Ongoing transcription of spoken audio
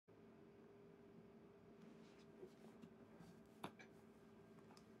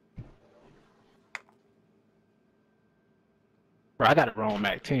Bro, I got the wrong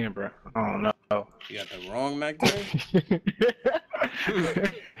Mac 10, bro. I don't know. You got the wrong Mac 10?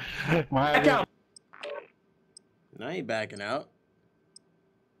 Back out. No, I ain't backing out.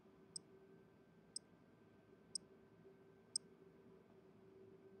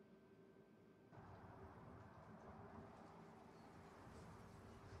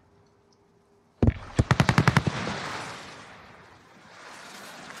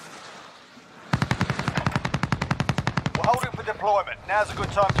 We're holding for deployment. Now's a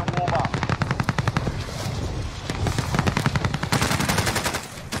good time to warm up.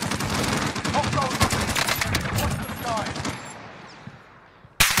 Hostiles dropping. Watch the skies.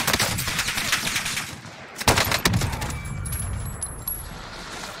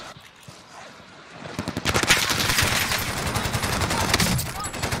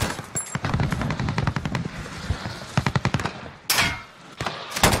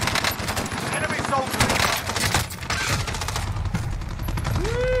 Enemy soldiers.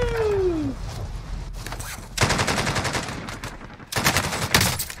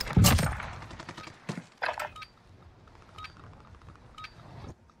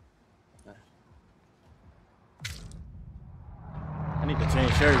 I need to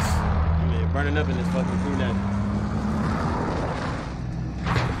change shirts. I mean, burning up in this fucking crew now.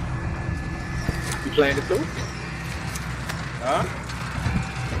 You playing it too? Huh?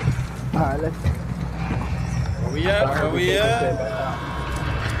 Alright, let's Where we at? Where we at?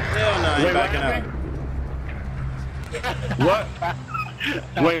 Hell no, I ain't backing out. What?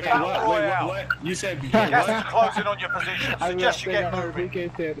 Wait, Battle what? Royale. What? You said Gas what? is closing on your position. Suggest you get moving.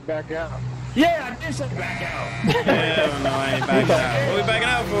 BK said to back out. Yeah, I did say back out. Hell no, I ain't backing out. What we backing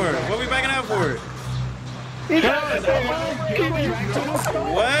out for? What we backing out for?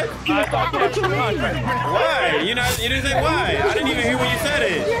 What? Why? You didn't say why. I didn't even hear when you said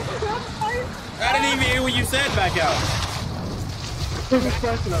it. I didn't even hear when you said back out. Bro, I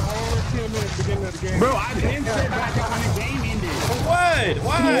didn't say back out when the game ended. What?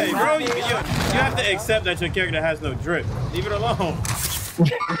 Why, bro? You have to accept that your character has no drip. Leave it alone.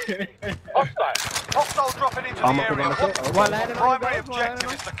 Hostile dropping into the area. The primary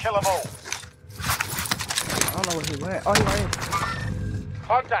objective is to kill them all. I don't know where he went. Oh, he went in.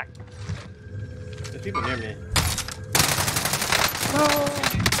 Contact. There's people near me. No.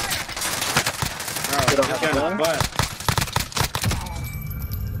 Bro, this guy's a butt.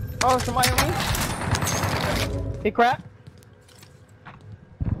 Oh, somebody on me? He cracked?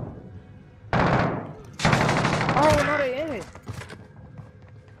 Oh, no, they in it.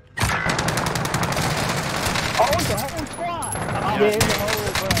 Oh, it's a whole squad. Yeah, it's a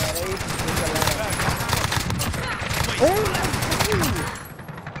whole, bro.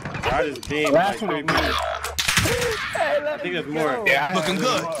 I just beamed like 3 minutes. I think there's more. Yeah, looking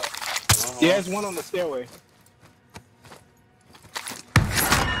good. Yeah, there's one on the stairway.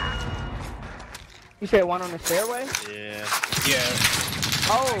 You said one on the stairway? Yeah. Yeah.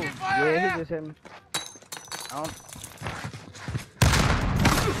 Oh, yeah, he just hit me.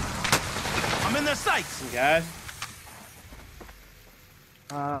 I'm in their sights. Some guys.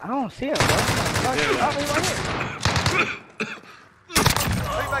 I don't see him, bro. Oh, he's right here.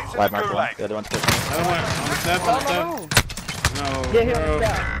 Teammates in the gulag. Another one on the step, on the step. No, Yeah, he on bro. the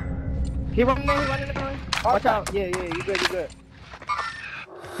step. He running there, Watch out. Yeah, you good, you good.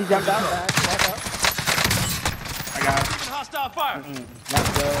 He jumped out, back up. I got him. Hostile fire. Let's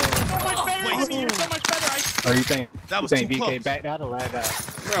go. So much better. You're so much better. Oh, you think That was BK too close. backed out or lagged out?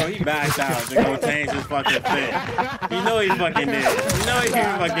 Bro, he backed out to go change his fucking fit. You know he fucking did. You know he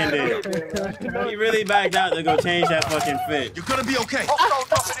fucking did. He really backed out to go change that fucking fit. You're gonna be okay. Hostile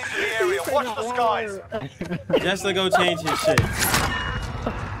dropping into the area. Watch the skies. Just to go change his shit.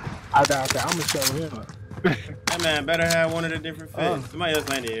 I'm gonna show him. That man better have one of the different fits. Somebody else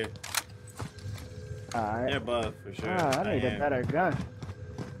landed here. Alright. You're above for sure. I need a better gun.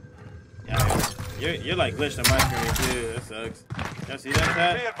 Yeah, you're like glitched on my screen too. That sucks. Y'all see that, Be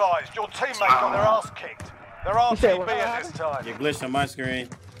chat? advised, your teammate got their ass kicked. They're RTB at this time. You're glitched on my screen.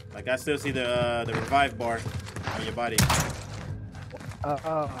 Like I still see the revive bar on your body.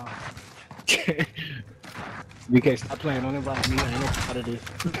 BK, stop playing. Don't invite me. I ain't no part of this.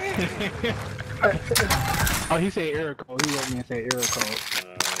 Oh, he said error code. He wrote me and said error code.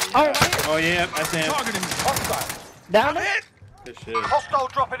 Oh yeah, that's him. Targeting me. Hostile. Down it? Good shit. Hostile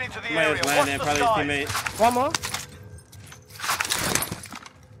dropping into the Somebody area. just Watch landed, the probably his skies. teammate. One more.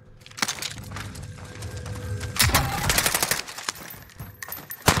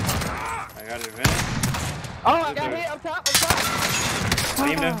 I got an event. Oh, I got hit up top.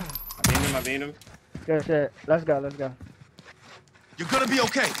 I beamed him. Good shit. Let's go. You're gonna be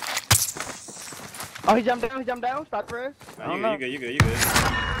okay. Oh, he jumped down. He jumped down. Stop press. Nah, you good. You good.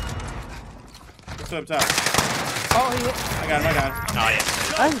 What's up top? Oh, he hit. I got him.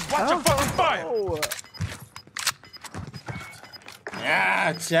 Watch your fucking fire. Oh.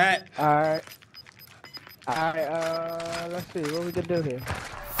 Yeah, chat. Alright. Let's see what we can do here.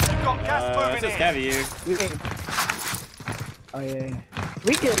 You've got gas It's moving just in. heavy here. We can. Oh yeah.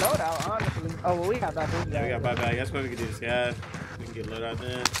 We get loadout, honestly. Oh well, we got that. Yeah, we got buyback. That's what we can do this guy. We can get load out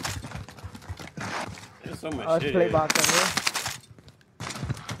then. There's so much Oh, shit it's play here. box up here.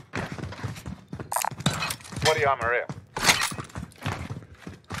 What do you armor here?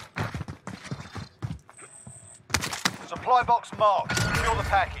 Supply box marked. Secure the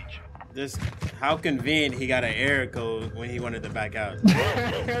package. This, how convenient he got an error code when he wanted to back out. I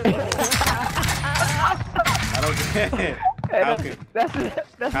don't get it.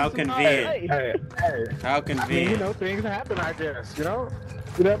 How convenient. Hey. How I mean, convenient. you know, things happen, I guess. You know?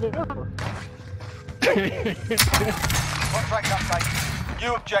 You never know. Contract update.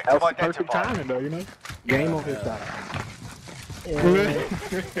 New objective That was perfect identified. timing, though, you know? Game on his side.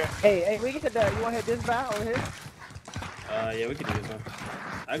 Hey, we can hit that. You want to hit this guy over here? Yeah, we can do this one.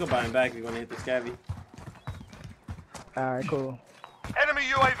 I go buy him back if you want to hit the scabby. Alright, cool. Enemy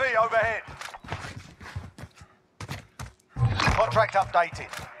UAV overhead. Contract updated.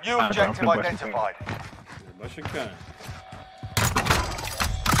 New objective identified. Bust your gun.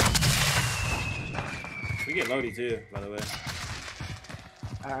 We get loaded too, by the way.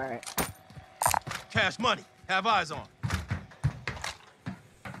 Alright. Cash money. Have eyes on.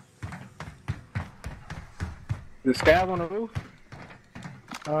 The scab on the roof?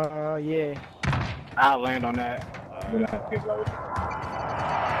 Yeah. I'll land on that. Then I'll get loaded.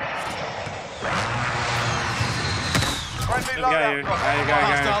 Friendly This guy here. loadout. Guy.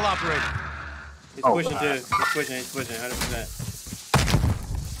 Hostile operator. He's pushing too. He's pushing,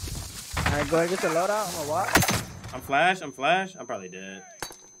 100%. Alright, go ahead, get the loadout. I'm gonna watch. I'm flash. I'm probably dead.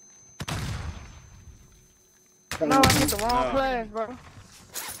 No, I hit the wrong No. class, bro.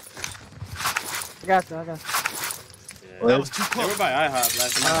 I got you. Yeah. That was too They close. were by IHOP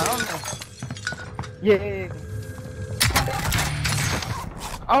last I time. don't know. Yeah.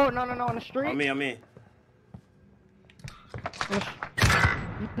 Oh, no, on the street. On me. On the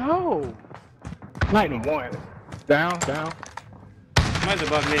no. Lightning one. Down. Somebody's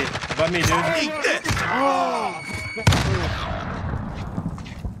above me, dude. Oh!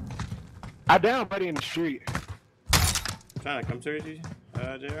 I down buddy in the street. Trying to come towards you,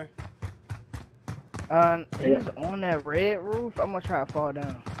 JR. He's on that red roof. I'm gonna try to fall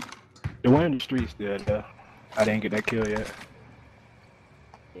down. The one in the street still there. I didn't get that kill yet.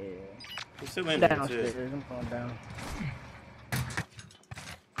 Yeah. He's still in there Downstairs. too. I'm going down.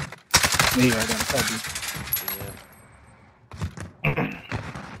 Yeah, I got puppy. Yeah.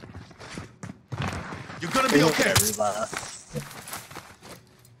 You're gonna be okay.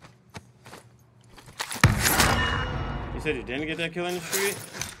 You said you didn't get that kill in the street?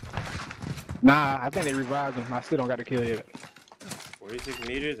 Nah, I think they revived him. I still don't got the kill yet. 46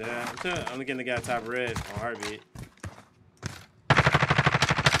 meters? Yeah. I'm looking at the guy top red on heartbeat.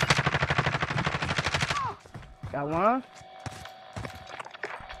 Got one.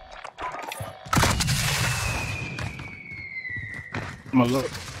 I'm gonna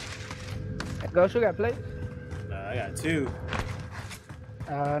look. Ghost, you got plates? Nah, I got two.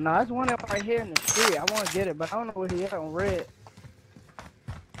 No, there's one right here in the street. I want to get it, but I don't know where he at on red.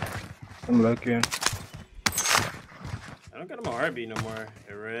 I'm looking. I don't got him on heartbeat no more.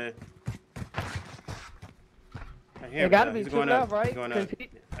 They're red. I hear It him, gotta though. be He's two going left, up. right? He's going up. 'Cause he-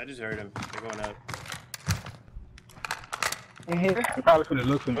 I just heard him. They're going up. In here? I'm probably finna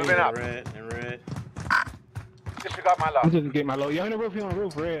look for me. Moving up. Red and red. Disregard my I'm lock. just gonna get my low. You on the roof? You on the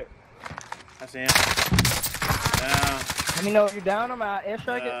roof, red? I see him. Down. Let me know if you're down. I'm out.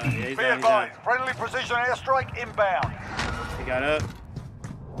 Airstrike Yeah, it. he's Be down. He's down. advised. Friendly precision airstrike inbound. He got up.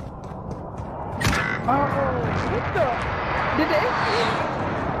 Oh, what the? Did they?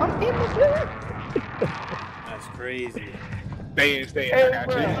 I'm in the clear. That's crazy. Stay in. Hey, I got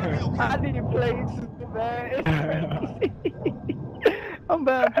bro. you. I need plates, man. I'm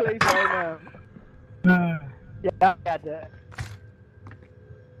bad plates right now. Yeah, I got that.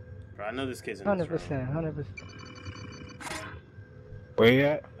 Bro, I know this kid's in 100%. his room. 100%. Where you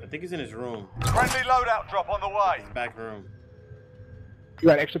at? I think he's in his room. Friendly loadout drop on the way. His back room. You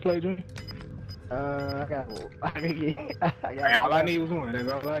got extra play, Jimmy? I got. All I need was one. That's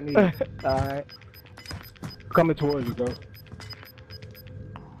all I need. Alright. Coming towards you, bro.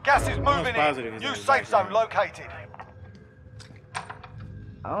 Gas is moving positive in. he's New in the safe zone background. located.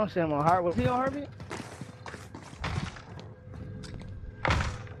 I don't see him on heart. Was he on heartbeat?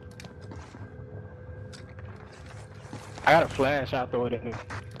 I got a flash. I'll throw it in there.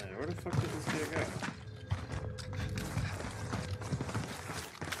 Hey, where the fuck did this kid go?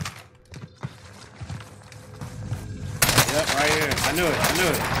 Yep, right here. I knew it.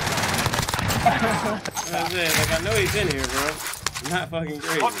 That's it. Like, I know he's in here, bro. I'm not fucking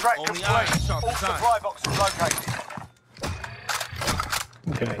crazy. Contract complete. All supply boxes located.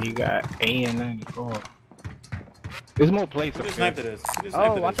 Okay, you got A and 94. There's more places. Who just sniped at us?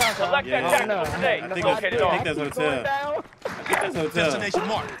 Oh, watch out. Select that tactical stage. I think Located off. that's hotel. I think that's hotel. Destination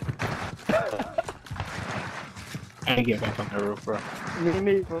marked. I ain't getting back on the roof, bro.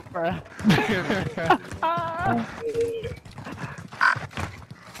 Me, bro.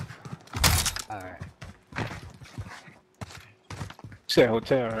 Alright. Said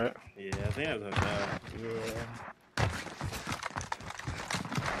hotel, right? Yeah, I think that's hotel. Yeah.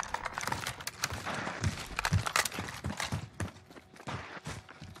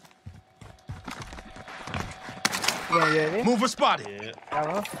 Yeah. Mover spotted. Yeah.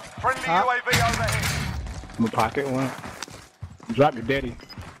 Friendly UAV overhead. I'm gonna pocket one. Drop your daddy.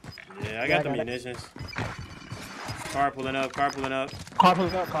 Yeah, I got the munitions. Car pulling up. Car pulling up.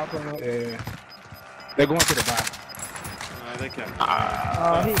 Yeah. They're going to the back. They coming.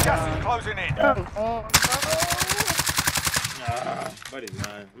 Oh, he's Gas is closing in. Buddy's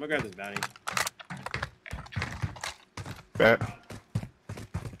mine. I'm gonna grab this bounty. Bet.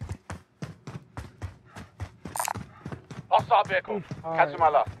 Hostile vehicle. Cancel my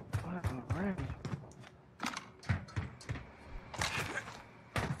left.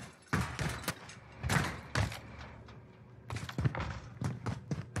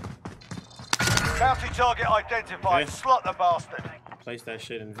 Bounty target identified. Okay. Slot the bastard. Place that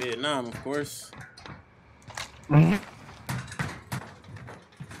shit in Vietnam, of course. Mm-hmm.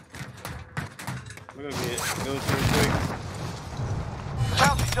 We're gonna go to it quick.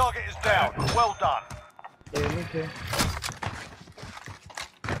 Bounty target is down. Well done. Yeah, me too.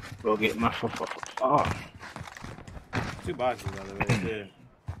 Go get my oh. 2 boxes, by the way. Yeah.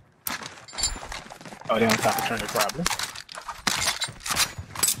 Oh, they on top of Turner, probably.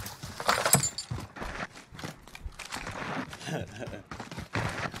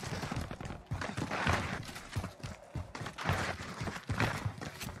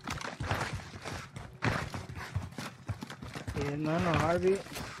 Yeah, no, Harvey.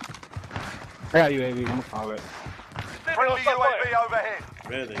 I got UAV. I'm gonna call it. Friendly UAV overhead.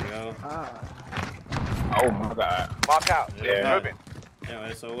 There they go. Oh my god. Mark out. Yeah. Moving.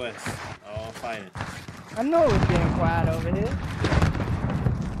 Yeah, SOS. All fighting. I know it's getting quiet over here.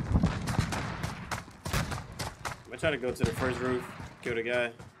 I'm gonna try to go to the first roof, kill the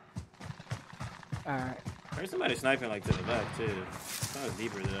guy. Alright. There's somebody sniping like to the left too. Sounds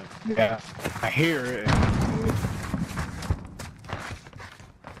deeper though. Yeah. I hear it.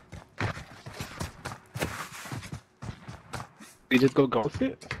 They just go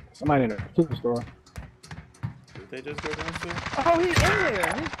sit. Somebody in the superstore. Did they just go downstairs? Oh, he's in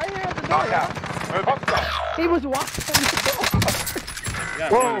there. He's right here at the door. Mark out. He was walking in the door. Yeah,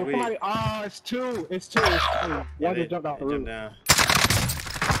 Whoa, somebody. Oh, it's two. It's two. Yeah, One they just jumped out the roof. down.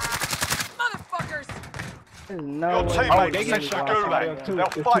 Motherfuckers! There's no Your way. teammates they sent got the shot. gulag. Two. They'll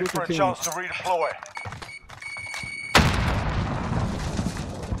It's fight two for a teams. chance to redeploy.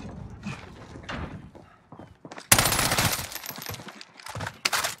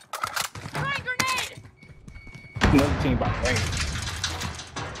 Throwing grenade! Another team by range.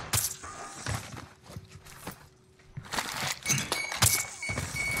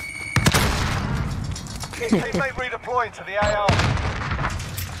 Teammate redeploying to the AR.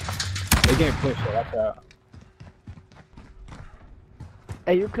 They getting pushed, so that's out.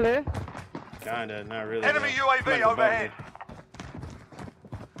 Hey, you clear? Kinda, not really. Enemy though. UAV Somebody's above overhead. me.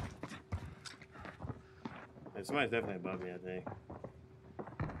 Yeah, somebody's definitely above me, I think.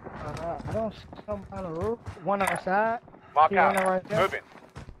 I don't see somebody on the roof. One outside. Mark See out. one right there? Moving.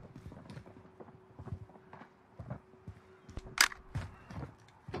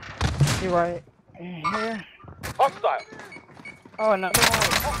 He right in here. Hostile. Oh, another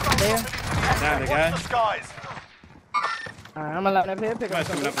one there. Down the guy. Watch the skies. Alright, I'm gonna let him up here. Pick up Somebody's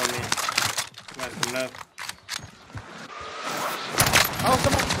coming something. up on me. Somebody's coming up. Oh,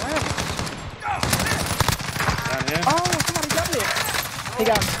 somebody ran. Down here. Oh, somebody jumped it. He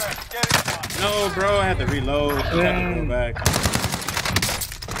got me. Get it. No, bro, I had to reload. I had to go back.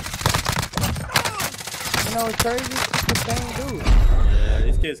 You know what's crazy? It's the same dude. Yeah,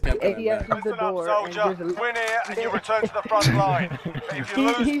 these kids kept coming ADS back. is the Listen up, door. soldier. And just, Win here and you return to the front line. But if you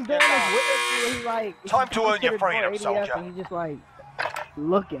lose, he's doing get this out. with us. He's like, Time to earn your the door, freedom, ADS, soldier. And he's just like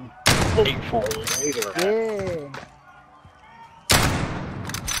looking. 8-4. Yeah.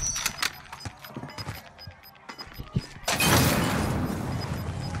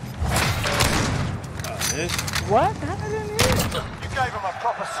 this. What? How did it You gave him a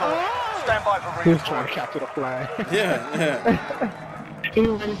proper sword. Stand by for He was trying to reinforcement. capture the flag. Yeah, yeah. He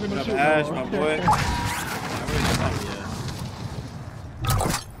was ready for What the up, shoot. Ash, my boy?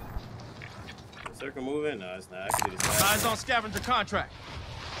 Circle moving? No, it's not. I can do this. Eyes on scavenger contract.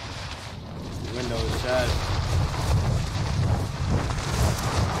 Window shot.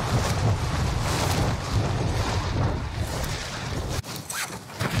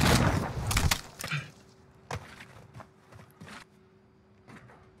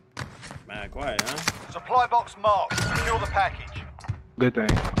 Man, quiet, huh? Supply box marked. Secure the package. Good thing.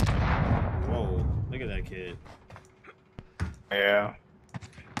 Whoa, look at that kid. Yeah.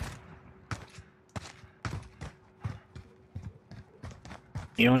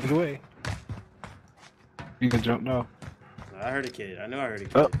 He on his way. You can jump now. I heard a kid. I know I heard a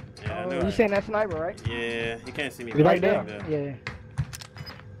kid. Oh. Yeah, I know. You saying that sniper, right? Yeah, he can't see me. He right there. though. Yeah.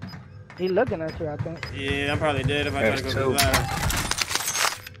 He looking at you, I think. Yeah, I'm probably dead if I try to go That's to the two. ladder.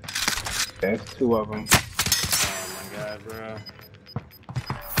 That's two of them. Oh my god, bro.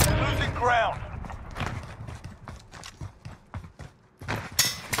 Losing ground.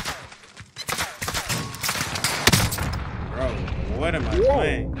 Bro, what am I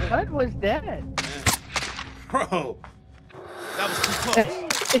playing? What was that? Bro, That was too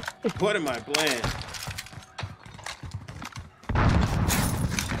close. what am I playing?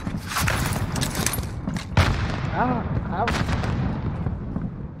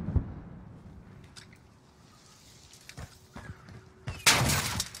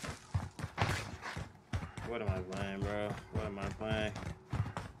 What am I playing, bro? What am I playing?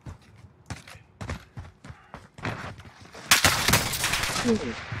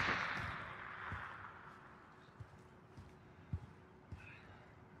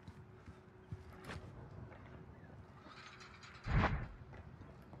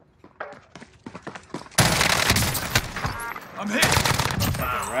 I'm hit.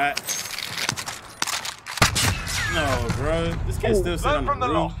 Fucking rat. No, bro. This kid's still sitting Learn on from the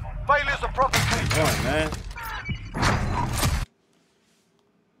the roof. loss. Failure's a proper team. Come on, man.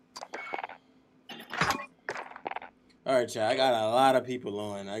 All right, chat. I got a lot of people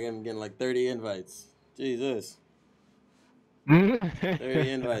on. I'm getting like 30 invites. Jesus. 30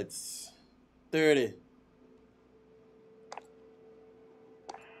 invites. 30.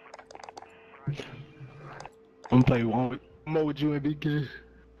 I'm gonna play one more with you and BK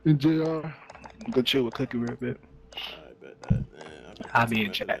and JR. I'm gonna chill with Cookie real bit. I bet that. Man, I'll be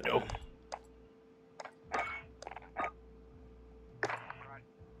in chat though.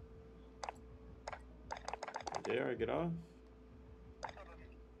 JR, get off. I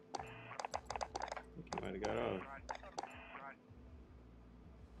think he might have got off.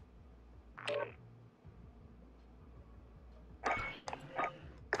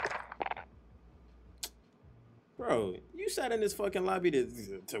 Bro, you sat in this fucking lobby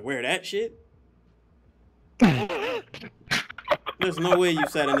to wear that shit? There's no way you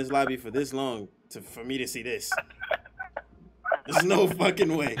sat in this lobby for this long for me to see this. There's no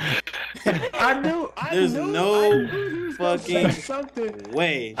fucking way. There's no fucking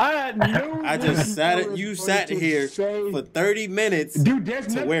way. I just sat it. You sat here for 30 minutes Dude, there's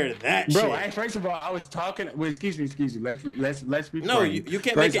to wear that Bro, shit. first of all, I was talking. Well, excuse me. Let's be. No, frank. you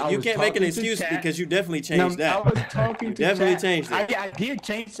can't First, make it. I You was can't make an talking to excuse chat. because you definitely No, changed that. I was talking You to definitely chat. changed it. I did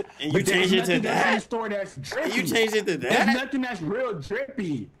change it. And you but there's changed it to nothing that? in the store that's drippy. You changed it to There's that. nothing that's real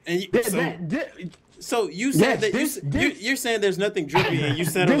drippy. And you, That- so you said Yes, that you're saying there's nothing drippy, and you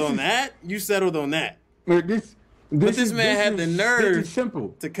settled on that. You settled on that. But this man had the nerve This is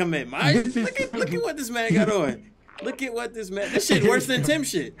simple. to come at my. This is Look at what this man got on. Look at what this man. This shit worse than Tim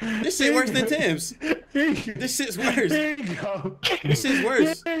shit. This shit worse than Tim's. This shit's worse. There you go. This shit's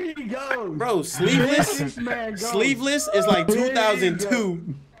worse. There he goes. Bro, sleeveless. This man goes. Sleeveless is like There you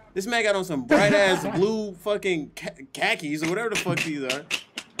 2002. This man got on some bright ass blue fucking khakis or whatever the fuck these are.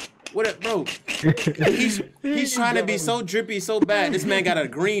 What, bro? He's trying to be so drippy so bad. This man got a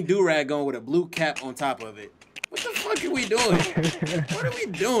green do-rag on with a blue cap on top of it. What the fuck are we doing? What are we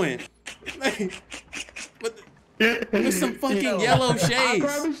doing? Like, with some fucking yellow I shades.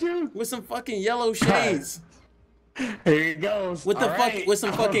 promise you. With some fucking yellow shades. Here he goes. With the All fuck right. with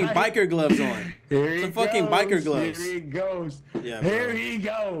some fucking All right. biker gloves on. Here he Some fucking goes. biker gloves. Here he goes. Yeah, bro. Here he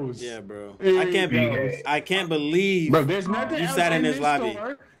goes. Yeah, bro. Here I can't believe Bro, there's nothing you else sat in this lobby.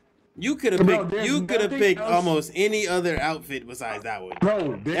 store. You could have Bro, picked. there's You could have nothing picked else. almost any other outfit besides that one.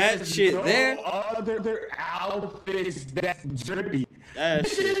 Bro, That there's shit no there. other outfits that's drippy. That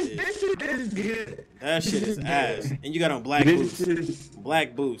shit is. This is good. That shit is ass. And you got on black This boots. is.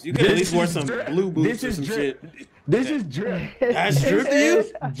 Black boots. You could at least wear some drip. blue boots This or is some drip. shit. This is drip. That's drip to you? This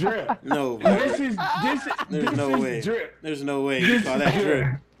is drip. No, bro. This is There's no way. drip. There's no way you call that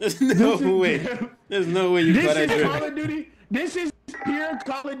drip. There's no way. There's no way you call that This is Call drip. of Duty. This is pure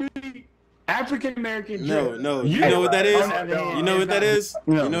Call of Duty African American No, drip. no. You know what that is? On the other hand, You know what that is?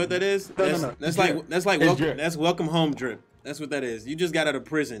 No. You know what that is? No, That's no. that's Drip. like that's It's drip. that's welcome home drip. That's what that is. You just got out of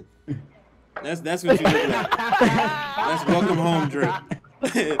prison. That's what you look like. That's welcome home drip.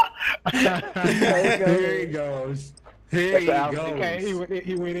 Here he goes. Here he goes. Okay,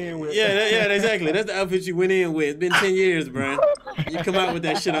 he went in with. Yeah, exactly. That's the outfit you went in with. It's been 10 years, bro. You come out with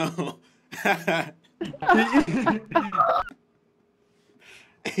that shit on.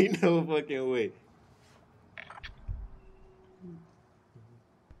 Ain't no fucking way.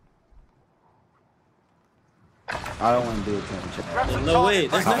 I don't want to do it to him. There's no way.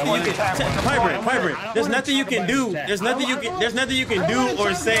 There's nothing you can. Piper. There's nothing you can do. There's nothing you can do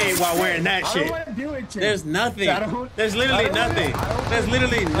or say while wearing that I shit. don't want to do it to There's him. nothing. There's literally nothing. There's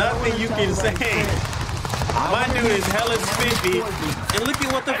literally nothing you can say. My dude is hella spiffy, and look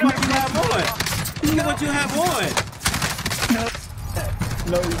at what the fuck you have on. Look at what you have on.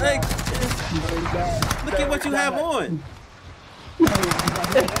 Like, look at what you have on.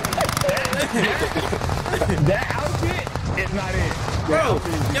 That outfit is not it. Bro,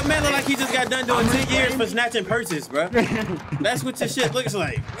 your man look like he just got done doing 10 years for snatching purses, bro. That's what your shit looks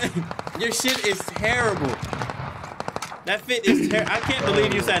like. Your shit is terrible. That fit is terrible. I can't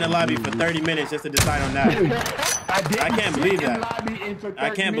believe you sat in the lobby for 30 minutes just to decide on that. I can't believe that. I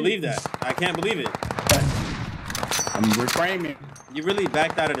can't believe that. I can't believe it. I'm reframing. You really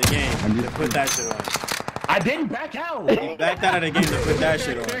backed out of the game to put that shit on. I didn't back out. You backed out of the game to put that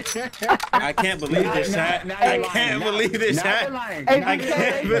shit on. I can't believe this, chat. I can't believe this, chat. I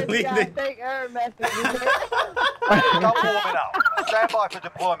can't believe this. Stop warming up. Stand by for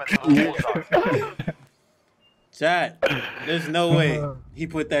deployment to the war zone. Chat, there's no way he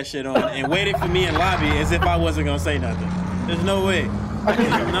put that shit on and waited for me in lobby as if I wasn't gonna say nothing. There's no way.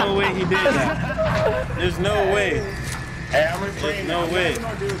 There's no way he did that. There's no way. Hey, I'm reframing. There's no way.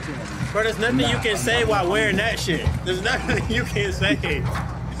 Bro, there's nothing you can say while wearing that shit. There's nothing you can say. We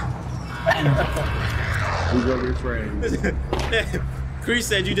go reframe. Chris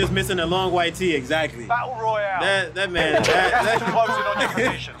said you just missing a long white tee. Exactly. Battle Royale. That man. Closing on your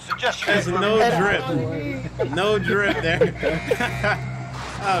positions. Suggest you That's no drip. No drip there.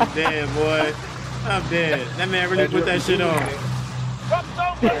 I'm dead, boy. I'm dead. That man really put that shit on.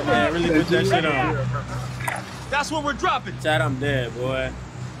 That man really put that shit on. That's what we're dropping. Chat, I'm dead, boy.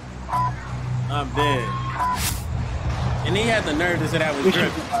 I'm dead. And he had the nerve to say that was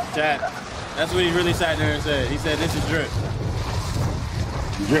drip. Chat. That's what he really sat there and said. He said, "This is drip."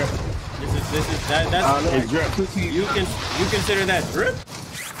 Drip. That's drip. You consider that drip?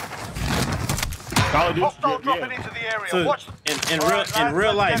 hostile dropping into the area. So Watch. in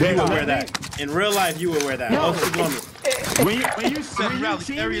real life you would wear that. In real life you would wear that. No. When you Set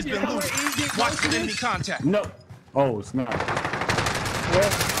rally. Area's been looted. Watch for enemy contact. No. Oh, it's not.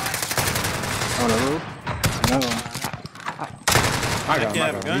 On the roof? No. I got can't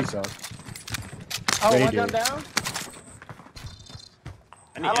have a my gun. gun. Oh, They one do. gun down?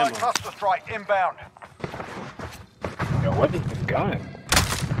 I need Allied ammo. cluster strike inbound. Yo, what is the gun?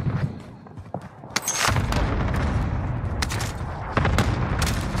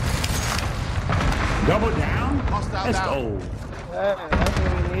 Double down? Hostile Let's down. go. That's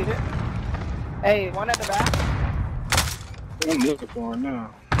what we needed. Hey, one at the back. I'm looking for him now.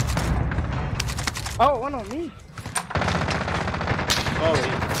 Oh, one on me. Oh,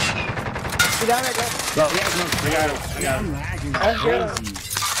 You down there, guys? Bro, I got him. I'm lagging. That's good.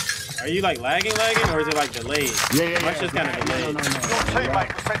 Crazy. Are you like lagging, or is it like delayed? Yeah. Mine's just kind of delayed. Your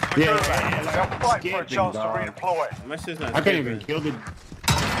teammate was sent to Yeah, the yeah, They'll fight for a skipping, chance to dog. redeploy. Mine's just not. I can't even skipping. kill the.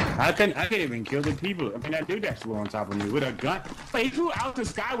 I can't even kill the people. I mean, that dude that flew on top of me with a gun. But he flew out the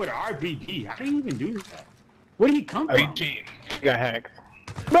sky with an RPG. How did he even do that? Where did he come from? 18. He got hacked.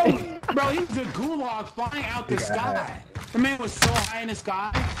 Bro, he's a gulag flying out the sky. The man was so high in the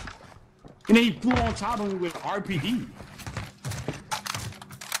sky, and then he flew on top of me with an RPG.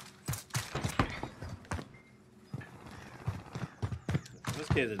 Those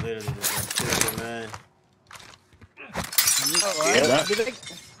kids are literally just like stupid, man. Yeah,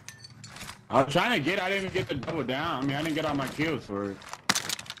 I was trying to get. I didn't even get the double down. I mean, I didn't get all my kills for it.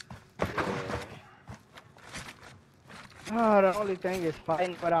 Oh, the only thing is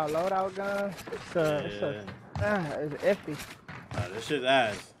fighting without loadout guns. It's iffy. This shit's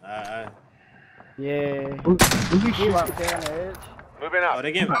ass. Yeah. Who's He right there on the edge. Moving Oh, out.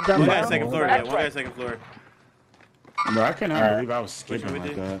 they get one guy second floor. Yeah, one guy second floor. Bro, I cannot believe I was skipping Pushing with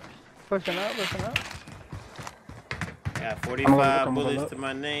like you? that. Pushing up, pushing up. Got 45 bullets to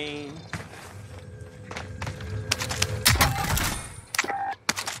my name.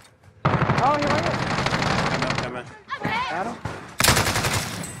 Oh, here right here. Come on. Got him.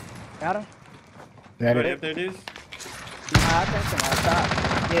 Got him. Ready up there, dudes? I think so. I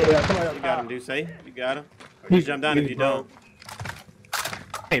stopped. Yeah, come on. You got him, dude. Say you got him. Or just jump down if you don't.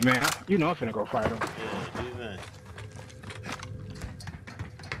 Hey man, you know I'm finna go fight him. Yeah, do that.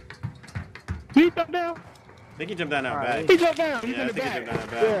 He jumped down. I think he jumped down out back. He jumped down. He's Yeah, I in the think he back. jumped down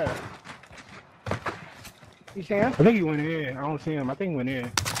out back. Yeah. You see him? I think he went in. I don't see him. I think he went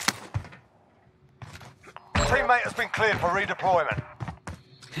in. Teammate has been cleared for redeployment.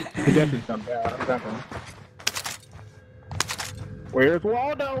 He definitely jumped down. I'm jumping. Where's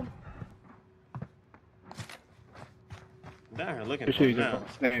Waldo? I'm down here looking This for shit him just now.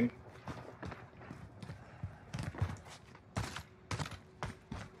 gonna stand.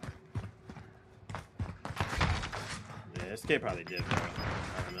 Yeah, this kid probably did, bro.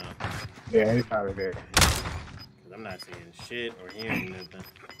 I don't know. Yeah, he's probably there. 'Cause I'm not seeing shit or hearing nothing.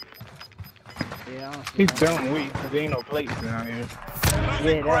 Yeah, I don't see He's him. dumb weak because there ain't no plates down here. Yeah,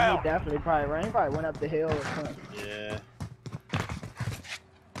 Losing he ground. definitely probably ran. He probably went up the hill or something. Yeah.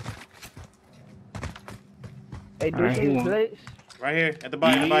 Hey, do Alright, you he see won. his place? Right here, at the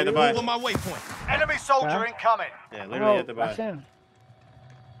buy, at the buy, at the buy. Move on my waypoint. Enemy soldier Huh? incoming. Yeah, literally at the I buy. see him.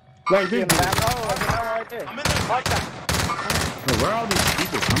 Like He in this. the back. Oh, there's another right there. I'm in the Like that. Where are all these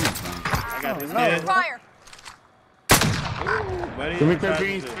people coming from? I got this no. kid. Fire! Ooh, buddy. Give me I'm trying to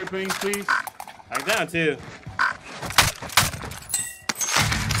 13, do- 13, please. I'm down too.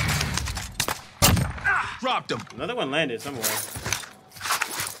 Dropped him. Another one landed somewhere.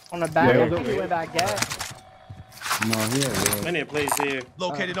 On the back. Yeah, I think he went back gas. No, yeah. Plenty of places here.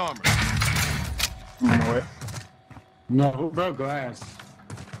 Located armor. No, who broke glass?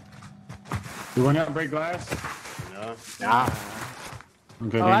 You want to break glass? No. Nah. Okay, Oh,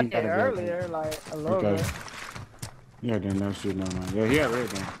 then I he did gotta break earlier, like a little Okay. bit. Yeah, then no shit, no man. Yeah, he had red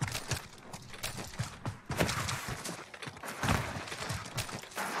then.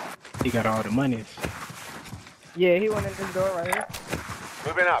 He got all the monies. Yeah, he went in this door right here.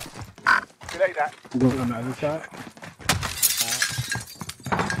 Moving up. See you later. Going on the other side.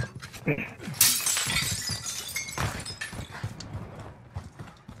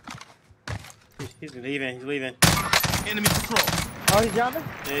 He's leaving. He's leaving. Enemy patrol. Oh, he's jumping?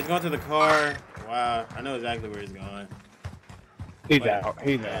 Yeah, he's going to the car. Wow, I know exactly where he's going. He's out.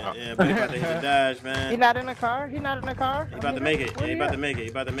 He's out. Yeah, but he's about to hit the dash, He man. not in the car? He not in the car? He about to make it. Yeah, he about to make it. He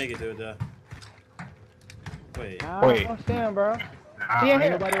about to make it to it. Wait. I Wait. don't see him, bro. Nah, He in ain't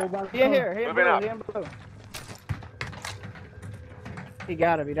here. nobody about to He in come. here. He in Moving blue. up. He in blue. He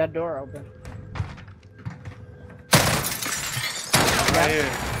gotta be. That door open. Right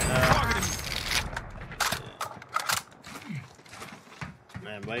here.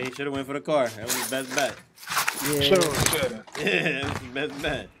 Man, boy, he should have went for the car. That was his best bet. Yeah. Sure. Yeah, that was his best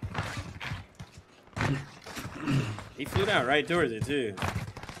bet. He flew down right towards it, too.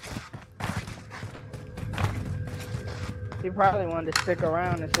 He probably wanted to stick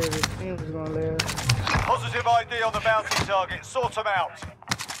around and see if his team was gonna live. Positive ID on the bounty target. Sort them out.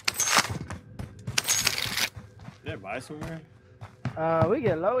 Did I buy somewhere? We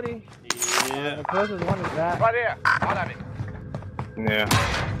get Lodi. Yeah. The closest one is that. Right here. I'll have it. Yeah.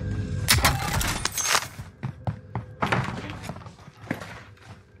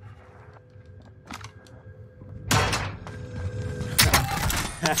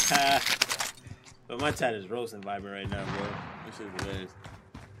 But my chat is roasting vibrant right now, bro. This shit is hilarious.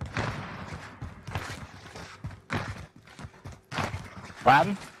 What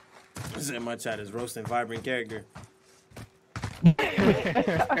happened? I said my chat is roasting vibrant character.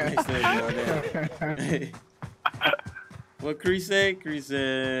 What Cree said? Cree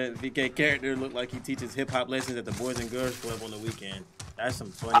said VK character looked like he teaches hip hop lessons at the Boys and Girls Club on the weekend. That's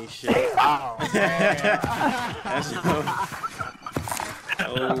some funny shit. Oh, That's some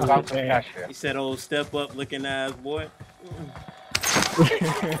I'll say that shit. he said old step up looking ass boy. You've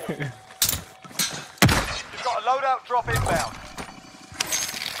got a loadout drop inbound.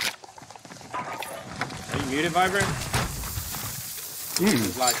 Are you muted, Vibrant?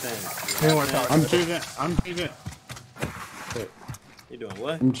 It's locked in. I'm choosing. You doing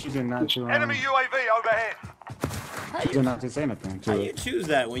what? I'm choosing not to. Enemy UAV overhead. Choosing not to say anything How to you it. choose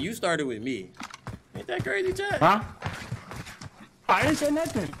that when you started with me? Ain't that crazy, Chad? Huh? I didn't say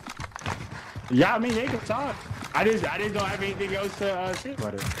nothing. Yeah, I mean they can talk. I just don't have anything else to say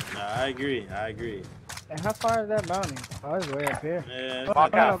about it. Nah, I agree. I agree. And how far is that bounty? Oh, it's way up here. Yeah, Oh,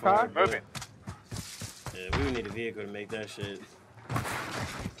 not no that car? far, but- Moving. Yeah, we would need a vehicle to make that shit.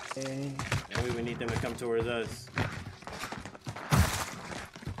 Yeah. And we would need them to come towards us.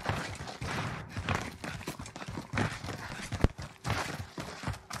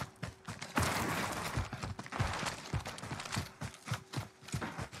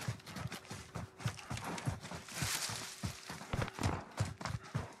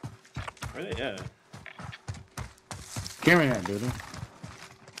 Where they at? Carry that, dude.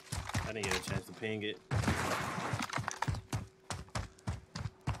 I didn't get a chance to ping it.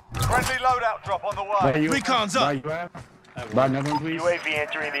 Friendly loadout drop on the way. Recon's up. Buy another one, please. UAV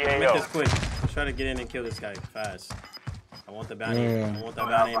entering the Make AO. this quick. Try to get in and kill this guy fast. I want the bounty. Yeah. I want that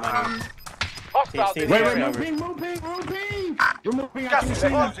bounty money. Hostiles Wait, in Wait, the wait, area. move ping, move ping, move ping. You're moving out Gas to the is scene.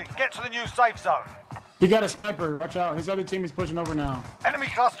 closing. Get to the new safe zone. He got a sniper. Watch out. His other team is pushing over now. Enemy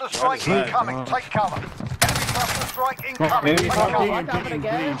cluster strike Right. incoming. Take cover. Enemy cluster strike incoming. Maybe Take talk cover. to Watch out for the Ping,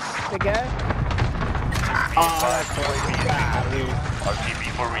 gas. The gas.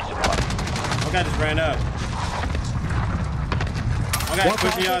 OTB for resupply. One guy just ran up. One guy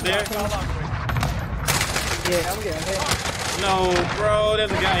pushing y'all there. Yeah, I'm getting hit. No, bro,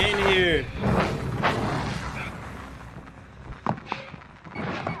 there's a guy in here.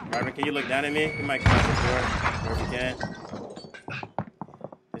 Robert, can you look down at me? He might come out the door, or if you can.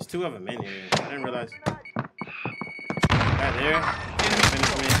 There's two of them in here. I didn't realize. Right there.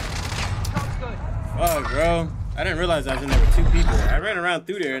 Finish me. Fuck, bro. I didn't realize I was in there with two people. I ran around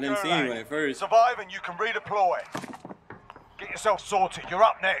through there and didn't see anyone at first. Survive and you can redeploy. Get yourself sorted. You're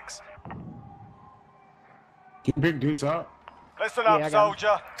up next. Keep big dudes up. Listen Yeah, up, I got him.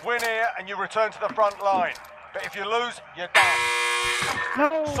 soldier. Win here and you return to the front line. But if you lose, you're done. No.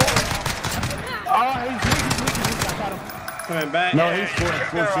 Coming back. No, he's full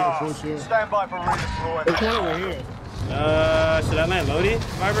Kick their shield, full ass. shield. Stand by for redeploy. There's one over here. Should I land Lodi,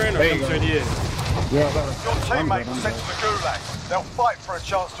 Vibrant, or come straight to you? Yeah, Your teammate was sent to the gulag. They'll fight for a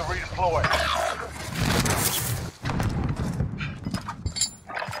chance to redeploy.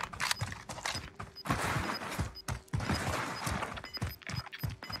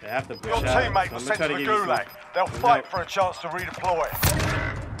 They have to push Your out. teammate So was I'm sent gonna try to to the give you gulag. They'll fight for a chance to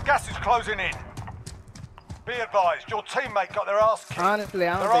redeploy. Gas is closing in. Be advised, your teammate got their ass kicked. Honestly,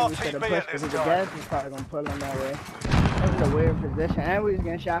 I They're don't think we should RTB have at pushed this because the time. gas is probably going to pull them that way. This is a weird position. And we was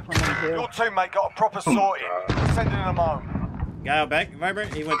getting shot from them Your too. teammate got a proper sorting. Sending them home. Guy out back,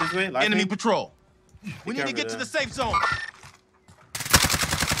 Vibrant. He went this way. Lock Enemy me. patrol. We need to covered get to that. the safe zone.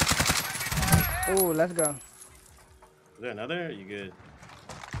 Ooh, let's go. Is there another? Or you good?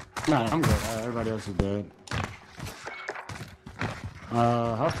 no, I'm good. Everybody else is dead.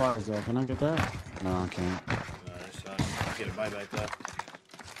 How far is that? Can I get that? No, I can't. That's I'll get a buyback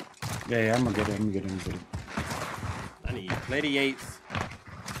though. Yeah, I'm gonna get it. I'm gonna get it. I need Lady Yates.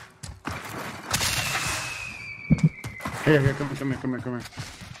 Here, come here.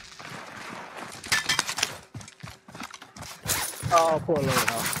 Oh, poor little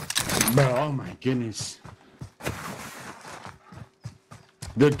dog. Bro, oh my goodness.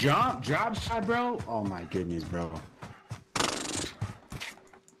 The job shot, bro. Oh my goodness, bro.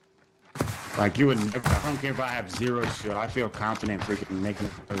 Like you would never, I don't care if I have zero shield. I feel confident freaking making a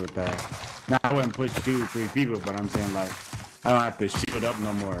play with that. Now I wouldn't push 2 or 3 people, but I'm saying like I don't have to shield up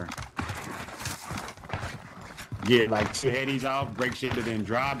no more. Get like 2 headies off, break shit, and then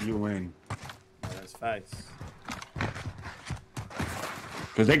drop, you win. Oh, that's facts.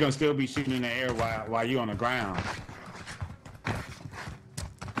 Cause they gonna still be shooting in the air while you on the ground.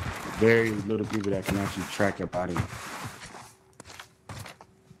 Very little people that can actually track your body.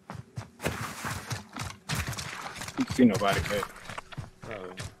 You see nobody, man.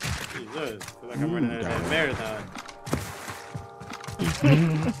 Bro, Jesus. Feel like I'm running a marathon.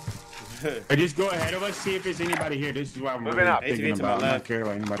 Hey, just go ahead of us, see if there's anybody here. This is what I'm Moving really up. thinking ATV to my about. I'm not left. care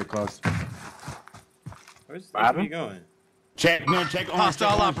about anybody close. Where's Bottom? you going? Check orange.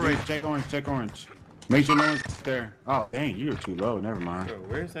 Hostile check operator. orange, check orange. Make sure no one's there. Oh, dang, you were too low. Never mind. Bro,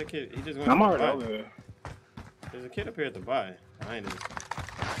 where's that kid? He just went I'm to the already buy. over here. There's a kid up here at the buy. Behind us.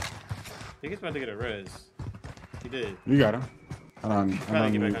 I think he's about to get a res. He did. You got him. Probably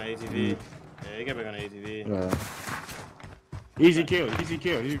get back on ATV. Yeah, he got back on ATV. Easy kill.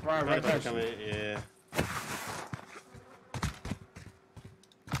 He's right Right past coming. you. Yeah.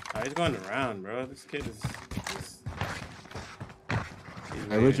 Oh, he's going around, bro. This kid is he's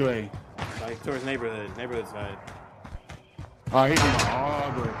Hey, which weird. way? Like towards neighborhood side. Oh, he's going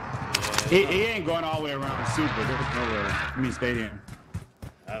all the way. Yeah, He ain't going all the way around super. There's nowhere. I mean, stadium.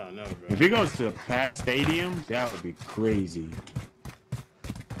 I don't know, bro. If he goes to past stadium, that would be crazy.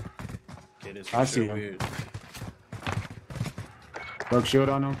 Kid is I for see sure him. weird. Broke shield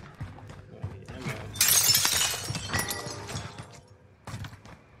on him.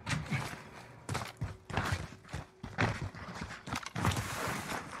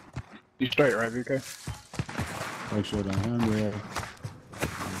 You straight, right, VK? Broke shield on him. Yeah.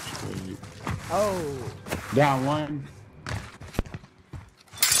 Straight. Oh. Down one.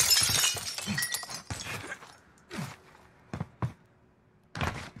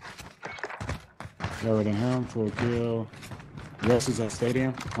 Lower than him for a kill. Rest is at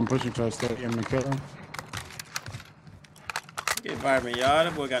stadium. I'm pushing to a stadium to kill him. Get vibrant, y'all.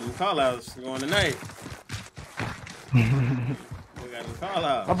 That boy got them call outs going tonight. We got them call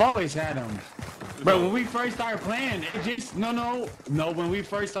outs. I've always had them. But when we first started playing, it just no. When we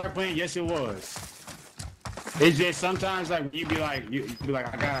first started playing, yes, it was. It's just sometimes like you be like,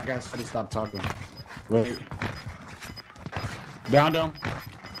 I gotta stop talking. Wait. Down them.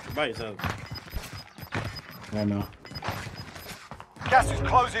 By yourself. I know. Gas is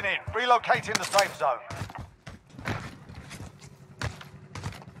closing in. Relocating the safe zone.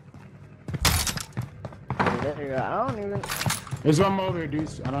 There you go. I don't even. There's one more over here,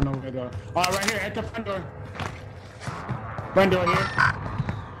 dudes. I don't know where to go. Oh, right here at the front door. Front door here.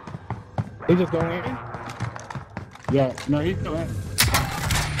 He just going in? Yeah, no, he's still in.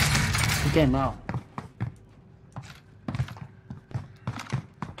 He came out.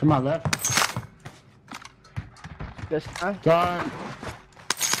 To my left. This time. Gone.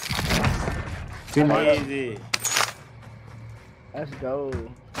 To my left. Easy. Let's go.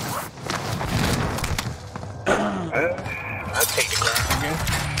 I'll take the ground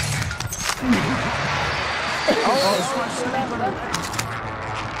again.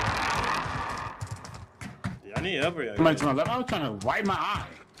 Yeah, I need help here. Somebody to my left. I was trying to wipe my eye.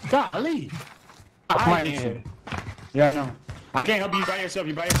 Golly. My hand. Yeah, I know. I can't help you by yourself.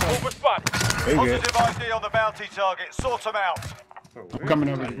 You by yourself. Over spot. Positive ID on the bounty target. Sort them out. Bro, I'm coming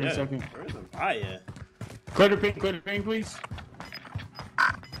over here for a yeah. second. Where's the fire at? Clear the ping, please.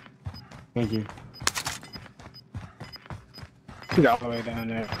 Thank you. He's all the way down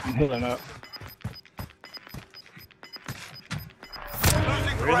there. I'm healing up.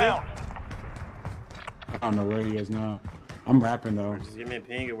 Losing ground. I don't know where he is now. I'm rapping though. Just give me a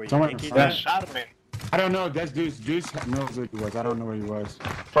ping or where you Someone- think he's Yeah. at. Shot him in. I don't know. That's Deuce. Deuce knows where he was. I don't know where he was.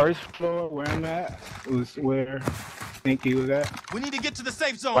 First floor where I'm at was where I think he was at. We need to get to the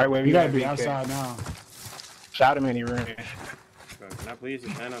safe zone. Right where You gotta got be BK. outside now. Shot him and he ran. Bro, can I please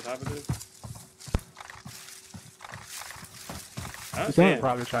just stand on top of this? I don't He's see gonna it.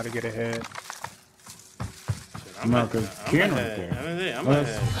 probably try to get ahead. I'm No, ahead. 'cause I'm Kieran ahead. right there. I'm Well,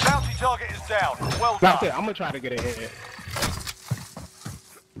 ahead. Bounty target is down. Well Not done. that. I'm gonna try to get ahead.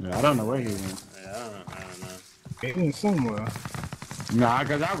 Yeah, I don't know where he went. Yeah, I don't know. He went somewhere. Nah,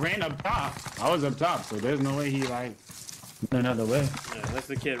 cause I ran up top. I was up top, so there's no way he like went another way. Yeah, unless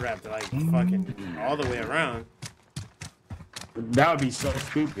the kid rapped like fucking all the way around. That would be so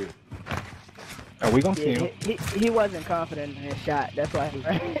stupid. Are we gonna see Yeah, him? he wasn't confident in his shot. That's why he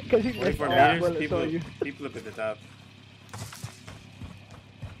ran. Because he just 24 all meters. bullets People, on you. people up at the top.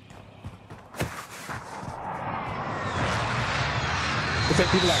 Is that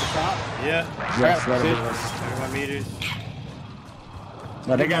people at the top? Yeah. Yes, Right, right, see? right. 21 meters.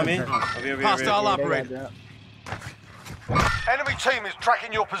 No, they got me. me. Over here, over here, Hostile over here. operator. Enemy team is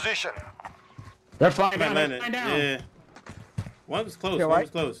tracking your position. They're flying Might down. land They're it. flying down. Yeah. One was close. Yeah, One right. was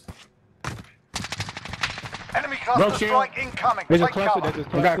close. Enemy Go, cluster Shield. strike incoming. There's a Take cluster. cover. There's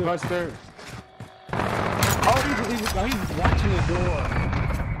a We got cluster. cluster. Oh, he's watching the door.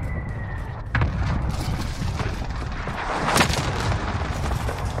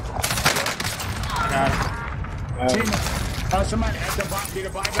 Got it. Team, somebody at the box did a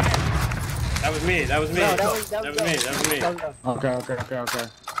buyback. That was me. That was me. No, That was me. That was me. Okay.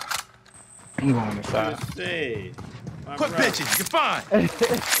 I'm going inside. Let's see. My Quit bro. bitching. You're fine.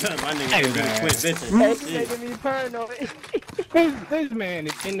 My nigga really man. quit Hey, bitching. you Shit. making me paranoid. This man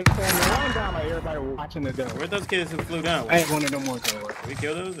is in the corner. Run down like everybody watching the door. Where'd those kids who flew down? I ain't going to no more doors. We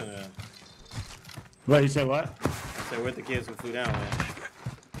killed those? Or, What, you said what? I said, where'd the kids who flew down? Man?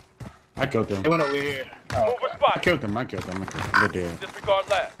 I killed them. They went over here. Oh, I killed them. They're dead. Disregard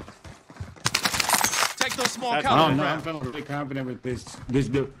left. Take those small That's I caliber don't know. I'm rounds. feeling really confident with this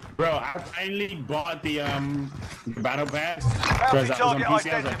dude. Bro, I finally bought the battle pass because I was on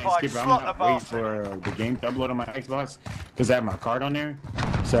PC. I was like, hey, Skipper, I'm not waiting for the game to upload on my Xbox because I have my card on there.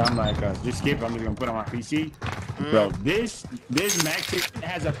 So I'm like, just skip. I'm just gonna put it on my PC. Bro, this Max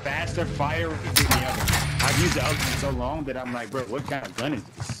has a faster fire rate than the other. I've used the other one so long that I'm like, bro, what kind of gun is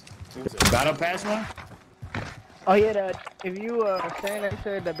this? The battle pass one? Oh yeah, if you saying that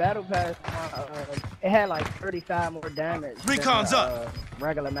said the battle pass, it had like 35 more damage. Recon's than, up.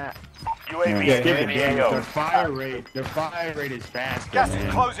 Regular map. UAV Yeah, is in the the AO. fire rate is faster, Gas is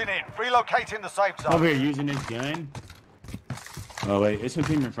man. closing in. Relocating the safe Over zone. here using this gun. Oh wait, it's a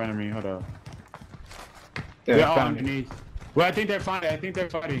team in front of me. Hold up. They're all found it. underneath. Well, I think they're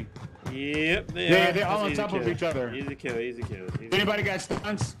fighting. Yep, they Yeah, are. they're all That's on easy top of kill. each other. Easy kill, easy kill. Easy. Anybody got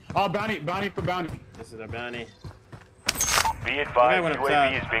stunts? Oh, bounty for bounty. This is a bounty. Be advised, went up UAV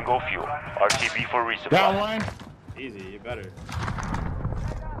top. is bingo fuel. RTB for resupply. Down one. Easy, you better.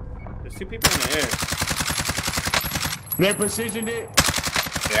 There's two people in the air. They precisioned it.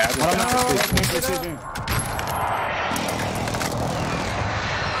 Yeah, I I don't know just if they precision.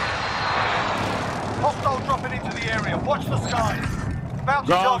 Hostile dropping into the area. Watch the skies. Bounty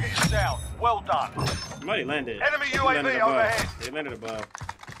Go. target is down. Well done. Somebody landed. Enemy They UAV landed above. overhead. They landed above.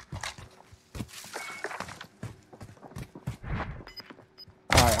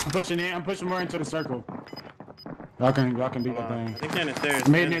 Alright, I'm pushing in. I'm pushing more into the circle. Y'all can beat that I thing. think they're in the stairs.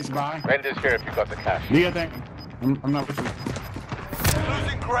 Maintenance by. Rent is here if you got the cash. Do your thing. I'm not with you.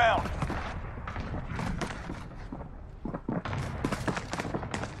 Losing ground.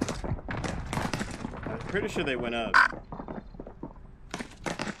 I'm pretty sure they went up.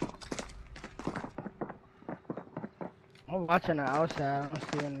 I'm watching the outside. I don't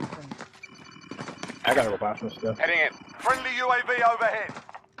see anything. I gotta go buy some stuff. Heading in. Friendly UAV overhead.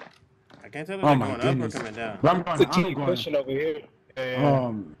 I can't tell if Oh they're my going goodness. up or coming down. But I'm going. The I'm team going. pushing over here.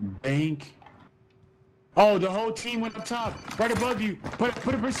 Yeah. Bank. Oh, the whole team went up top, right above you. Put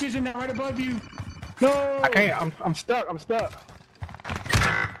a precision there, right above you. No. I can't. I'm stuck. I'm stuck.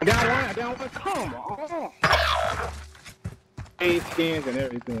 I down one. Come on. 8 skins and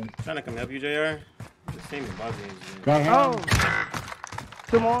everything. Trying to come help you, JR. This team is buzzing. Go ahead. Oh,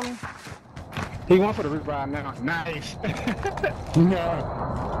 come on. He went for the revive now. Nice. No.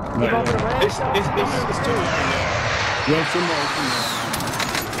 He going for the red. It's two. Yeah, two more.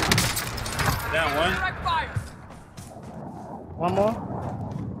 Down one. Direct fire. One more.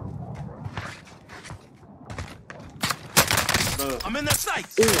 I'm in the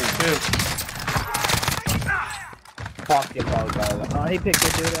sights. Fuck your ball, guy. Oh, he picked the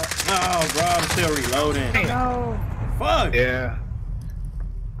dude up. Oh, bro, I'm still reloading. No. Fuck. Yeah.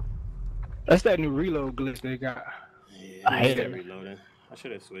 That's that new reload glitch they got. Yeah, I hate still it. reloading. I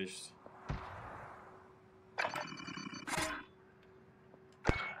should have switched.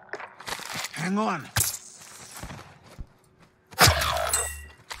 Hang on.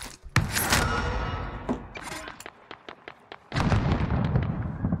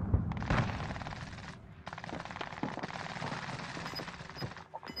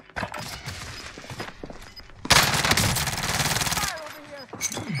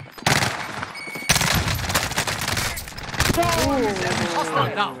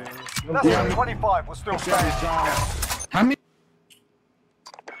 Hostile down. That's Yeah. 25. We're still standing. How many?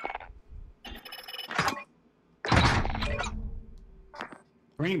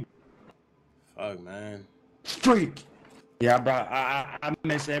 Green Fuck, man. freak. Yeah, bro. I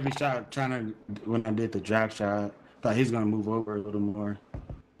missed every shot trying to when I did the drop shot. Thought he's gonna move over a little more.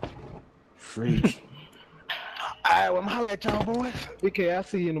 Freak. Alright, well, I'm holla at y'all boys. Okay, I'll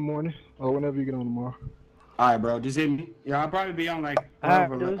see you in the morning or whenever you get on tomorrow. All right, bro. Just hit me. Yeah, I'll probably be on like Alright,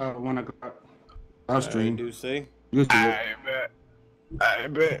 1 o'clock. I'll stream. Do say. You see it. Alright, bet.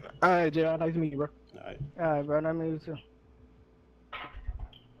 Alright, bet. Alright, JR, nice to meet you, bro. Alright. Alright, bro. That means too.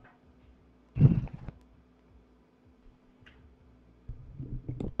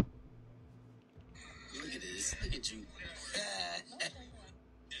 Look at this. Look at you.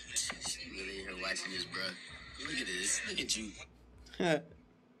 She really here watching this, bro. Look at this. Look at you.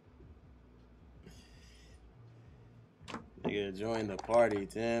 Nigga, join the party,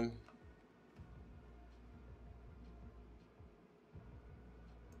 Tim.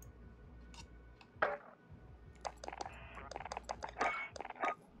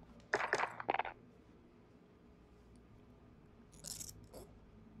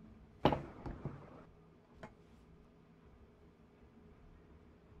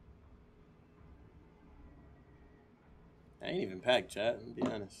 I ain't even packed, chat. I'm be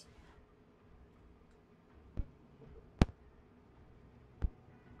honest.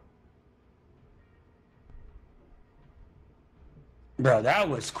 Bro, that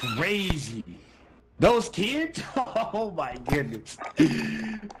was crazy. Those kids? Oh my goodness.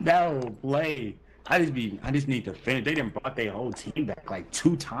 That will play. I just need to finish. They didn't brought their whole team back like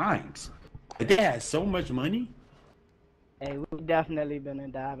 2 times. But they had so much money. Hey, we've definitely been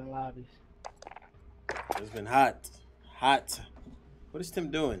in diving lobbies. It's been hot. Hot. What is Tim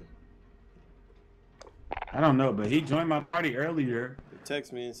doing? I don't know, but he joined my party earlier. He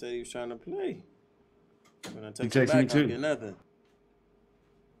texted me and said he was trying to play. When I text He him texted me back, I don't too. get nothing.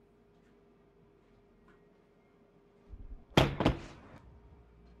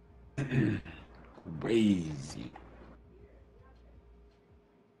 Crazy.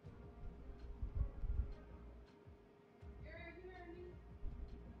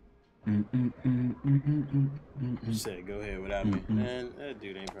 He said, go ahead without me. Man, that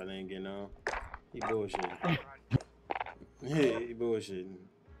dude probably ain't getting on. He bullshit. Yeah, he bullshitting.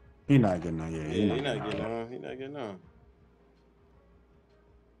 He not getting on. Yeah, He not getting on. He not getting on.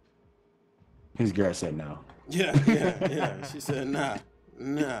 His girl said no. Yeah. She said nah.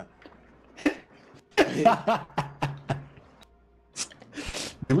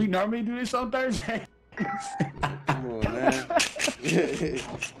 Do we normally do this on Thursday? Come on, man.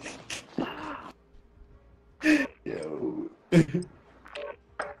 Yo.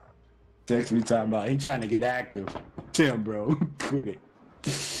 Text me talking about he trying to get active. Tim, bro. Quit it.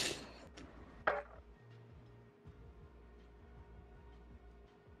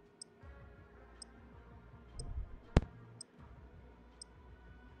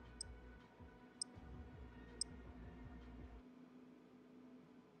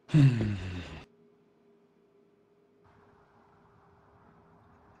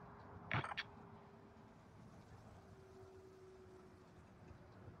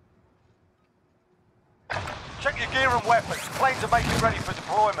 Check your gear and weapons. Planes are making ready for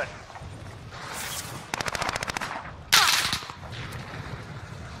deployment.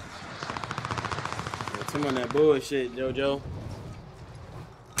 Tim on that bullshit, JoJo.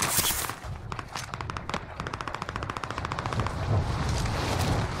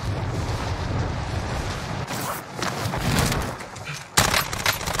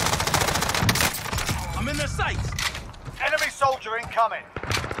 I'm in their sights. Enemy soldier incoming.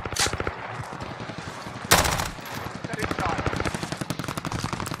 Get inside.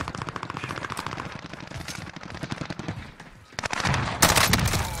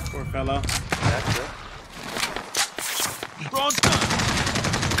 Poor fella. That's it. We're on time.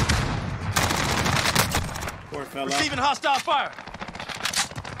 Poor fella. Receiving hostile fire.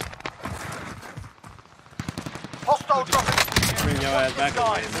 Hostile dropping. Bring your ass back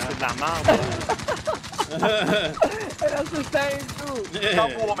away, man. Not mine, hey, that's the same dude. Yeah,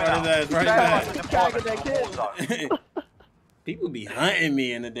 Don't warm it right up. his ass right Stay back. away from deployment Trying to get that to Warzone. People be hunting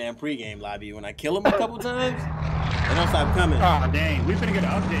me in the damn pregame lobby. When I kill them a couple times, they don't stop coming. Oh, dang. We finna get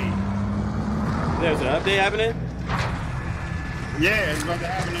an update. There's an update happening? Yeah, it's about to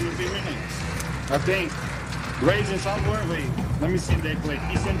happen in a few minutes. I think. Raising software, wait. Let me see if they played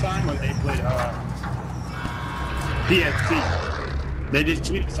Eastern time or they played PST. They just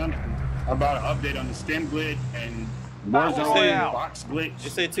tweeted something about an update on the stem glitch and Warzone box glitch.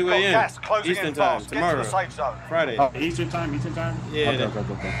 Just say 2 Got a.m. gas closing Eastern in time fast. Get to tomorrow, the safe zone. Friday. Oh, Eastern time? Yeah,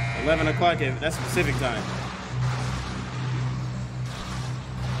 Okay. 11 o'clock. That's Pacific time.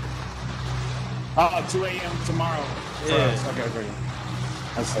 2 a.m. tomorrow. Yeah. Okay.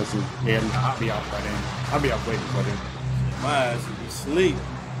 That's it. Yeah, I'll be out by then. I'll be out waiting for them. My ass will be asleep.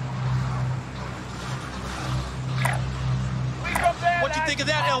 What you think of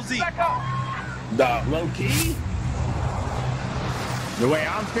that, LZ? The low key? The way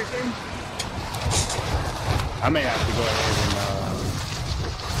I'm picking? I may have to go ahead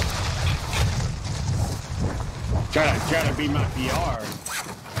and try to beat my PR.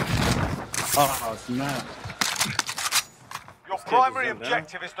 Oh, snap. Your primary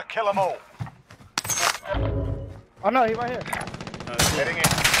objective is to kill them all. Oh no, he right here. Heading in.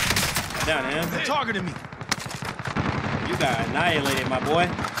 Down, man. They're targeting me. You got annihilated, my boy.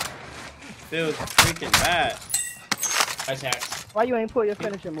 Feels freaking bad. That's hacks. Why you ain't pull your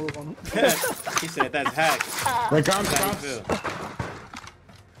finishing move on him? He said that's hacks. Like, How you feel?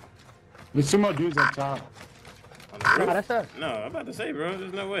 There's some more dudes up top. On the roof? No, that's her. No, I'm about to say, bro.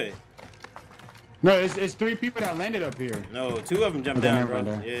 There's no way. No, it's 3 people that landed up here. No, 2 of them jumped Okay, down, never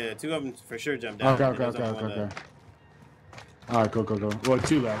bro. mind. Yeah, 2 of them for sure jumped down. Okay. There's only one left. All right, go. Well,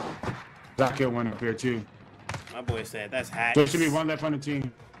 2 left. I killed one up here, too. My boy said that's hacks. So there should be 1 left on the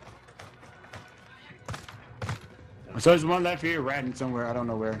team. So there's 1 left here, ratting somewhere. I don't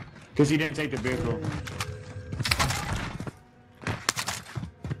know where. Because he didn't take the vehicle.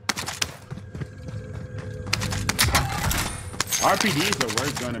 RPD is the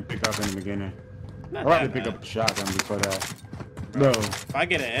worst gun to pick up in the beginning. I'd rather pick up a shotgun before that. Bro. If I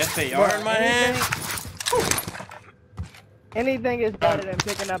get an FAR in my hand, anything is better than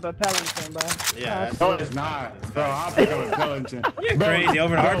picking up a Pellington, bro. yeah, No, it's not. Bro, I'll pick up a Pellington. you're Bro, crazy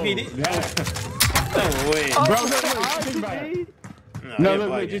over an bro, RPD. that- No way. Oh, Bro, the look, just think about it. RPG? No, you're look,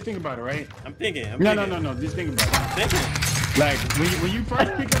 bugging. just think about it, right? I'm thinking. No, just think about it. Thinking. Like, when you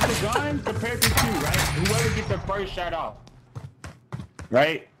first pick up the gun, compared to 2, right? Whoever gets the first shot off,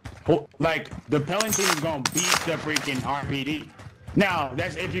 right? Like, the Pellington is gonna beat the freaking RPD. Now,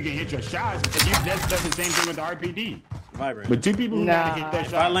 that's if you can hit your shots. That's the same thing with the RPD. Vibrant. But 2 people who gotta hit their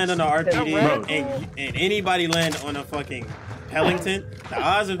If shots. I land on the RPD Bro. and anybody land on a fucking Pellington, the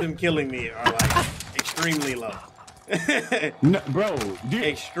odds of them killing me are like extremely low. No, bro, dude,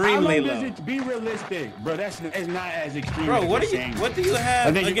 Extremely how long low. does it be realistic, bro? That's not as extreme. Bro, as what you're do you saying. what do you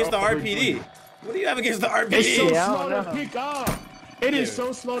have against the RPD? What do you have against the RPD? It's so Yeah, I slow don't to know. pick up. It is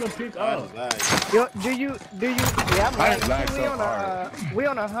so slow to pick up. Yo, do you? Yeah, I'm I lagging lag too. so hard. We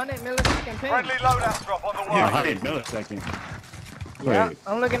on 100 millisecond ping. Friendly loadout drop on the way. Yeah, 100 milliseconds. Yeah, Wait.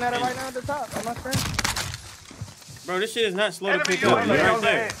 I'm looking at it right now at the top on my screen. Bro, this shit is not slow to Enemy pick up. UAV You're right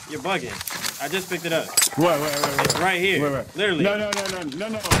overhead. there. You're bugging. I just picked it up. Wait. It's right here. Wait. Literally. No.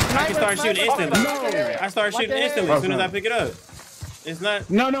 I can start shooting instantly. I start shooting instantly as soon as I pick it up. It's not.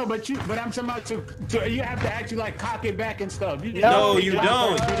 No, but I'm talking about to you have to actually like cock it back and stuff. No, you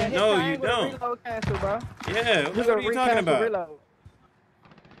don't. No, you don't. Reload cancel, bro. Yeah, what are you talking about?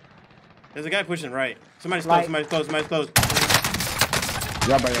 There's a guy pushing right. Somebody's close, somebody's close.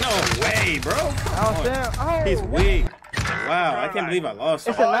 No way, bro. Oh, He's weak. Wow, I can't believe I lost.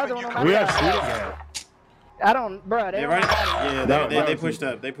 It's another one on my We have side. shooters. I don't, bro. They Yeah, don't right? got it. Yeah, they pushed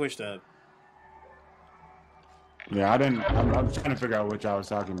up. They pushed up. Yeah, I didn't. I'm trying to figure out what y'all was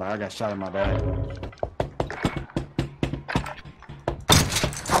talking about. I got shot in my back.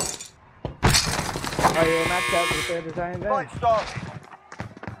 Oh yeah, my tag was there the same thing. Fight started.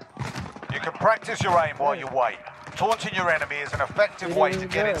 You can practice your aim while you wait. Taunting your enemy is an effective way to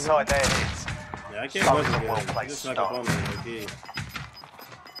get inside their heads. Yeah, I can't So buzz it's a it. well-placed Just snuck up on me, okay.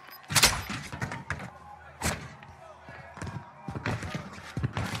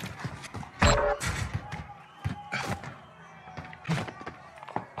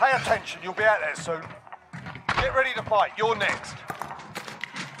 Pay attention, you'll be out there soon. Get ready to fight, you're next.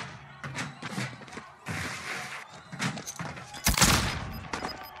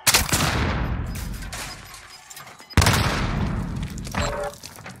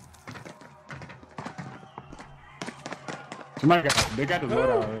 They got the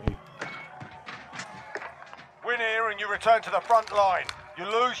loadout already. Win here and you return to the front line. You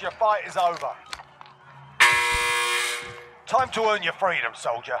lose, your fight is over. Time to earn your freedom,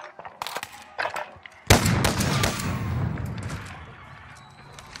 soldier.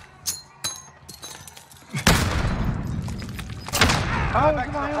 Oh, Back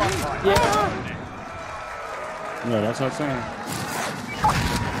to the come on. front line. Yeah, that's what I'm saying.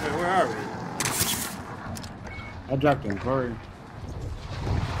 Wait, where are we? I dropped in Corey.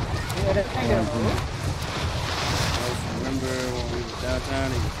 Yeah, that's I remember when we were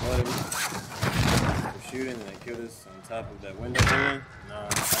downtown and you flooded me. We were shooting and they killed us on top of that window thing. No,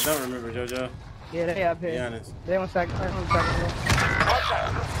 I don't remember, JoJo. Yeah, they up here. Be honest. They on second. Watch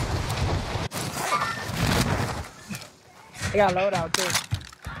out. They got loadout too.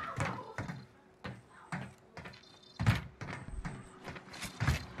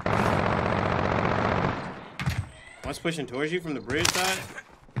 One's pushing towards you from the bridge side.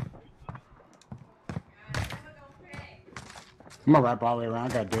 I'm gonna wrap all the way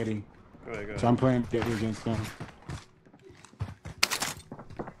around. I got Diddy. Go ahead, go So ahead. I'm playing Diddy against them.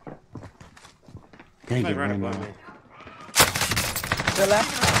 Can't Somebody get right right above now. me. The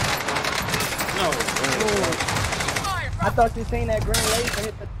left. No way. I thought you seen that green laser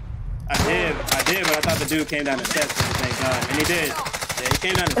hit the. I did, but I thought the dude came down the steps at the same time. And he did. Yeah, he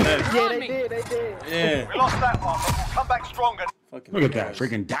came down the steps. Yeah, they did. Yeah. We lost that one, but we'll come back stronger. Fucking Look at that Christ.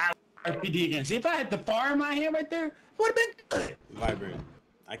 freaking dial RPD again. See, if I had the fire in my hand right there, would have been good. Vibrate.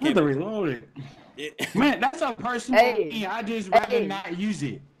 I I can't. to reload it. It, Man, that's a personal opinion. I just rather not use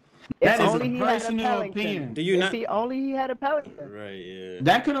it. That is only a he had a personal Pelican. opinion. do you not? If he had a Pelican. Right. Yeah.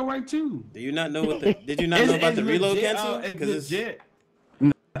 That could have worked too. Do you not know what the? Did you not know about the reload cancel? It's Because legit.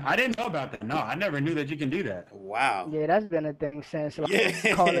 No, I didn't know about that. No, I never knew that you can do that. Wow. Yeah, that's been a thing since like,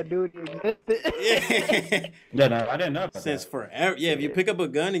 Yeah. Call of Duty existed. Yeah. Yeah, no, I didn't know about Since that. forever. Yeah. If you pick up a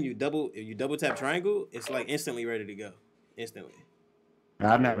gun and you double tap triangle, it's like instantly ready to go. Instantly.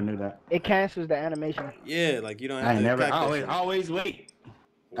 I never knew that. It cancels the animation. Yeah. Like you don't have I to. never. crack that I shit. always wait.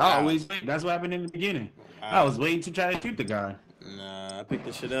 Wow. I always wait. That's what happened in the beginning. I was waiting to try to shoot the guy. Nah, I picked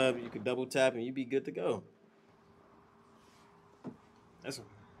the shit up. You could double tap and you'd be good to go. That's.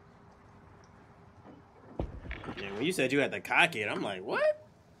 Yeah, when you said you had to cock it, I'm like, what?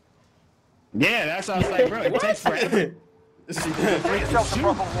 Yeah, that's what I was like, bro. It takes forever. Get yourself the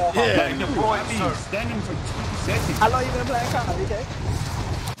proper warm-up. Yeah. Get deployed I've been soon. standing for 2 seconds. How long you been playing Call of Duty?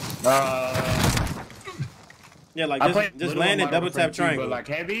 Yeah, like I played just little land and on double Modern tap Warfare 2, triangle. but like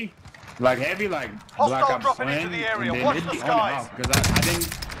heavy, like Hostile Black Ops dropping into Friend, the area. and then Watch it'd the be on and skies. off, because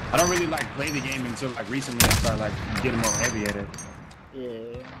I don't really like play the game until like recently I started like getting more heavy at it. Yeah,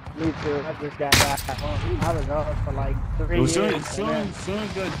 me too. I just got back home. I was off for like 3 Well, years. soon and as then-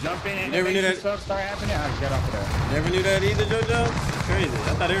 the jumping and never knew that- stuff start happening, I get off of that. Never knew that either, JoJo. It's crazy.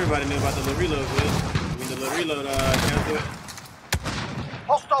 I thought everybody knew about the little reload glitch. I mean, the Reload, cancel.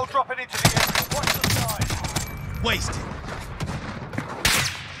 Hostile dropping into the area. Watch the side. Wasted.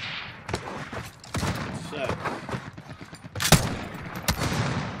 Shut.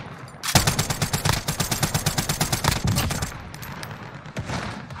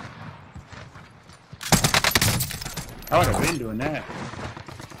 I would have been doing that.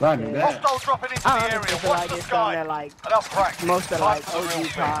 I knew that. Hostile dropping into the area. Watch the sky. Enough practice. Most of like Time for the real OG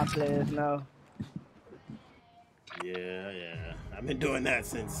thing. COD players know. Yeah. I've been doing that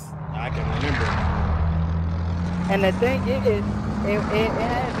since I can remember. And the thing is, it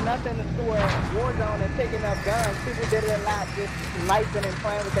has nothing to do with Warzone and picking up guns. People did it a lot, just sniping and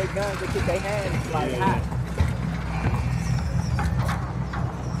playing with their guns to keep their hands like hot.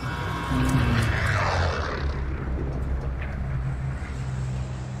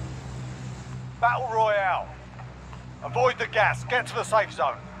 Battle Royale. Avoid the gas. Get to the safe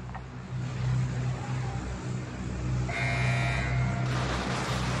zone.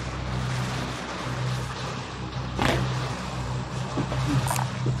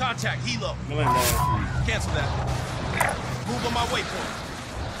 Contact, helo. Man. Cancel that. Move on my waypoint.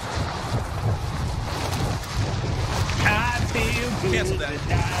 I feel good. Cancel that.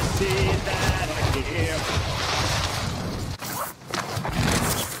 I see that I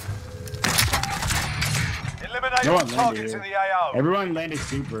Eliminate No all one landed targets here. in the AO. Everyone landed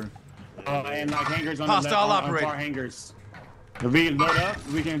super. And like hangers on Hostile the left, on operator. far hangers. If we load up,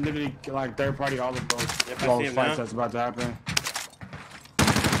 we can literally like third party all of those, Yep, I all see those him fights now. that's about to happen.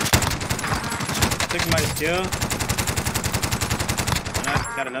 Took somebody's kill. And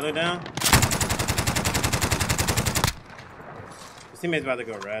I got another down. His teammate's about to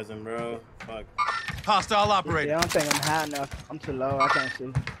go razz him, bro. Fuck. Hostile operator. Yeah, I don't think I'm high enough. I'm too low. I can't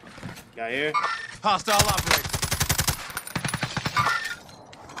see. Got here. Hostile operator.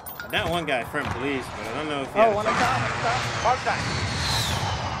 That one guy from police, but I don't know if he Oh, had one a on top, one on top. Contact.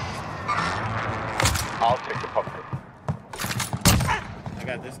 I'll take the pumpkin. I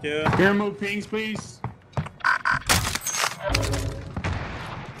got this kill. Here, move pings, please.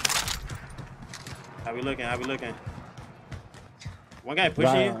 How we looking? How we looking? One guy pushing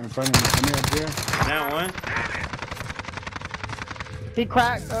Right you. in front of me. Come here, up here. Down one. He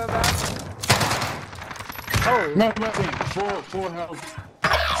cracked, back. Oh, No, nothing. Full health.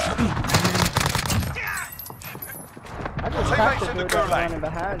 I just Teammates cracked in the the dude that was running gulag. If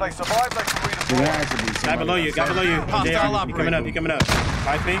behind they me. survive, they can There redeploy. has to be Guy somebody below you. Guy outside. below you. Hostile JR, he operator. coming up. He coming up.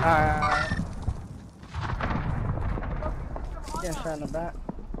 5 feet. Yeah, shot in the back.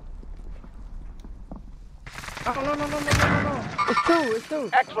 Oh, no. It's two.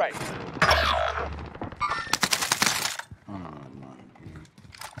 X-ray. Oh, my.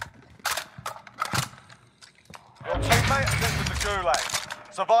 Your teammate has entered the gulag.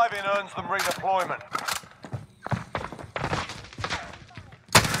 Surviving earns them redeployment.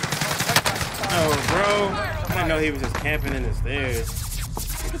 Oh, bro. I didn't know he was just camping in the stairs.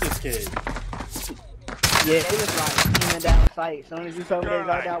 Look at this kid. Yeah, it was like teaming down sight. As soon as you told me they got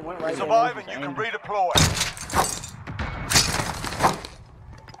Gulag. out, went right there. Survive and you can redeploy.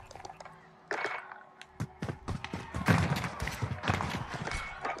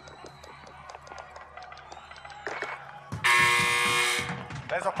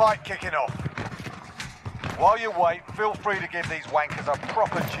 There's a fight kicking off. While you wait, feel free to give these wankers a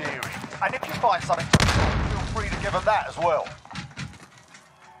proper cheering. And if you find something to do, feel free to give them that as well.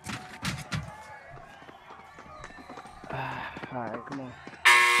 Alright, come on.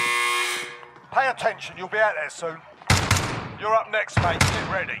 Pay attention, you'll be out there soon. You're up next, mate.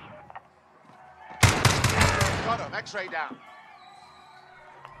 Get ready. Got him. X-ray down.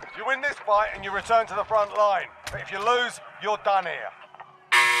 You win this fight and you return to the front line. But if you lose, you're done here.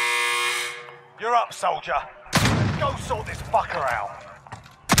 You're up, soldier. Go sort this fucker out.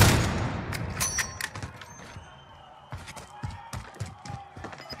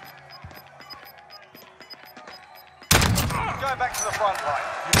 Going back to the front line.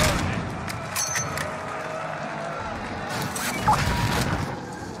 You've earned it.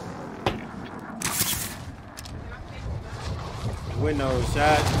 Window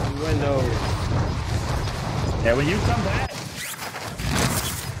shot. Window. Yeah, when you come back,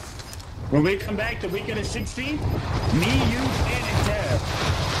 when we come back the week of the 16th, me, you, and Tab.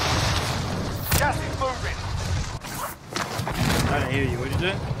 Gas is moving. I didn't hear you. What'd you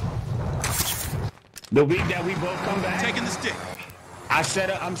say? The week that we both come back, Taking the stick.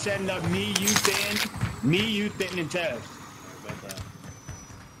 I'm setting up me, you, Thin, and Tab. About that.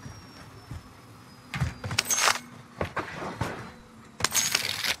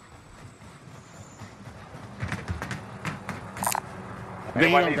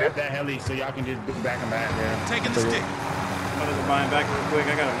 Then you don't grab that heli so y'all can just do back and back there. Taking the stick. I'm gonna go buy him back real quick.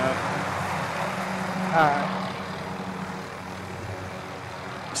 I got enough. Alright.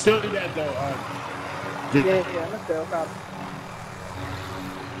 Still do that though. Yeah, let's go. Problem.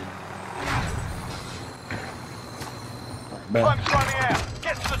 Time's running out.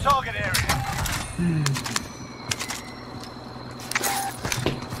 Get to the target area.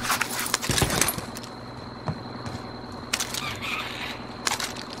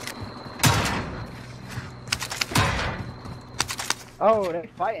 Oh, they're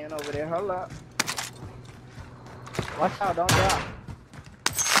fighting over there. Hold up. Watch out, don't drop.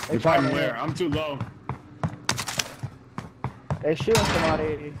 You're fighting where? I'm too low. They're shooting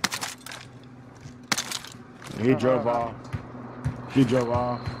somebody. He drove off. He drove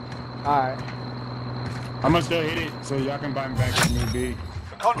off. Alright. I'm gonna still hit it so y'all can buy him back if need be.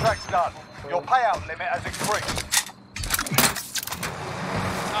 The contract's done. Your payout limit has increased.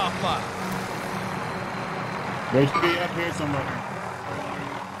 Oh, fuck. They should be up here somewhere.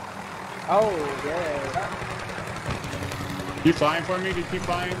 Oh, yeah. You flying for me? Just keep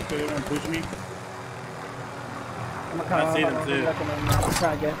flying so they don't push me. I see them too. I'm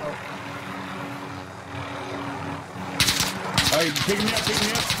trying to get help. Hey, pick me up, pick me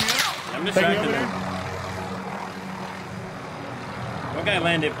up, pick me up. I'm distracted. One guy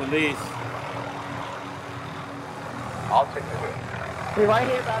landed police. I'll take the wheel. He right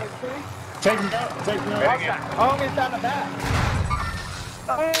here by the tree. Take me up, take me up. Oh, he's down the back.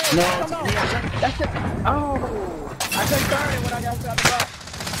 Oh, No, come on. That's it. Oh, I couldn't turn it when I got shot the back.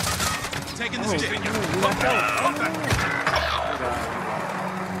 Taking the stick.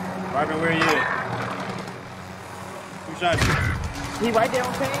 Robin, where are you? Who shot you? He right there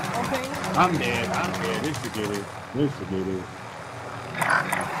on ping, I'm dead, I'm dead. This forget it. This forget it.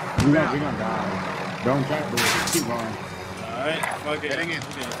 We gonna die. Don't try to do it. Just keep going. Alright, fuck it. Getting in.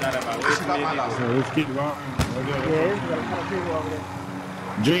 Shot at my waist. So let's keep going. Yeah, there's a lot of people over there.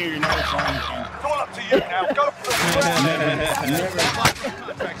 Junior, you're not fine. It's all up to you now. Go for the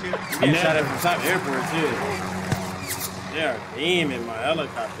Getting shot at from top airport too. They are beaming my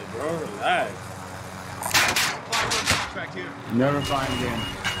helicopter, bro. Relax. Never flying again.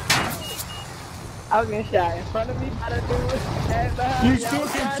 I was getting shot in front of me by the dude and behind You me. still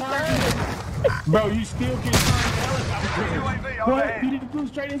can turn. Bro, you still can turn the helicopter. What? You didn't go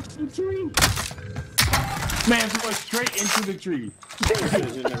straight into the tree? Man, flew straight into the tree.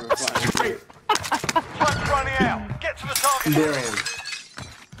 Time's running out. Get to the target area.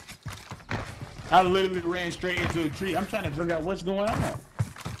 I literally ran straight into a tree. I'm trying to figure out what's going on.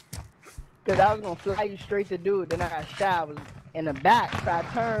 Cause I was gonna fly you straight to dude, then I got shot. I was in the back, so I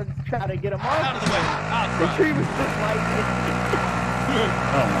turned, tried to get him off. Out of the way. The tree was just like this.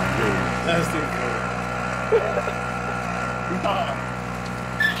 Oh my goodness. That's too cool.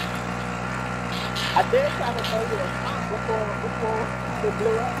 I did try to throw you a shot before it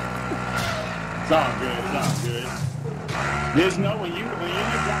blew up. It's all good. It's all good. There's no when you in the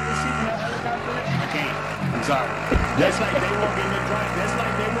driver's seat in that helicopter, I can't. I'm sorry. That's like they won't get in the drive. That's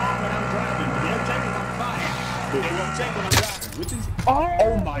like they won't when I'm driving. They'll check when I'm flying, but they won't check when I'm driving. Which is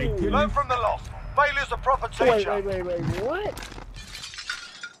oh my goodness. Learn from the loss. Failure's a proper teacher. Wait, what?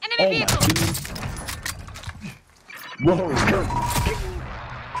 Enemy vehicle. Whoa.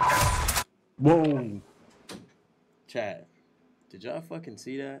 Whoa. Chad, did y'all fucking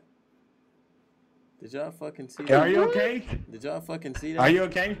see that? Did y'all fucking see that? Are you okay? Did y'all fucking see that? Are you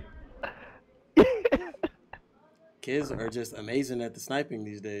okay? Kids are just amazing at the sniping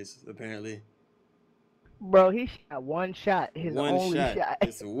these days, apparently. Bro, he shot one shot. His only shot.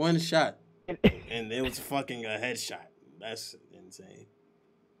 It's one shot. And it was fucking a headshot. That's insane.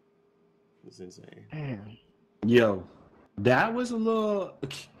 It's insane. Damn. Yo, that was a little.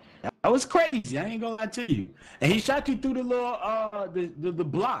 That was crazy. I ain't gonna lie to you. And he shot you through the little the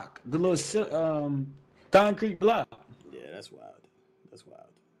block, the little concrete block. Yeah, that's wild. That's wild.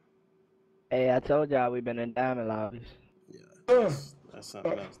 Hey, I told y'all we've been in diamond lobbies. Yeah, that's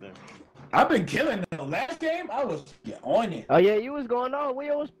something else there. I've been killing them. Last game, I was on it. Oh yeah, you was going on.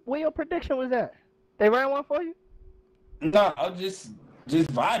 Where your prediction was at? They ran one for you? No, I was just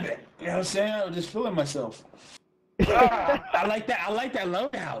vibing. You know what I'm saying? I was just feeling myself. I like that. I like that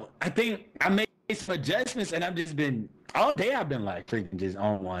loadout. I think I made some adjustments, and I've just been all day. I've been like freaking just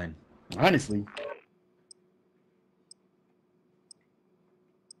on one. Honestly.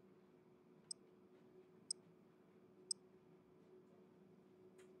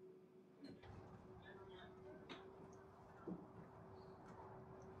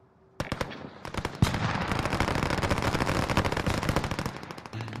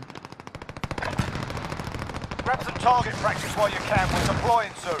 Grab some target practice while you can. We're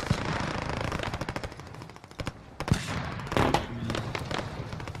deploying soon.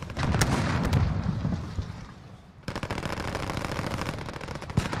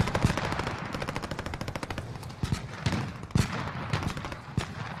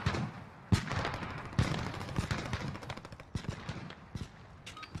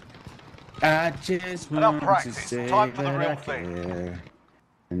 I just Enough want practice. to say Time for the that real I thing. care,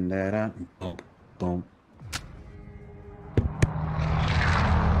 and that I boom, boom.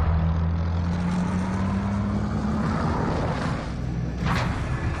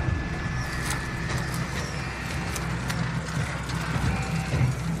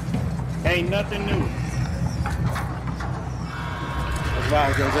 Ain't nothing new. That's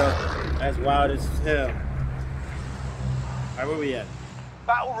wild, Jojo. That's wild as hell. All right, where we at?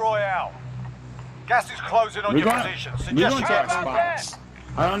 Battle Royale. Gas is closing on your position. We're Suggest going you to our get back spots.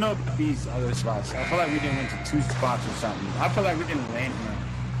 I don't know about these other spots. I feel like we didn't went to 2 spots or something. I feel like we didn't land one.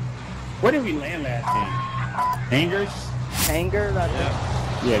 Where did we land last game? Hangers? Hangers, I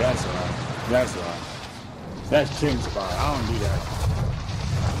think. Yeah, that's right. That's right. That's Tim's spot. I don't do that.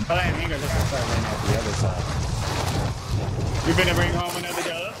 But I ain't hangers. Let's start landing off the other side. We're gonna bring home another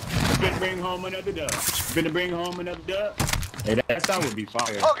dub. We're gonna bring home another dub. We're gonna bring home another dub. Hey, that sound would be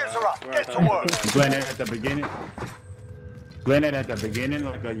fire. Targets are up. Get to work. Blend it at the beginning. Blend it at the beginning,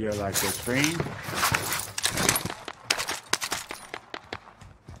 like your the screen.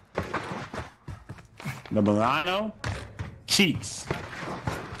 The Milano cheeks.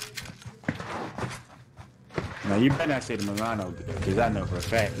 Now you better not say the Milano, because I know for a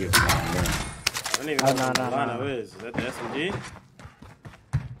fact you're the I don't even know what Milano is. Is that the SMG?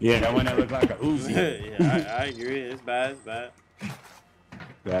 Yeah, that one that looked like a Uzi. Yeah, I agree. It's bad. It's bad.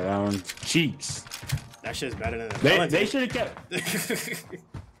 That cheeks. That shit's better than the They should have kept.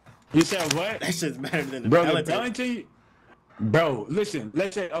 You said what? That shit's better than the Peloton. Peloton. Bro, listen.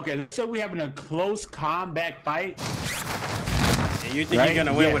 Let's say we're having a close combat fight. And you think you're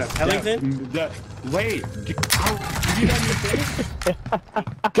gonna win with a Peloton? Wait, you let me finish?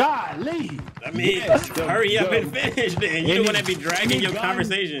 Golly. I mean, hurry up and finish then. You don't want to be dragging your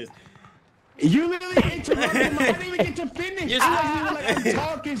conversations. You literally interrupted me. I didn't even get to finish. I'm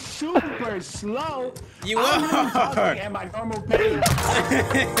talking super slow. You I'm are. talking at my normal pace.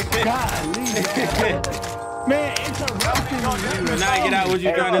 Golly, man, interrupting me. Now get out what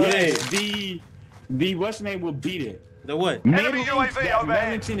you trying to say. The what's the name will beat it. The what? Enemy UAV overhead.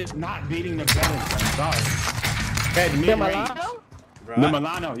 Wellington is not beating the Wellington. I'm sorry. The Milano? Bro, The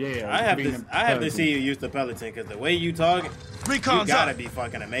Milano, yeah. I have to see you use the Peloton because the way you talk, you gotta be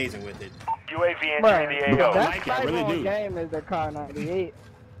fucking amazing with it. UAV entering the AO. That cyber game is the car 98.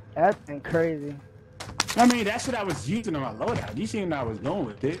 That's been crazy. I mean, that's what I was using on my loadout. You seen what I was doing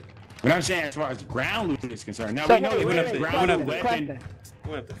with it. But I'm saying as far as ground loot is concerned. Now So we know they went up the ground loot question.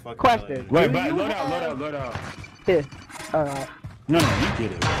 weapon. Question. Wait, but load out. Yeah. No, you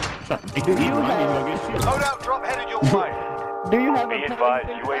get it. Load out, drop headed your way. Do you have Be a advised,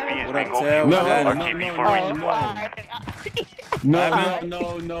 Peloton UAV is class? bingo No, fuel. no, RTB for resupply.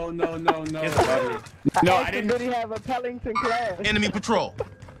 No, I didn't. Did he have a Peloton class? Enemy patrol.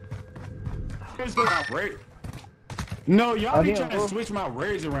 No, y'all be trying to switch my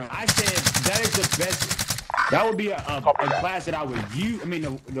words around. I said that is the best. That would be a class that I would use. I mean,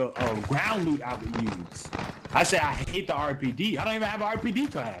 the ground loot I would use. I said I hate the RPD. I don't even have an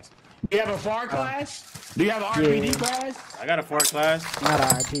RPD class. Do you have a FAR class? Do you have an RPD class? I got a 4 class. Not an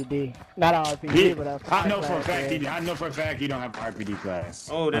RPD. Not an RPD, but a I know for a class, fact. yeah. I know for a fact you don't have an RPD class.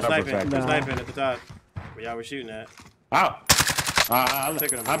 Oh, they're I know for a sniping. fact. They're sniping at the top. Where y'all were shooting at. Wow. I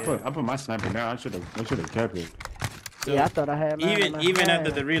Taking put my sniper down. I should have kept it. So Yeah, I thought I had mine even on after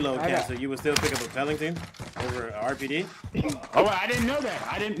the reload I got- cancel, you would still pick up a Peloton over a RPD? Oh, I didn't know that.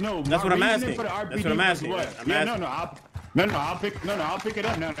 I didn't know. That's My what I'm reasoning asking. For the That's RPD what I'm was asking. what? I'm Yeah, asking. I'll pick it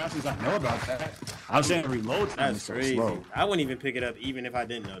up now since I know about that. I'm saying reload time is That's so crazy. slow. I wouldn't even pick it up even if I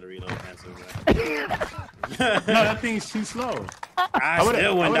didn't know the reload cancel. No, that thing's too slow. I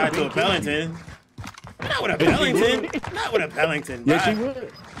still wouldn't die to a Peloton. Not with a Peloton. Not with a Peloton. Yes, bro. you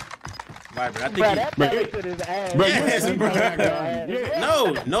would. Right, but I Bro, think that Peloton is ass. Bro, Yes, you're bro. sleeping on that gun. Yeah.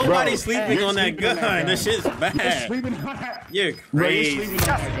 no, nobody's sleeping you're on that sleeping on gun. that That shit's You're bad. sleeping on that. You're Bro, you're crazy. sleeping on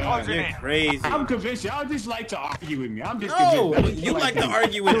that gun. You're crazy. I'm convinced y'all just like to argue with me. I'm just No, convinced. you like to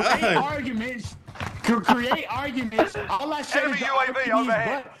argue with create us. arguments. Create arguments. All I said Enemy is the UAV RPD's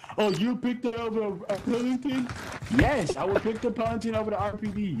overhead. butt. Oh, you picked it over a Peloton? Yes, I would pick the Peloton over the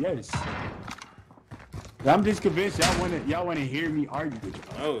RPD. Yes. I'm just convinced y'all want to hear me argue with you.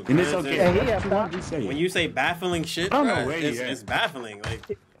 Oh, And it's man, okay. Yeah, That's what I'm just saying. When you say baffling shit, I don't know bruh, where it's, you at. it's baffling.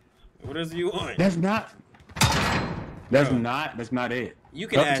 Like, what else do you want? That's not. That's not it. You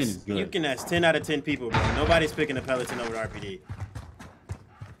can ask 10 out of 10 people, bro. Nobody's picking a Peloton over the RPD.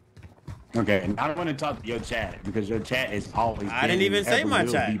 Okay, and I don't want to talk to your chat because your chat is always. I didn't even say my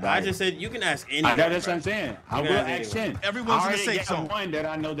chat. I just said you can ask anyone. That's what I'm saying. I will ask Shin. Everyone's in the safe zone. One that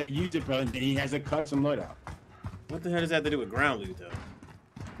I know that uses Peloton and he has a custom loadout. What the hell does that have to do with ground loot, though?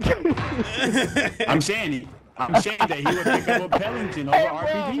 I'm saying that he would pick up a Peloton over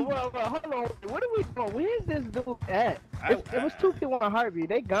RPD. Well, hold on. What are we doing? Where's this dude at? It was 2 people on Heartbeat.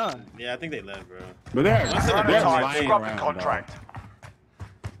 They gone. Yeah, I think they left, bro. But they're flying around, contract.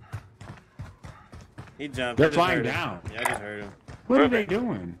 He jumped. They're flying down. Yeah, I just heard him. What are they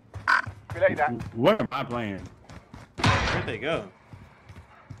doing? What am I playing? Where'd they go?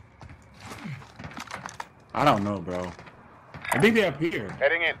 I don't know, bro. I think they're up here.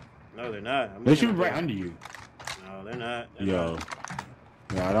 Heading in. No, they're not. They should be right under you. No, they're not. Yo.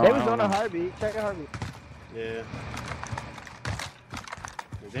 Yeah, I don't. They was on a Heartbeat. Check a Heartbeat. Yeah.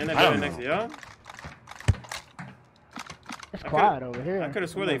 Is there another next to y'all? It's quiet over here. I could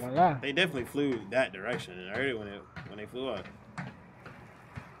have swore they definitely flew that direction, and I heard it when they flew up.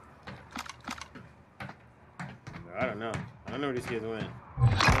 I don't know. I don't know where these kids went.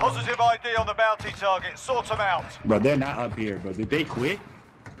 Positive ID on the bounty target. Sort them out. But they're not up here. But did they quit?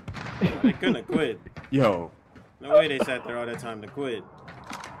 No, they couldn't have quit. Yo. No way they sat there all that time to quit.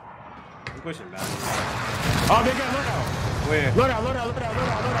 I'm pushing back. Oh, they got loadout. Where? Loadout.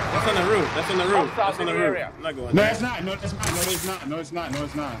 That's on the roof. That's on the roof. I'm not going there. there. It's not. No, it's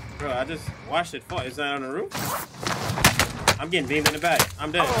not. Bro, I just watched it fall. Is that on the roof? I'm getting beamed in the back.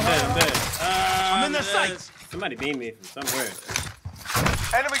 I'm dead. I'm dead. I'm in the sights. Somebody beamed me from somewhere.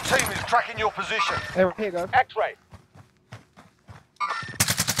 Enemy team is tracking your position. Here you go. X-ray.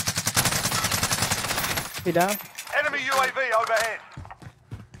 He down? Enemy UAV overhead.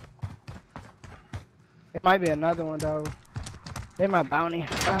 It might be another one though. They my bounty.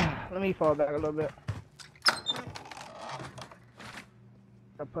 Let me fall back a little bit.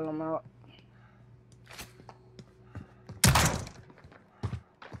 I'll pull them out.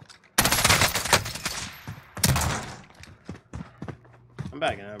 I'm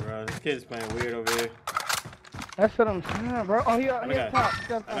backing up, bro. This kid's playing weird over here. That's what I'm saying, bro. Oh, here top.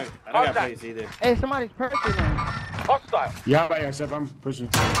 I don't got place either. Hey, somebody's perking him. Hostile. Yeah, by yourself. I'm pushing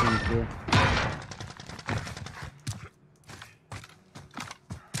things here.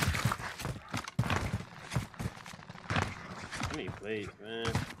 I need plates, man.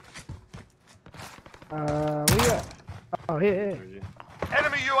 We got. Oh, here.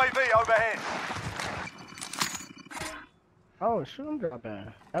 Enemy UAV overhead. Oh, shoot, I'm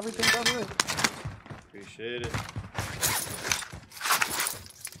dropping. Everything down here. Appreciate it.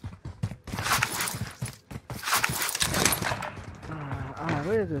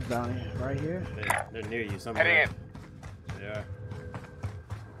 Where is this down here? Right here? They're near you somewhere. Heading in. Yeah.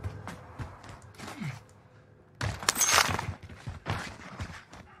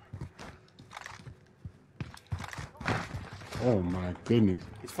 Oh my goodness.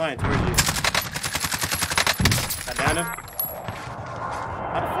 He's flying towards you. I downed him.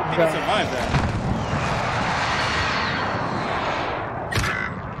 How the fuck did he survive that?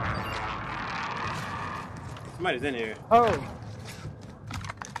 Somebody's in here. Oh.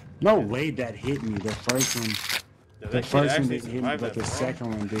 No way that hit me. The first one. No, the first one didn't hit me, but the second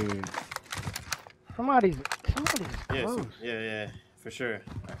one did. Somebody's close. Yeah, for sure.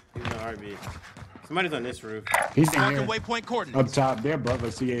 He's no heartbeat. Somebody's on this roof. He's in here. Waypoint coordinates. Up top, they're above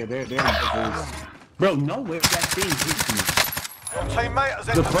us. Yeah, they're above us. Bro, no way that thing hit me. Your teammate has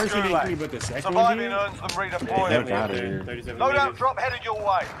The entered first one gulag. hit me, but the second one Surviving did? earns them They're redeployment. out of here. 37 Loadout meters. drop headed your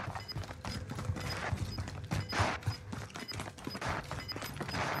way.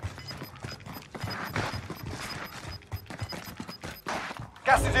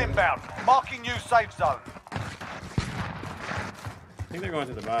 Gas is inbound. Marking new safe zone. I think they're going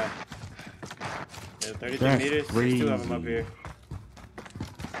to the buy. Yeah, 33 That's meters. crazy. There's 2 of them up here.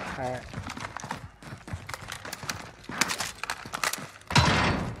 Alright.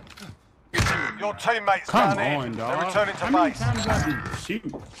 Your teammates Come down on, in. dog. They're returning to How many base. times do I have to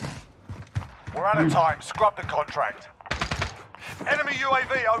shoot? We're out of time. Scrub the contract. Enemy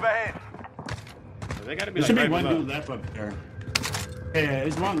UAV overhead. So they gotta be There should like be right one below. dude left up there. Yeah,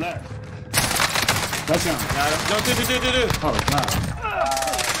 it's one left. That's him. No, do. Oh, it's not.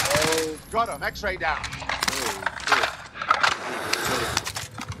 Oh, got him. X-ray down.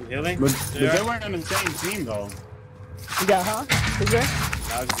 You healing? But Yeah. they weren't on the same team, though. You got, huh? Is there?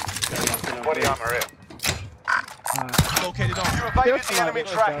 I was just got 20 armor in. Located on. You evaded the enemy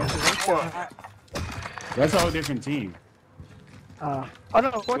trackers. Good work. That's a whole different team. Oh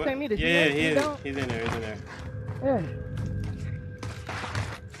no, 14 meters. Yeah, He's down? he's in there. Yeah.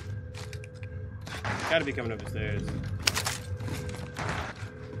 Gotta be coming up the stairs.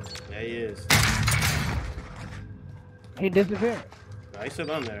 Yeah, he is. He disappeared. Oh, he's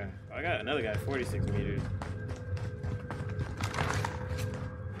still on there. Oh, I got another guy, 46 meters.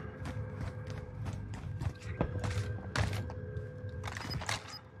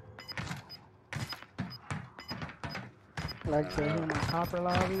 Like I said, in the copper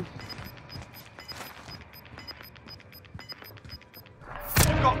lobbies.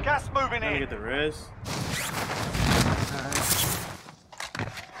 You've got gas moving Trying to in. get the res.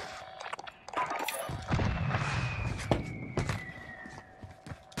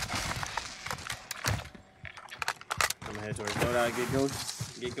 I'm gonna head towards loadout. Get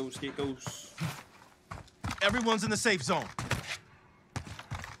ghosts. Get ghosts. Get ghosts. Everyone's in the safe zone.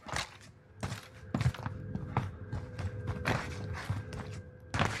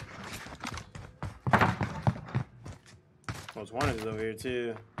 Most wanted is over here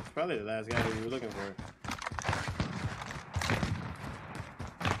too. It's probably the last guy that we were looking for.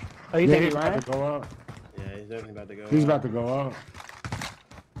 Oh, you Yeah, think he's he about ran? to go up. Yeah, he's definitely about to go. He's out. about to go up.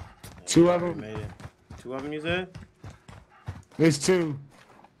 Yeah, Two he of already them? made it. Two of them, you said? There's two.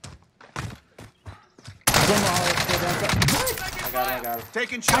 I got him.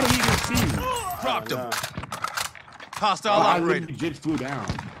 Taking How shots. did he even see me? Dropped him. No. Hostile I operator. literally just flew down.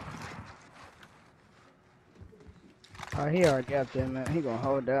 Oh, he already up there, man. He gonna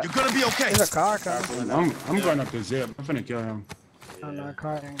hold that. You're gonna be okay. There's a car coming. I'm going up the zip. I'm finna kill him. Oh, no, a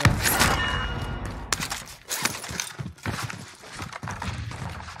car ain't going.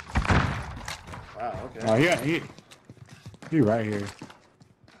 Wow, okay. Oh, yeah, he right here.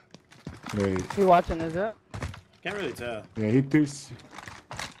 Wait, He watching this up? Can't really tell. yeah, he threw.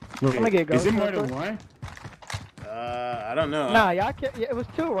 Wait, gonna get is it ghost more real than quick. one? I don't know. Nah, y'all killed. Yeah, it was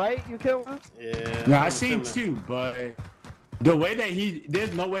two, right? You killed one. Yeah. No, I I'm seen assuming. two, but the way that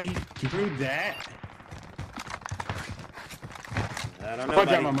there's no way he threw that. I don't know. Fuck out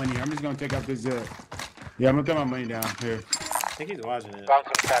Buddy. my money. I'm just gonna take out this zip. Yeah, I'm gonna throw my money down here. I think he's watching it. Found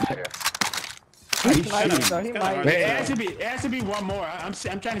some cash here. He's sniping, so he It's kinda might. hard But to it tell. has to be one more. I'm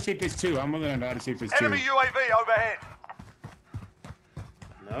trying to save this two. I'm gonna know how to save this two. Enemy UAV overhead.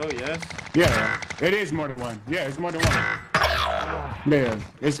 No, yes. Yeah, it is more than one. Yeah, it's more than one. Yeah,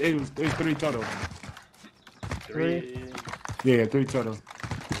 it was three total. Three. Yeah, three total.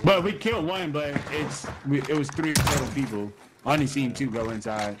 But we killed one, but it was three total people. I only seen two go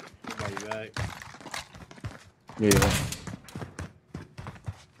inside. I'll buy you back. Yeah.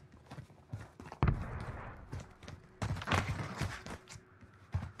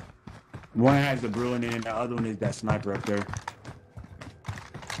 One has the brewing in, the other one is that sniper up there.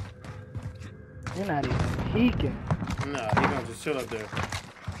 You're not even peeking. No, he gonna just chill up there.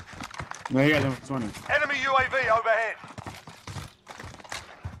 No, he has 20. Enemy UAV overhead.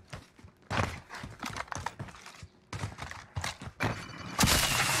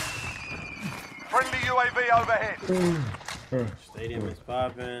 Friendly UAV overhead. Stadium is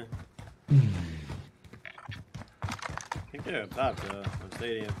popping. I think they're up top though, on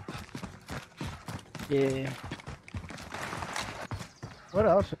stadium. Yeah. What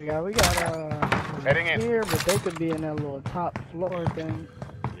else we got? We got Heading in. here, but they could be in that little top floor thing.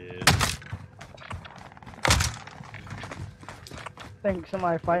 Yeah. I think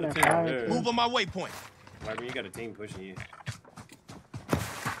somebody fighting Team up fire. there. too. Move on my waypoint. Marvin, you got a team pushing you.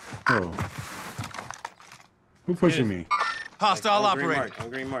 Oh. Who pushing me? Hostile on green operator. mark, on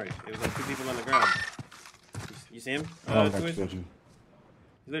green mark. It was like two people on the ground. You see him? Oh, Twitch? got you.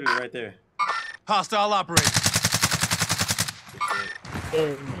 He's literally right there. Hostile operator.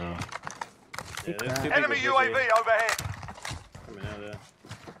 Yeah. Yeah, there's two Enemy people pushing UAV you. overhead. Coming out there.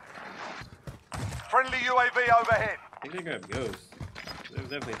 Friendly UAV overhead. I think they grabbed ghosts. There was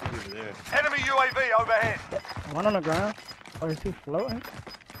definitely two people there. Enemy UAV overhead. One on the ground? Or is he floating?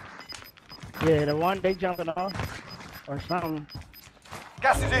 Yeah, the one they jumping off. Or something.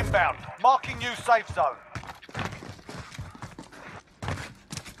 Gas is inbound. Marking new safe zone.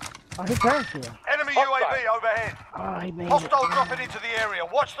 Oh, he crashed here. Enemy UAV overhead. Oh, he made Hostile it. dropping into the area.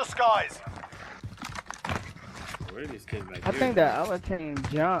 Watch the skies. Where are these kids back I here? think that other team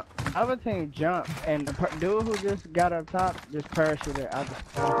jumped. Other team jumped, and the dude who just got up top just parachuted out the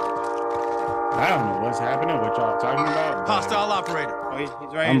sky. I don't know what's happening, what y'all talking about. but Hostile operator. Oh, he's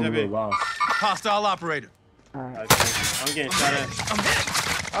right I'm here. a He's little lost. Hostile operator. Alright. I'm getting shot at. I'm hit.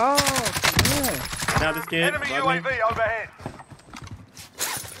 Oh, yeah. Now this kid. Enemy above me. UAV overhead.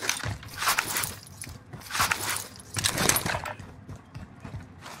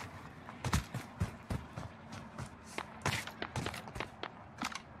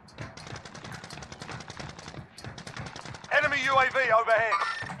 UAV overhead.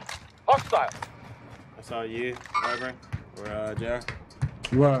 Hostile. I saw you, Vibrant, or JR.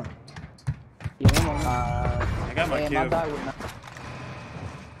 What? I got my kill.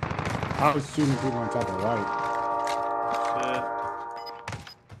 I was shooting people on top of right.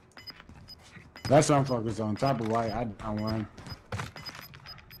 That's some fuckers on top of white. I won.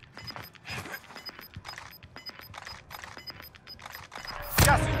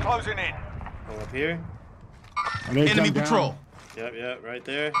 Gas is closing in. Go up here. Enemy patrol. Yep, right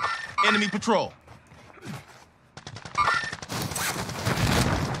there. Enemy patrol.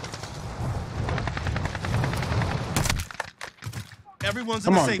 Everyone's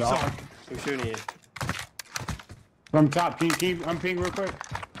in the safe zone. Who's shooting you? From top. Can you unping real quick?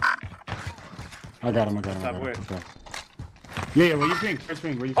 I got him. Top where? Okay. Yeah, where you ping? First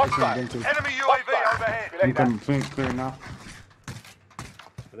ping. Where you first ping? Enemy UAV overhead. I'm coming clear now.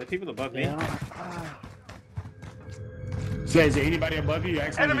 Are there people above me? Say, is there anybody above you?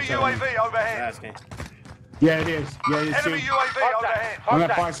 Enemy UAV overhead. Asking. Yeah, it is. Yeah, it is. Enemy UAV overhead. On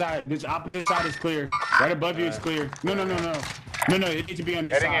that far side. This opposite side is clear. Right above you is clear. No. It needs to be on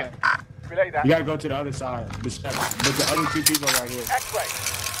the side. You gotta go to the other side. But the other two people right here. X-ray.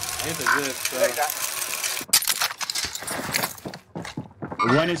 Hit the zip.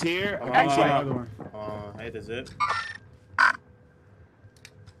 One is here. I can't see the other one. I hit the zip.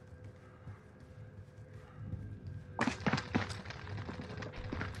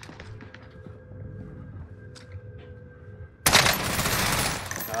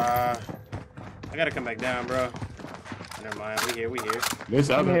 I gotta come back down, bro. Never mind. We here. This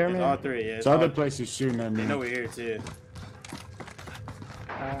other, it's all three. Yeah, this other place is shooting at me. They know we're here too.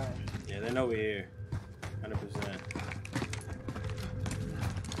 Yeah, they know we're here. 100%.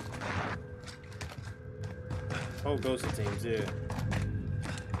 Whole ghosted team too.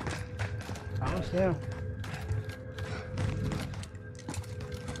 I don't see him.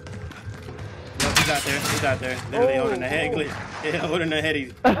 Yep, he's out there. Literally holding the head glitch. Yeah, holding the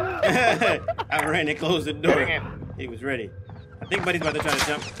head. I ran and closed the door. He was ready. I think Buddy's about to try to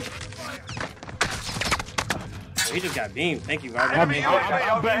jump. Oh, he just got beamed. Thank you, Vibrant.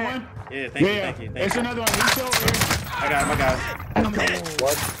 I'll bet one. Yeah, thank you. It's another one. He's over here. I got him, I got him.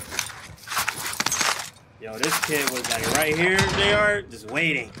 What? Yo, this kid was like right here, JR, just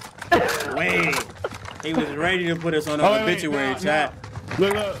waiting. He was ready to put us on an obituary chat.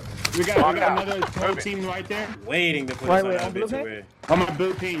 Look. We got another whole team right there. Waiting to put us on an obituary. I'm on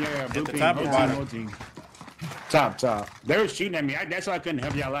blue team, yeah. Blue team. Top or bottom? Top. They were shooting at me. That's why I couldn't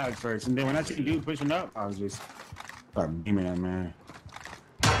help y'all out at first. And then when I see the dude pushing up, I was just start beaming that man.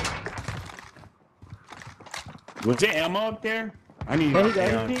 Was there ammo up there? I need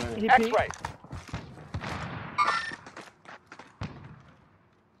He X-ray.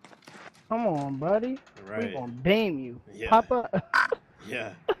 Come on, buddy. Right. We gonna beam you. Yeah. Pop up.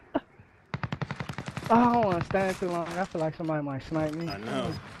 Yeah. Oh, I don't want to stand too long. I feel like somebody might snipe me. I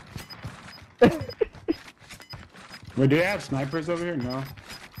know. Wait, do they have snipers over here? No.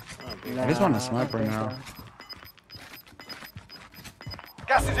 I just want a sniper now.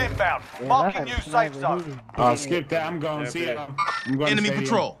 Gas is inbound. Marking new safe zone. Oh, skip that. I'm going. See ya. I'm going. Enemy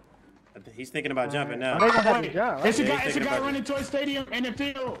patrol. He's thinking about jumping now. They gonna have to jump, right? It's a guy running towards stadium in the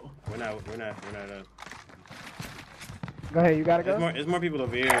field. We're not up. Go ahead, you gotta go. There's more people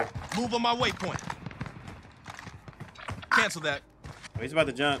over here. Move on my waypoint. Cancel that. Oh, he's about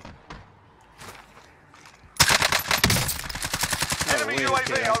to jump. Enemy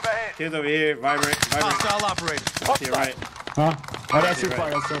UAV overhead. Kids over here. Vibrant. Hostile operator. To your right. Huh? Oh, that's too far.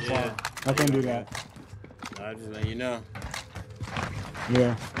 That's so far. Yeah. I can't do that. I'll just let you know.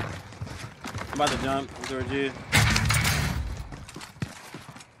 Yeah. I'm about to jump. I'm towards you.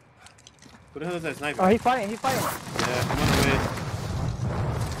 Who the hell is that sniper? Oh, he's fighting. Yeah, I'm on the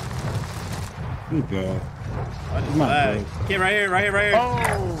way. You good. I just lag. Kid right here.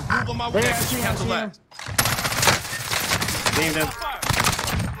 Oh! Move on my way. Cancel that. Beamed him.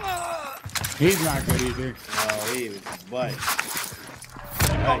 He's not good either. Oh, he was butt.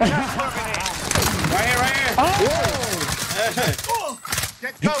 Right here. Oh!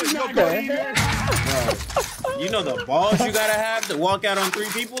 Get going. You know the balls you gotta have to walk out on 3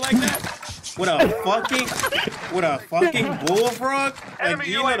 people like that? With a fucking bullfrog? Like,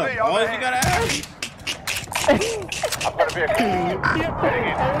 do you know the balls you gotta have? I've got a vehicle.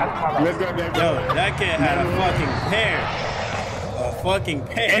 Let's go, David. Yo, that kid had a fucking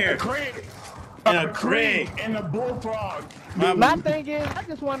pair. In a crate. And a bullfrog. My thing is, I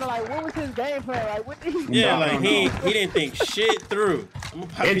just wonder, like, what was his game plan? Like, what did he do? Yeah, like, he didn't think shit through. I'm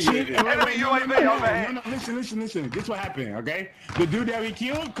gonna pop you. No, listen. This is what happened, okay? The dude that we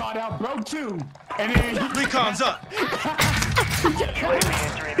killed called out broke too. And then Recon's up. entering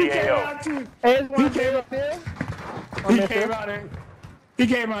the AO. He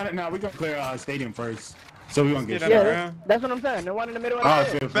came out. No, we gonna clear stadium first. So we gonna get Yeah, shot. that's what I'm saying. The one in the middle of Oh,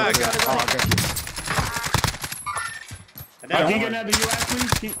 the back up. Oh, okay. Can you get another US,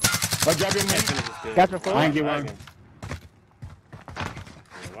 please? Or drop your money? Got your phone? I ain't get one.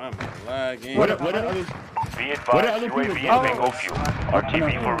 Why am I lagging? What are others? Be advised, UAV is bingo fuel.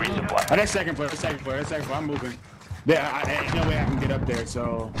 RTV for resupply. Oh, that's second floor. I'm moving. There, ain't no way I can get up there,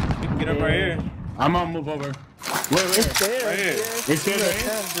 so. You can get up right here. I'm gonna move over. Where? Right here. It's still there?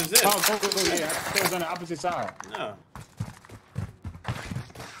 This is it. Oh, go. Yeah, I thought it was on the opposite side. No.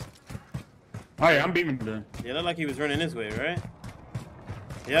 Oh, yeah, I'm beaming there. Yeah, looked like he was running this way, right?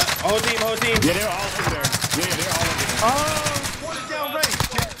 Yeah, whole team. Yeah, they're all over there. Yeah, they're all over there. Oh, one is down range.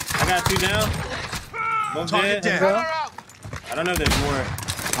 I got 2 down. Both Target dead. down. I don't know if there's more.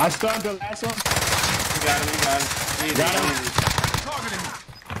 I stunned the last one. You got him. Easy. Got him. Targeting me.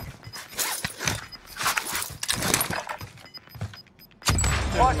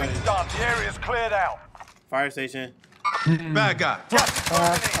 Fighting's done. The area's cleared out. Fire station. Bad guy. Gas is moving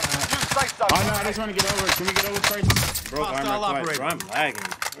in. New safe zone. Oh, no, I just want to get over. Can we get over first? Broke Hostile armor twice. operator. Bro, I'm lagging.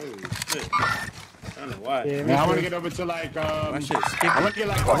 Holy shit. I don't know why. Yeah, Man, I want to get over to like, My shit's skipping. I want to get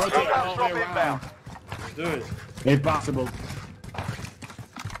like a rotate all the way Drop around. inbound. Let's do it. If possible.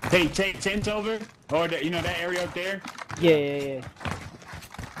 Hey, take tent over, or the, that area up there. Yeah.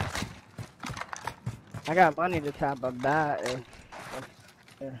 I got money to top up that.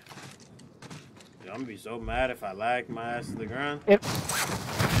 Yo, I'm gonna be so mad if I lag my ass to the ground.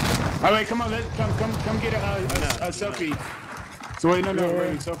 All right, come on, let's come get a selfie. So wait, no,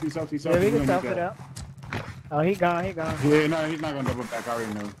 wait, selfie. Yeah, we can self it up. Oh, he gone. Yeah, no, he's not gonna double back. I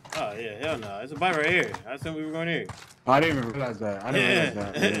already know. Oh yeah, hell no. It's a bite right here. I assumed we were going here. Oh, I didn't even realize that. I didn't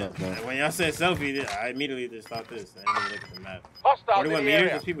realize that. When y'all said selfie, I immediately just thought this. I didn't even look at the map. Hostiles 41 in the meters. area.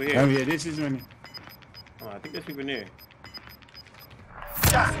 There's people Oh here. yeah, this is when. Oh, I think there's people near.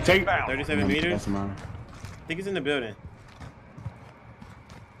 Gas is Take inbound. 37 meters. That's mine. I think it's in the building.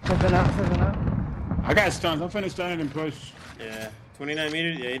 Something up. I got stuns. I'm finna stun it and push. Yeah, 29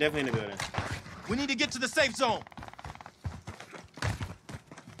 meters. Yeah, you're definitely in the building. We need to get to the safe zone. I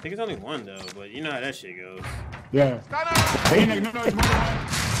think it's only one though, but you know how that shit goes. Yeah. Hey, no, it's more than one.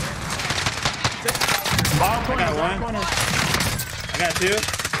 Ball corner, I got one. corner. I got 2.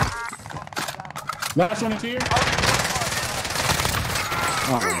 Last one is here.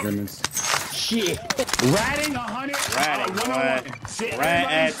 Oh my goodness. Shit. Ratting 100. Ratting, 101. boy. Sit,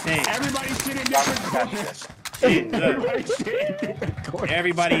 Rat at 10. Everybody sit in different corners. Shit, look. Everybody sit in different corners.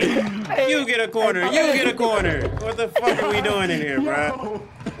 Everybody, you get a corner. You get a corner. What the fuck are we doing in here, bro?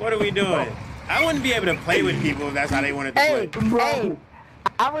 What are we doing? I wouldn't be able to play with people if that's how they wanted to play. Hey,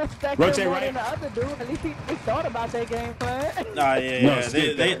 I respect him Rotate more right. than the other dude. At least he thought about their game plan. Nah, yeah. No, They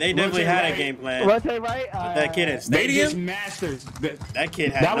skip that. definitely Rotate had a right. game plan. Rotate right. But that kid at They just stadium, masters. that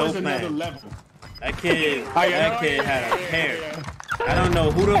kid had That no was another plan. level. That kid Oh, yeah, had a yeah. pair. I don't know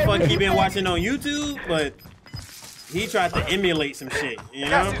who the fuck he been watching on YouTube, but he tried to emulate some shit, you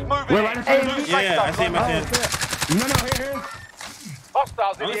Gas is know? moving We're in. right in front of us. Yeah, I see him. I see him. No, here.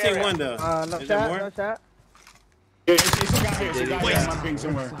 Hostiles I in only the see area. one though. No Is there more? shot. Yeah, it's a guy here. It's a guy here. I'm being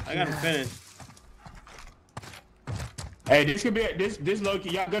somewhere. I got him finished. Hey, this could be this low key.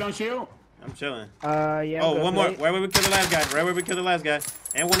 Y'all good on shield? I'm chilling. Yeah. Oh, I'm one good, more. mate. Right where we killed the last guy. Right where we killed the last guy.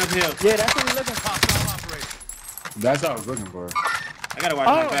 And one uphill. Yeah, that's what we looking for. Hostile operator. That's all I was looking for. I gotta watch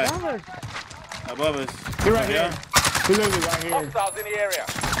my Oh, back. Robert. Above us. He's right Yeah. here. He's literally right here. Hostiles in the area.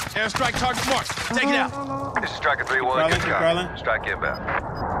 Airstrike target marked. Take it out. This is Striker 3-1. Crawling, Good keep copy. crawling. Strike inbound.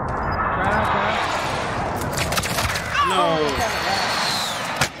 No.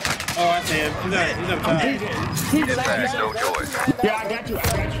 Oh, I see him. He's up top. Dispatch, no joy. Yeah, I got you.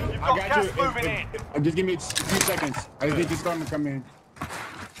 got gas moving in. Just give me a few seconds. I just need this storm to come in.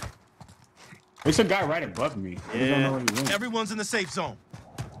 There's a guy right above me. I just don't know where he went. Everyone's in the safe zone.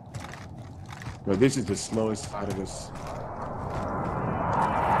 But this is the slowest side of this.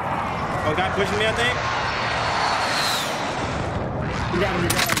 Oh, guy pushing me, I think. You got him. I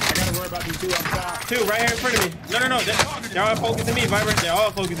gotta worry about these two up top. 2 right here in front of me. No. They're all focusing me, Vibrant. They're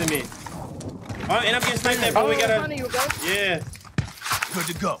all focusing me. Oh, and I'm getting sniped at, but we gotta. Yeah. Good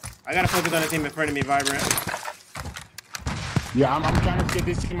to go. I gotta focus on the team in front of me, Vibrant. Yeah, I'm trying to get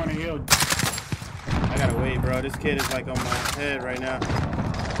this team on the hill. I gotta wait, bro. This kid is like on my head right now.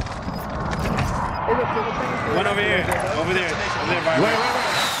 One over here. Over there, Vibrant. Wait.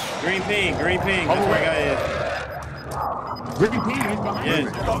 Green ping. That's where I got it. Green P, he's behind Yeah. me.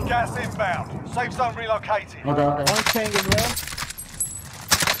 We've got gas inbound. Safe zone relocated. Okay. One tank as well.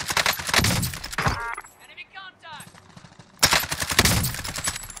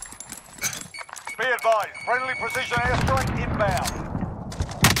 Be advised, friendly precision airstrike inbound.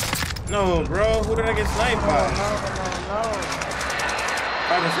 No, bro. Who did I get sniped by? No.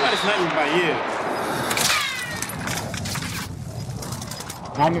 Oh, somebody sniped me by you.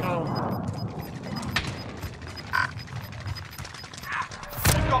 I know.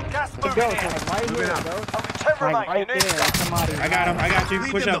 You've got gas moving in. Right here, bro. Only 10 remain. Right You need there. to Somebody. I got him. I got you.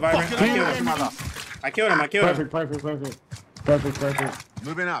 Push up, Vibrant. I killed him. Perfect.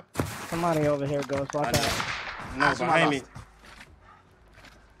 Moving up. Somebody over here, Ghost. Watch out. No, behind me.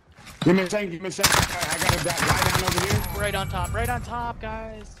 Give me a second. I got a guy down over here. Right on top,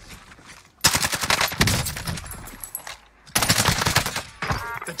 guys.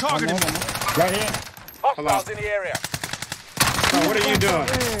 The target is Right here. Hostiles in the area. Oh, what are you doing?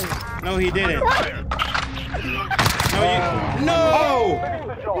 No, he didn't. No,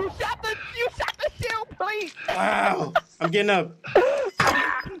 You shot the shield, please. Wow. I'm getting up.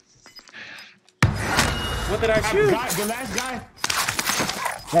 What did I shoot? The last guy.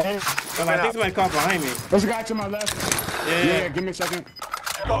 Well, I think somebody caught behind me. There's a guy to my left. Yeah, give me a second.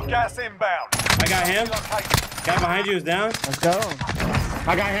 You've got gas inbound. I got him. Guy behind you is down. Let's go.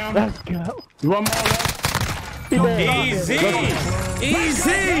 I got him. Let's go. One more left. Easy.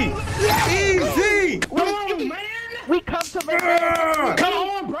 Come on, man. We come to the Come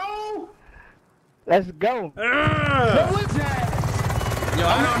on, bro. Let's go. What was that? Yo,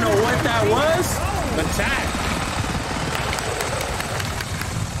 I don't know what that was, but chat.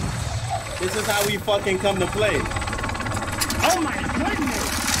 This is how we fucking come to play. Oh my goodness.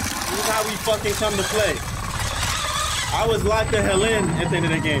 This is how we fucking come to play. I was locked the hell in at the end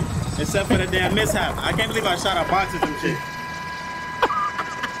of the game, except for the damn mishap. I can't believe I shot a box or some shit.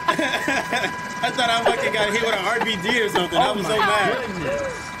 I thought I fucking got hit with an RBG or something. I was so mad.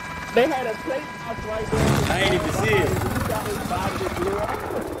 Goodness. They had a plate box right there. I ain't even see it.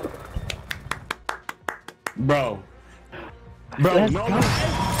 Bro, Let's no, go.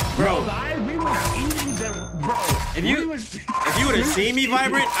 Bro, we was eating the if you would have seen me,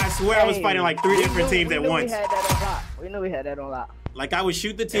 Vibrant, I swear I was fighting like 3 different teams at once. We knew we had that on lock. Like I would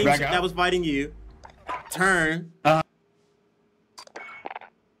shoot the team that was fighting you, turn.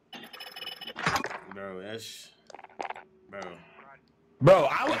 Bro, that's Bro,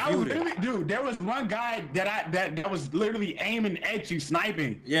 I was literally, dude. There was one guy that was literally aiming at you,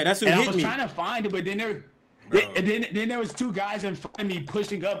 sniping. Yeah, that's who and hit I was me. trying to find it, but then then there was 2 guys in front of me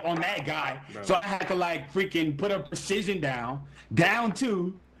pushing up on that guy. Bro. So I had to like freaking put a precision down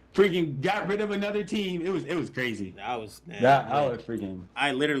 2, freaking got rid of another team. It was crazy. I was freaking.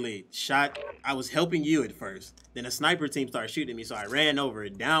 I literally shot. I was helping you at first. Then a sniper team started shooting me, so I ran over,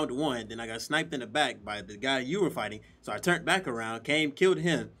 downed one. Then I got sniped in the back by the guy you were fighting. So I turned back around, killed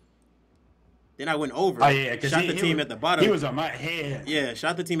him. Then I went over, shot the team at the bottom. He was on my head. Yeah,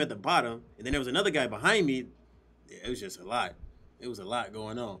 shot the team at the bottom. And then there was another guy behind me. Yeah, it was just a lot. It was a lot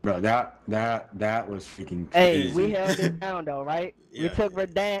going on. Bro, that was freaking Hey, crazy. we held it down though, right? Yeah. We took our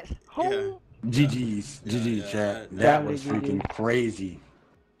dance home. GG's, chat. That was freaking crazy.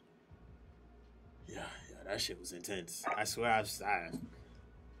 Yeah, that shit was intense. I swear I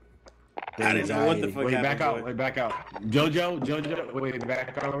didn't know what the fuck happened. Back out. Jojo, wait,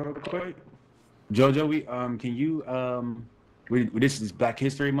 back out real quick. Jojo, can you, this is Black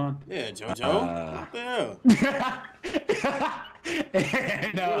History Month? Yeah, Jojo. What the hell? And,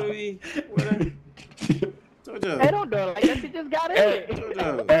 Jojo. Hey, don't do it like that. She just got in.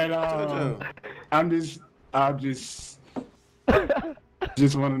 Jojo. And Jojo. I'm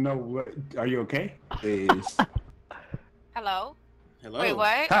just want to know are you okay? Hello? Hello. Wait,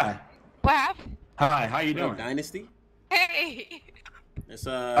 what? Hi. What happened? Hi, how you doing? Dynasty? Hey! It's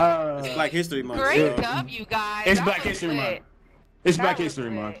Black History Month. Great job, you guys. It's That Black was History lit. Month. It's That Black was History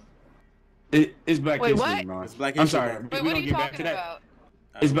lit. Month. It's Black Wait, History what? Month. It's Black I'm History sorry. Month. Wait, we what are don't you get back talking to that. about?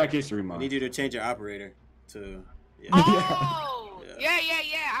 It's Black History I Month. need you to change your operator to. Yeah. Oh! Yeah.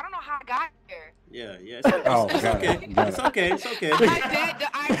 I don't know how I got here. Yeah. It's Oh, okay. got it. It's okay. It's okay.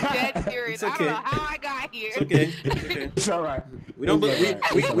 I'm dead serious. It's okay. I don't know how I got here. It's okay. It's okay. It's all right. We don't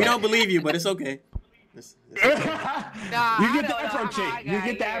we don't believe you, but it's okay. It's okay. Nah, You I get the don't know Afro how chick. I You got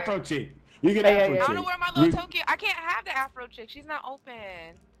get the here. Afro chick. You get the Afro I chick. don't know where my little Tokyo. I can't have the Afro chick. She's not open.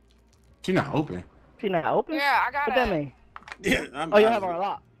 She's not open. She not open? Yeah, I got What that her. mean? Yeah. Oh, you have her a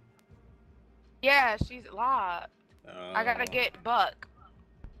lot. Yeah, she's locked. I gotta get Buck.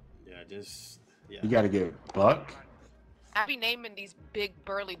 Yeah, You gotta get Buck. I be naming these big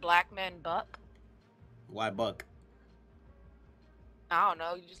burly black men Buck. Why Buck? I don't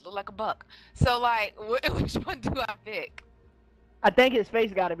know. You just look like a buck. So like, which one do I pick? I think his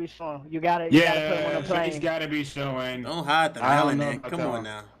face gotta be strong. You gotta put him on a so he's plane. gotta be showing. Don't hide the I don't melanin. know about Come that on one.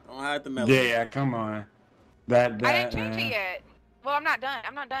 now. Don't hide the melody. Yeah, come on. That. I didn't change it yet. Well, I'm not done.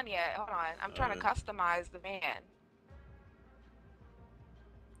 I'm not done yet. Hold on. I'm trying to customize the van.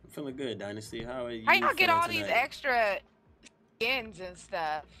 I'm feeling good, Dynasty. How are you? How y'all get all tonight? these extra skins and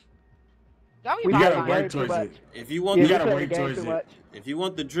stuff? Y'all be You buying gotta work towards it. If you want, you gotta work towards it. If you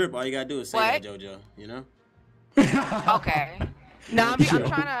want the drip, all you gotta do is say that, JoJo. You know. Okay. Now I'm trying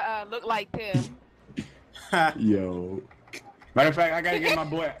to look like Tim. Yo. Matter of fact, I gotta get my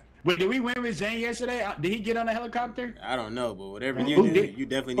boy. Wait, did we win with Zane yesterday? Did he get on the helicopter? I don't know, but whatever you do, you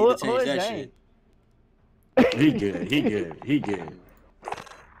definitely need to change that shit. He good. He good. He good.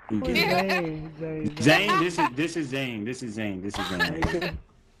 He good. Zane, this is Zane. This is Zane. This is Zane.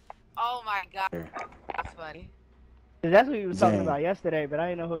 Oh my god, that's funny. That's what he was talking about yesterday, but I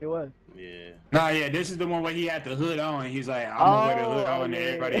didn't know who he was. Yeah. Nah, yeah, this is the one where he had the hood on. He's like, I'm gonna wear the hood on, and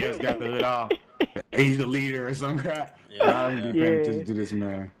everybody else got the hood off. He's the leader or some crap. I don't be paying attention to this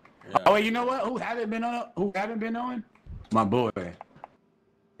man. Yeah. Oh, you know what? Who haven't been on? My boy.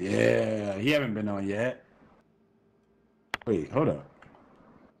 Yeah, he haven't been on yet. Wait, hold up.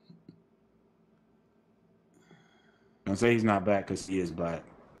 Don't say he's not back because he is black.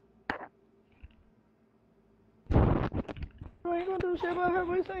 You ain't gonna do shit about her,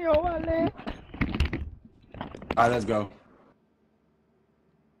 we say yo, what, man? Alright, let's go.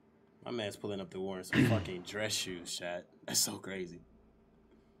 My man's pulling up the war in some fucking dress shoes, chat. That's so crazy.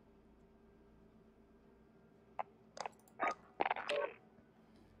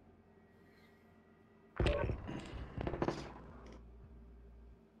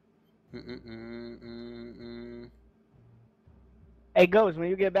 Hey, Ghost, when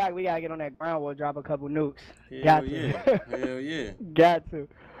you get back, we gotta get on that ground. We'll drop a couple nukes. Hell yeah. Hell yeah. Got to.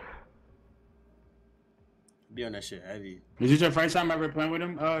 Be on that shit heavy. Is this your first time ever playing with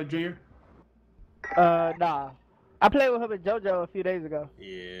him, Junior? Nah. I played with him with JoJo a few days ago.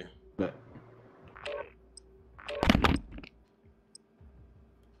 Yeah. But.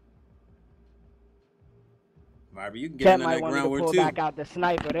 Barbie, you can get on that might want ground to war pull too. back out the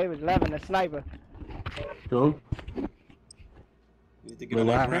sniper. They was loving the sniper. Cool. You need to get on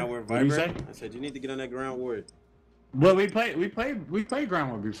that ground war, What did you say? I said you need to get on that ground war. Well, we played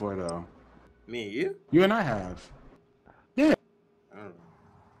ground war before though. Me and you? You and I have. Yeah. I don't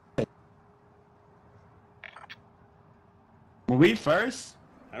know. When we first.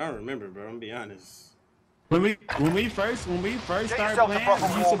 I don't remember, bro. I'm gonna be honest. When we first started playing,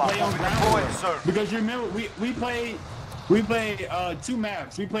 we used to play on ground war. Because you remember we played 2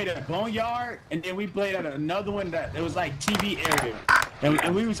 maps. We played at Boneyard, and then we played at another one that it was like TV area,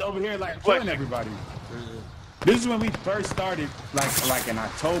 and we was over here like killing everybody. This is when we first started, like in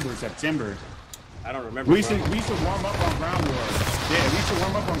October, September. I don't remember. We used to warm up on ground war. Yeah, we used to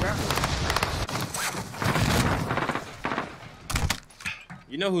warm up on ground war.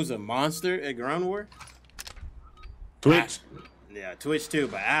 You know who's a monster at ground war? Twitch. Yeah, Twitch too,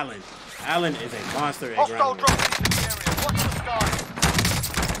 but Allen. Allen is a monster at ground war.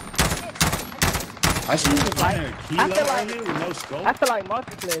 I should have find a kilo right here with no scope. I feel like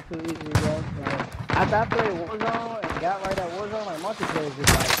multiplayer is too easy, bro. After I played Warzone and got right at Warzone, like multiplayer is just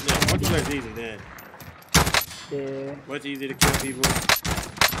like... Yeah, multiplayer is easy then. Yeah. Much easier to kill people.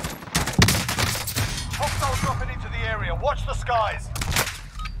 Hostile dropping into the area. Watch the skies.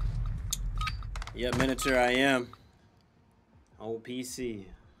 Yep, miniature I am. On PC.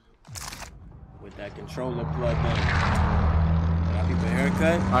 With that controller plugged in. Got people a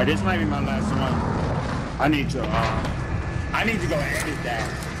haircut. Alright, this might be my last one. I need to go edit that.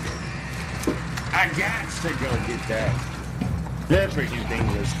 I got to go get that. That freaking thing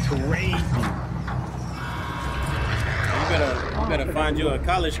was crazy. You better find you a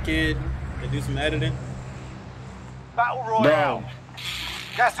college kid to do some editing. Battle Royale.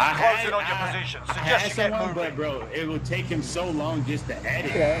 Gas is closing on your position. Suggest you get moving. But bro, it will take him so long just to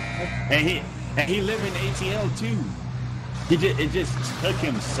edit. And he live in ATL too. It just took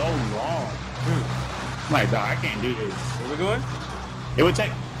him so long. I'm like, dog, I can't do this. Where we going? It would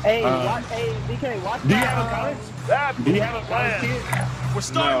take. Hey, DK, watch. Do you have a college? Do you have a college kid? We're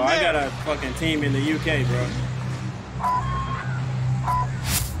starting I got a fucking team in the UK, bro.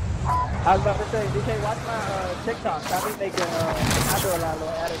 I was about to say, DK, watch my TikTok. I be making, I do a lot of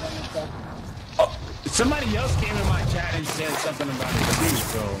little editing and stuff. Oh, somebody else came in my chat and said something about it too,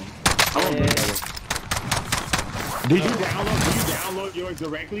 so I don't know. Did you download yours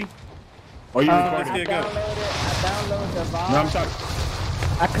directly? Or you recorded it? I downloaded the VOD. No, I'm talking.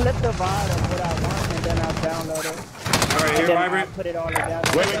 I clipped the VOD of what I want and then I downloaded it. All right, here, Vibrant. Put it all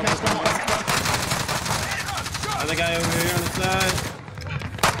together. Wait, come on. Other guy over here on the side.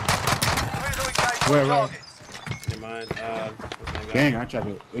 Where? Never mind. What's his name Dang, I tried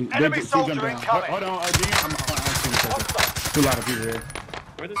to. Enemy soldier incoming. Hold on, too lot of people here.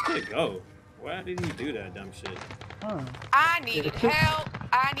 Where'd this kid go? Why did he do that dumb shit? I need help.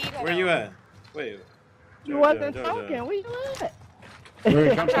 I need help. Where you at? Wait. You wasn't talking. Where you at?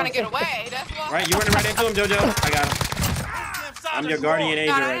 I'm trying to get away. That's why. Right, you running right into him, JoJo. I got him. I'm your guardian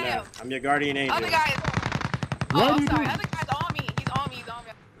angel right now. I'm your guardian angel. Other guy is... Oh, I'm sorry. Other guy's on me. He's on me. He's on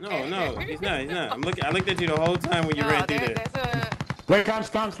me. No, he's not. He's not. I looked at you the whole time when you ran through there. Wait, comes.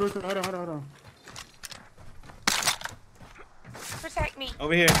 Hold on. Protect me.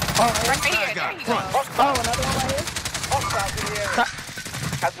 Over here. Right here. There you go. Oh, another one right here. Hostiles in the area.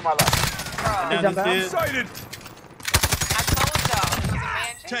 That's my left. Down this kid. Sighted. I told y'all. It was a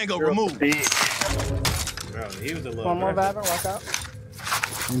mansion. Tango removed. Bro, he was a little. One more Viper, walk out.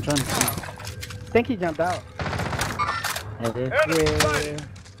 I'm trying to see. I think he jumped out. Okay. Yeah.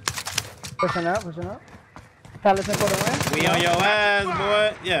 Pushing up. Palace for the win. We on your ass,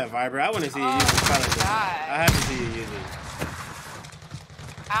 boy. Yeah, Viper. I want to see you use this pilot. I have to see you use it.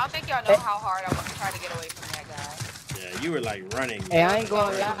 I don't think y'all know how hard I was trying to get away from that guy. Yeah, you were like running. Hey, I ain't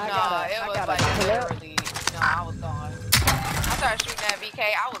going. No, it was like literally. No, I was gone. I started shooting that VK.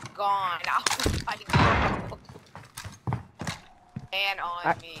 I was gone. I was like, no. And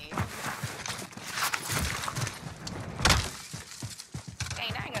on me.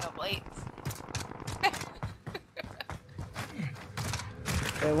 Dang, I ain't got no blades.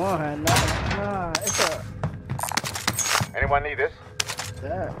 They won't have nothing. Nah, it's a. Anyone need this?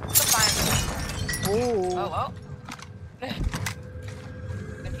 Yeah. Ooh. Oh.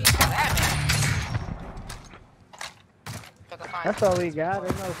 That's all we got.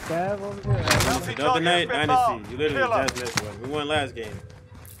 There's no scab over there. The other night, Dynasty, you literally just missed one. We won last game.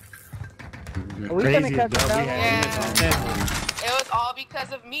 We couldn't catch them down. Yeah. It was all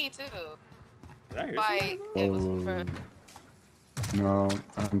because of me, too. Like, it was for... No,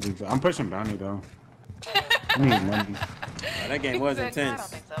 I don't think so. I'm pushing bounty, though. I need money. That game was intense. I don't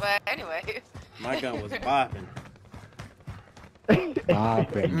think so, but anyways. My gun was bopping.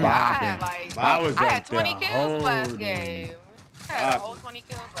 Bopping. I had 20 kills last game. I had a whole 20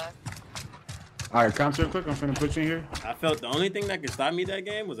 kills last. Alright, come real quick. I'm finna put you in here. I felt the only thing that could stop me that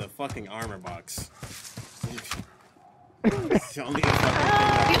game was a fucking armor box. It's the only fucking thing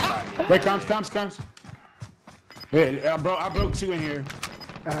that could stop me. Wait, comes. Hey, I broke two in here.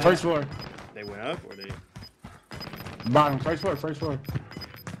 First floor. They went up or they? Bottom, first floor.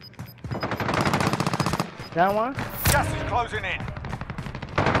 Down one? Gas is closing in.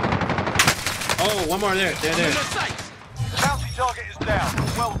 Oh, one more there. There. Bounty target is down.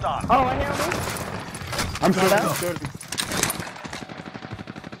 Well done. Oh, I hear me. I'm shooting.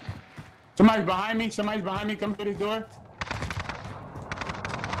 Somebody's behind me. Come through this door.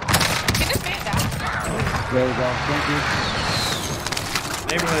 Get this man down. There we go. Thank you.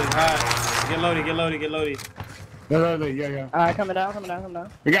 Neighborhood is hot. Get loaded. Yeah. Alright, coming down.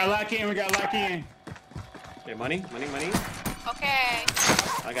 We got lock in. Okay, money. Okay.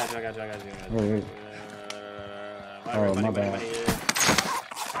 I got you. Wait. My bad.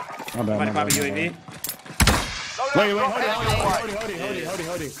 Somebody popping UAV. Wait,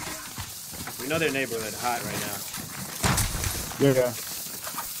 hold it. We know their neighborhood hot right now. Yeah.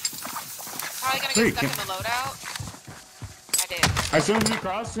 Probably gonna get stuck in the loadout. I did. As soon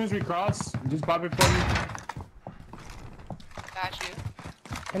as we cross, just pop it for me. Got you.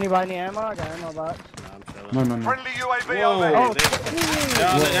 Anybody need ammo? I got ammo box. No. Friendly UAV Whoa, overhead.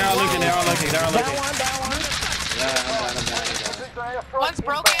 they're all looking. Down one. Yeah, I'm down. One's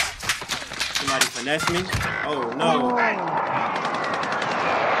broken. Somebody finesse me. Oh no.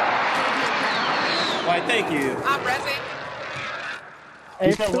 Why? Thank you. I'm rezzing.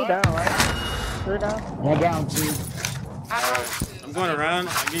 It's two down, right? Three down. One down, two. I'm going around.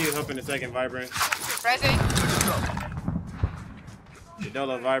 I'll give you help in a second, Vibrant. Rezzing.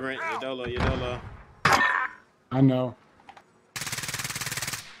 Yodolo, Vibrant. Yodolo. I know.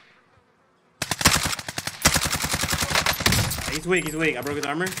 He's weak. I broke his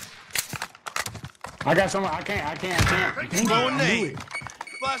armor. I got someone. I can't. Going nade.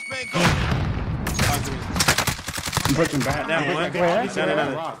 Flashbang go. I'm pushing back. Down one. Down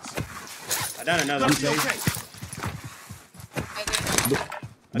another. I down another.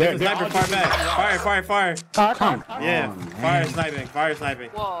 There's a sniper far back. Fire. Come Yeah, on, fire sniping.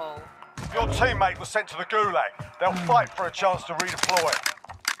 Whoa. Your teammate was sent to the gulag. They'll fight for a chance to redeploy.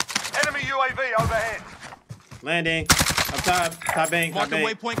 Enemy UAV overhead. Landing. Up top bank. Marking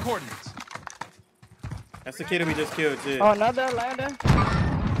waypoint coordinates. That's the kid we just killed too. Oh, another landing.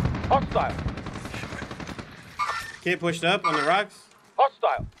 Hostile. Kid pushed up on the rocks.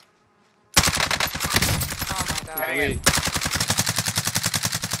 Hostile. Oh my god. Wait.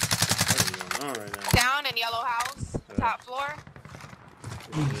 yellow house, top floor.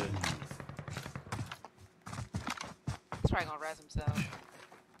 He's probably gonna res himself.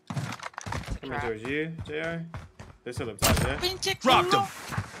 Coming towards you, JR. They're still up top, yeah? Dropped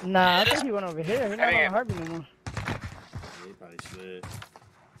him. Nah, I think he went over here. He's not gonna hurt me no more. Yeah, he probably slid.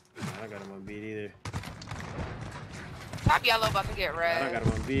 I got him on beat either. Top yellow about to get red. I got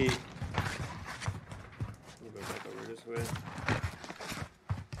him on beat. Let me go back over this way.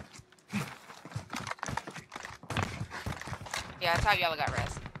 Yeah, top yellow got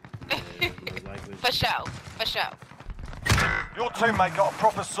res. Likely. For sure. For sure. Your teammate got a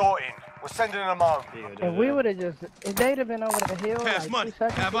proper sorting. We're sending them home. If we would have just, if they'd have been over the hill Pass like money. 2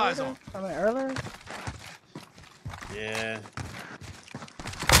 seconds Have eyes later, on. I mean earlier. Yeah.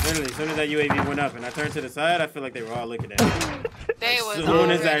 Literally, as soon as that UAV went up and I turned to the side, I feel like they were all looking at me. They was as soon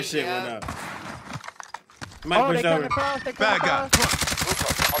as that shit went up. I might push over. Bad guy.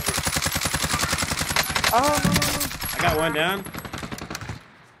 Oh, I got one down.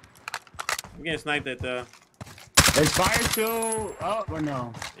 I'm getting sniped at though. Is fire still up or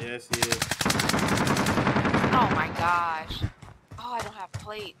no? Yes, he is. Oh my gosh. Oh, I don't have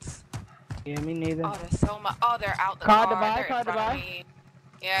plates. yeah, me neither. Oh, there's so much. Oh, they're out the Card car. to buy, They're in card to front of buy. me.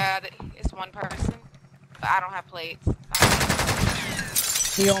 Yeah, it's one person. But I don't have plates.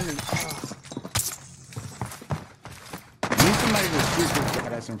 He on me. I need somebody to shoot this guy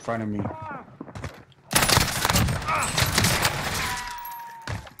that's in front of me.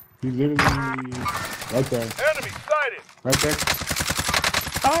 He's literally right there. Enemy sighted. Right there.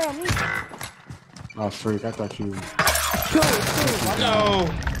 Oh, me. Oh, freak. I thought you... No!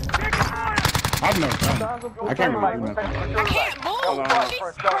 I've no gun. I can't really do nothing. I can't move.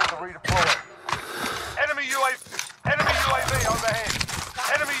 Enemy UAV overhead.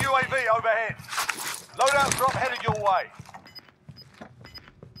 Enemy UAV overhead. Loadout drop headed your way.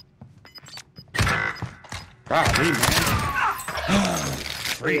 Golly, man.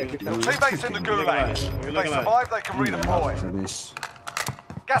 Your teammates in the gulag. If they survive, they can redeploy. For this.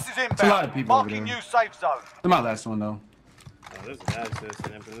 Gas is a lot of inbound. people over Marking there. new safe zone. That's my last one, though. Oh, there's a guy just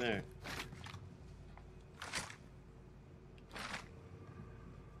sitting from there.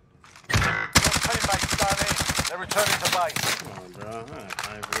 Your teammates done in. They're returning to base. Come on, bro. I don't have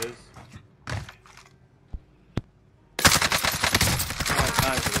time for this. I don't have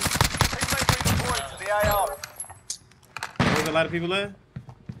time for this. Teammate redeployed to the AR. There's a lot of people there?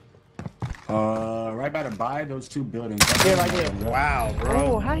 Right by the buy, those two buildings. Yeah, right there. Wow, bro.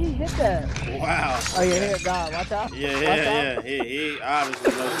 Oh, how he hit that? Wow. Oh, yeah, here, God, watch out. Yeah, Watch yeah, out. yeah. He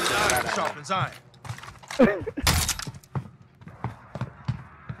obviously knows the shit out of Sharpens iron.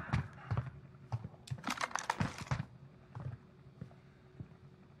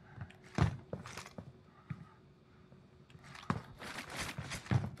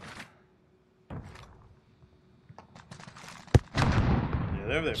 Yeah,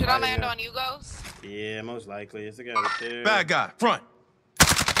 they're over there. Should I fighting land now. on you, Ghost? Yeah, most likely. It's the guy right there. Bad guy. Front.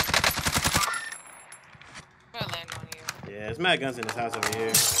 I'm gonna land on you. Yeah, there's mad guns in this house over here.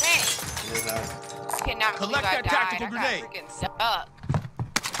 In Dang. this house. Cannot believe Collect I that died. tactical I grenade. got freaking stuck.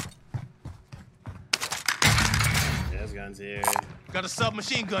 Yeah, there's guns here. Got a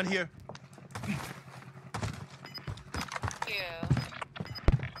submachine gun here. Yeah.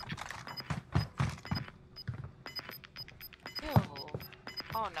 Ew.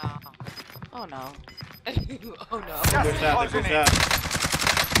 Oh no. Oh no. Oh no. Push out, they push out.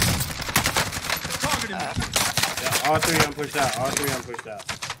 Targeting me. Yeah, all three of them pushed out. All three of them pushed out.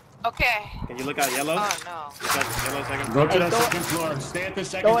 Okay. Can you look out yellow? Oh no. Look out yellow second Go floor. to the second floor. Stay at the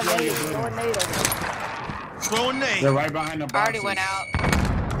second Throw a floor. nade, throw a nade over there. Throw a nade. They're right behind the I boxes. already went out.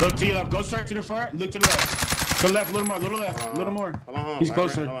 Look to your left. Go straight to the front. Look to the left. To the left. A little more. A little left. A little more. Hold on, He's right,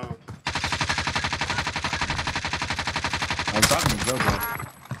 closer. hold on. I was talking to Jojo.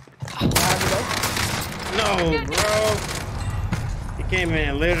 No, bro. He came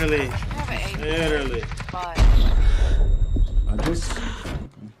in literally. Literally. But I just...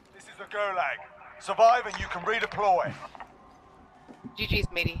 This is the gulag. Survive and you can redeploy. GG's,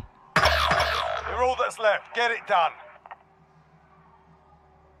 matey. You're all that's left. Get it done.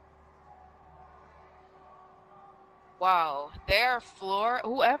 Wow. Their floor.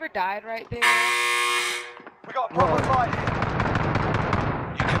 Whoever died right there. We got a proper fight here.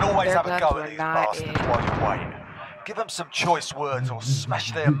 You can always Their have a guns go were at these not bastards in. while you wait. Give them some choice words or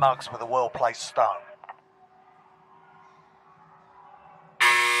smash their mugs with a well-placed stone.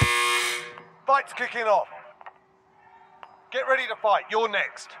 Fight's kicking off. Get ready to fight. You're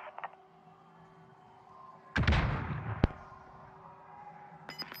next.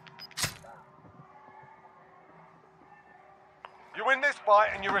 You win this fight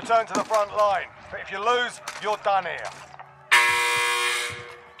and you return to the front line. But if you lose, you're done here.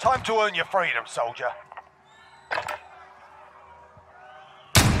 Time to earn your freedom, soldier.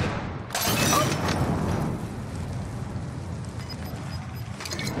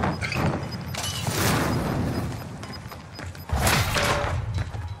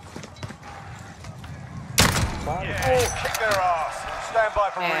 Yeah, kick their ass. Stand by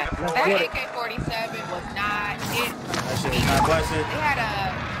for redeployment. That AK-47 was not it. That shit was not busted.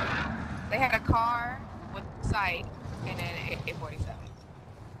 They had a car with sight and then an AK-47.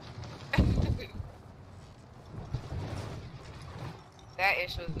 That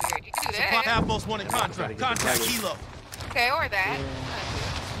issue was weird. You can do Supply that. Outpost wanted contract. Contact Kilo. Okay, or that.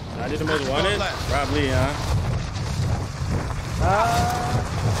 I did the most wanted? Probably, huh?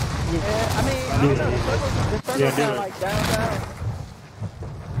 Yeah, I mean, I don't know. The circle kind of like down.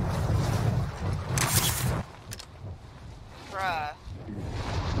 Bruh.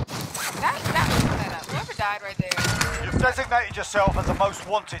 That was set up. Whoever died right there. You've designated yourself as a most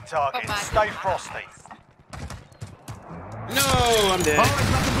wanted target. Stay frosty. No, I'm dead.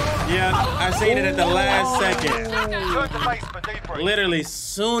 Yeah, I seen it at the last second. Turn to base for debrief. Literally,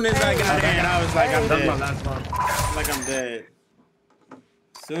 soon as I got in, I was like, I'm dead. Like I'm dead.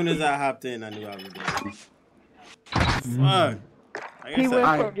 Soon as I hopped in, I knew I was dead. Fuck. He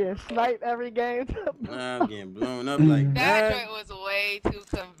went from getting sniped every game to I'm getting blown up like that. That joint was way too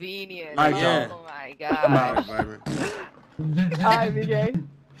convenient. Yeah. Oh my gosh. Alright, BJ.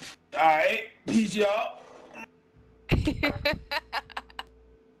 Alright, peace y'all.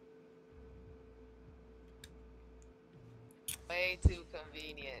 Way too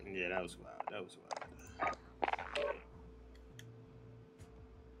convenient. Yeah, that was wild. That was wild.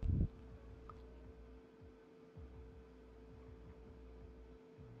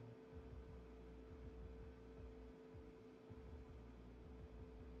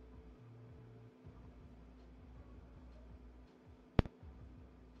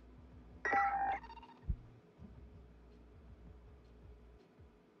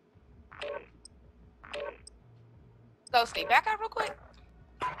 So, Steve, back up real quick.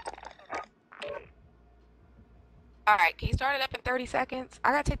 Alright, can you start it up in 30 seconds?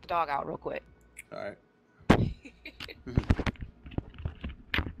 I gotta take the dog out real quick. Alright.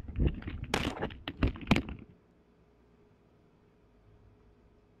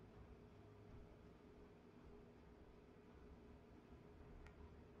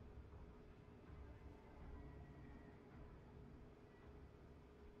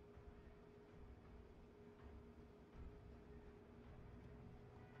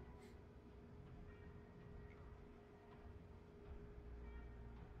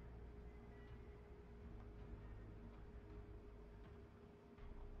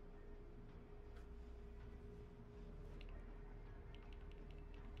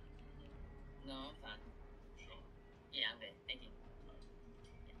 No, I'm fine. Sure. Yeah, I'm good. Thank you.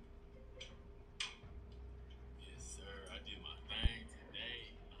 Yes, sir. I did my thing today.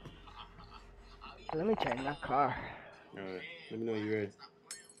 Let me change my car. Alright. Let me know when you're ready.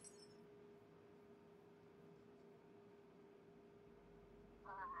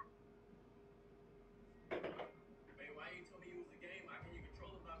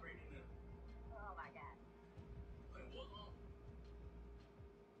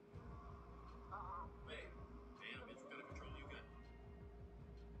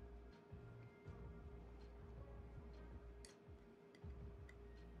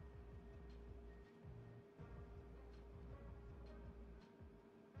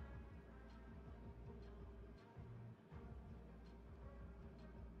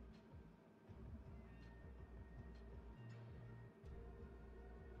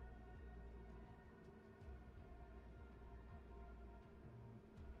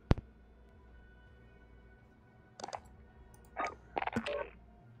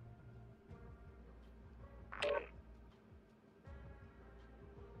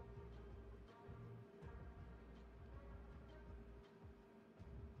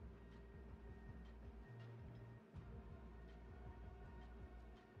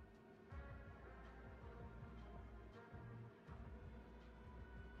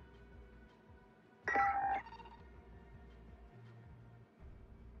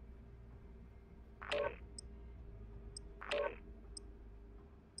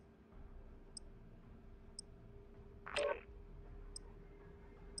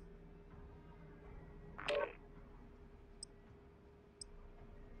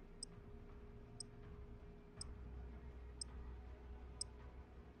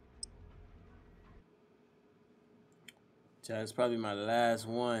 It's probably my last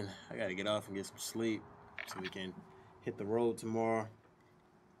one. I gotta get off and get some sleep so we can hit the road tomorrow.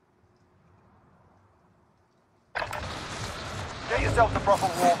 Get yourself the proper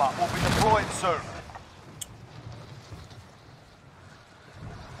warm-up. We'll be deploying soon.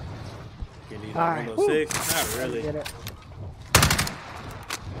 Can you like 106? Not really.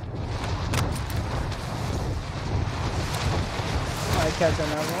 Might catch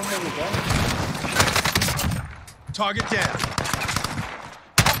another one. Here we go. Target down.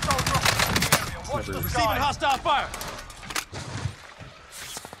 Receiving hostile fire.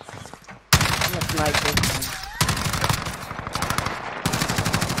 I'm gonna snipe this one.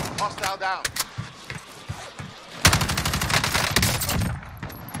 Hostile down.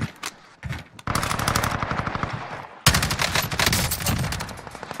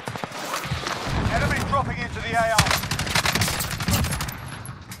 Enemy dropping into the AR.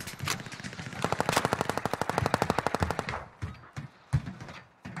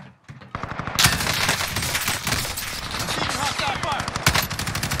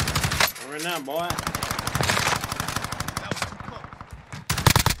 Right now, boy.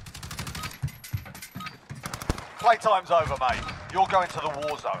 Playtime's over, mate. You're going to the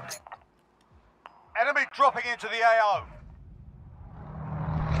war zone. Enemy dropping into the AO.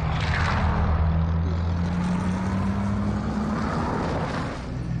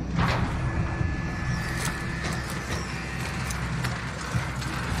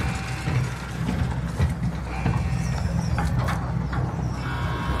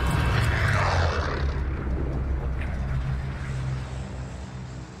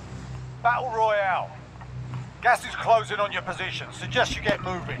 Battle Royale. Gas is closing on your position. Suggest you get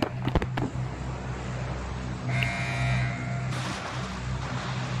moving.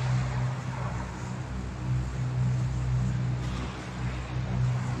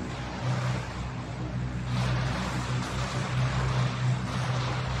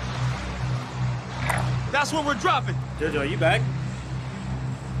 That's where we're dropping. Jojo, are you back?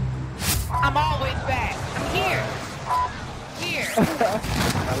 I'm always back. I'm here.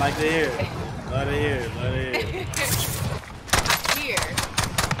 I like to hear it. Love to hear it. Love to hear it. I'm here.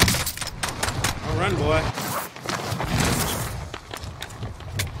 Don't run, boy.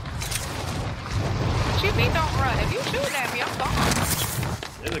 What you mean don't run? If you shooting at me, I'm gone.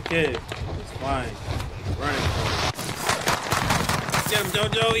 There's a kid. It's fine. Running. Get him,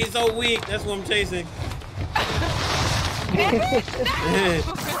 Jojo. He's so weak. That's what I'm chasing.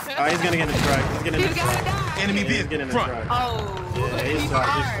 Oh, he's gonna get in the truck. He's getting in the truck. Enemy vehicle front. Oh, yeah, he's smart.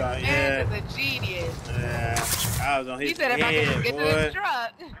 Yeah. Man is a genius. Yeah, I was on his He said if I could get to this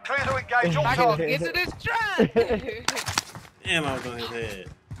truck. Clear to engage If on I target. could get to this truck. Damn, I was on his head.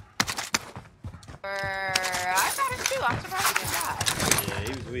 I got him too. I'm surprised he didn't die. Yeah,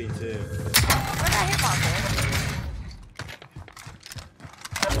 he was weak too. Where got him on there?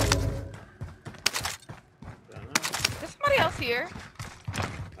 There's somebody else here.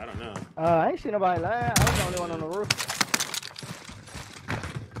 I don't know. I ain't seen nobody land. I was the only one on the roof.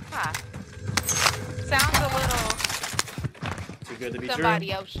 Huh. Sounds a little Too good to be somebody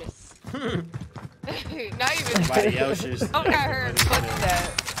true. else's. Not even Somebody else's. Oh, I heard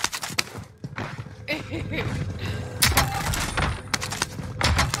footsteps.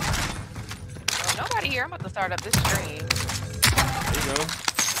 Well, nobody here. I'm about to start up this stream. There you go.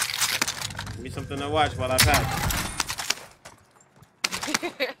 Give me something to watch while I pack.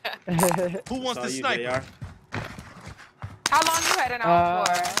 Who wants the sniper? How long you heading out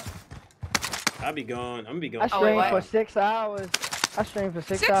for? I'll be gone. I'm gonna be gone. I streamed for 6 hours. I streamed for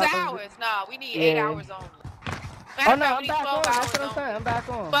 6 hours. 6 hours? Nah, we need 8 hours only. Oh no, I'm back on. That's what I'm saying. I'm back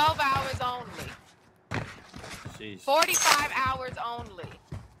on. 12 hours only. Jeez. 45 hours only.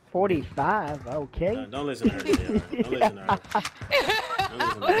 45. Okay. Don't listen to her. Don't listen to her. I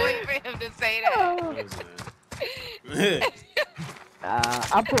was waiting for him to say that.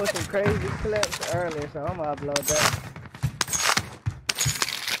 I pulled some crazy clips earlier, so I'm gonna upload that.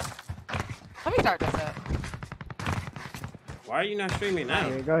 Let me start this up. Why are you not streaming now?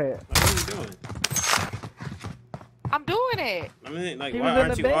 Yeah, go ahead. Like, what are you doing? I'm doing it. I mean, like, He why was in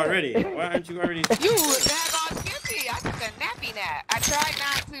aren't the you bed. already? Why aren't you already? You daggone skippy. I took a nappy nap. I tried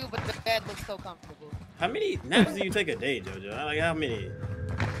not to, but the bed looks so comfortable. How many naps do you take a day, Jojo? Like, how many?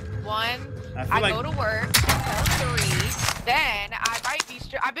 One, I I go to work until 3. Then I might be.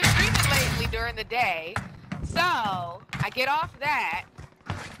 I've been streaming lately during the day, so I get off that,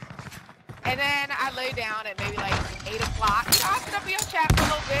 and then I lay down at maybe like 8 o'clock. You know, I sit up in your chat for a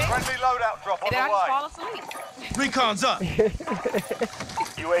little bit. Friendly loadout drop on And then I the way. just fall asleep. Recon's up.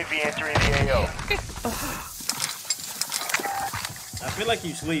 UAV entering the AO. I feel like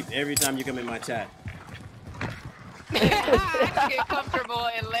you sleep every time you come in my chat. I just get comfortable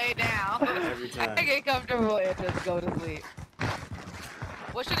and lay down. Every time. I get comfortable and just go to sleep.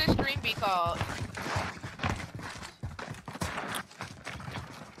 What should this stream be called?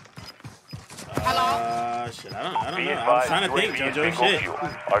 Shit, I don't know. I was trying to think, JoJo. Shit.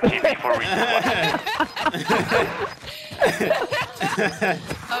 RTB for resupply.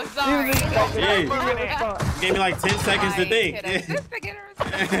 I'm sorry. Jeez. Gave me like 10 seconds to think.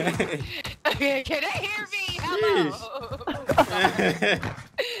 Can they hear me? Hello.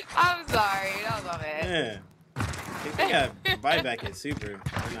 I'm sorry. That was my bad. Yeah. I think they got buyback at Super,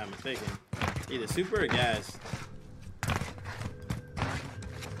 if I'm not mistaken. Either Super or Gas. I'm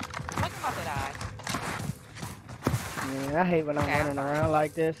about to die. Yeah, I hate when I'm running around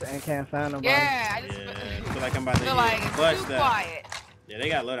like this and can't find nobody. Yeah, I feel like I'm about to get clutched up. Quiet. Yeah, they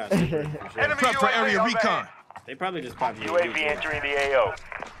got loadout Super for sure. Prep for area recon. They probably just popped UAV entering the AO.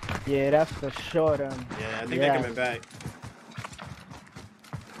 Yeah, that's for sure them. Yeah, I think they're coming back.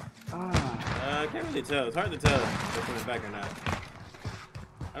 I can't really tell. It's hard to tell if they're coming back or not.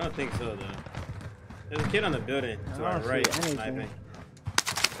 I don't think so, though. There's a kid on the building to our right sniping.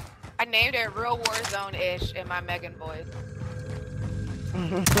 I named it real Warzone-ish in my Megan voice.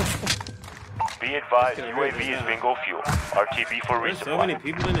 Be advised, UAV is bingo fuel. RTB for resupply. There's so many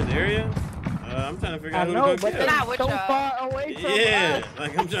people in this area. I'm trying to figure out who to go get. Not with so far away from us.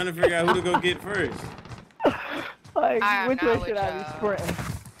 Like I'm trying to figure out who to go get first. Like, which way should I be sprinting?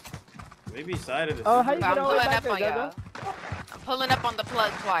 Maybe side of the Oh, how you I'm get pulling back up there, on y'all. I'm pulling up on the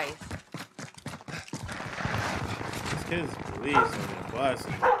plug twice. This kid's police on the bus.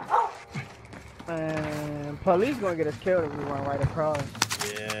 Man, police gonna get us killed if we run right across.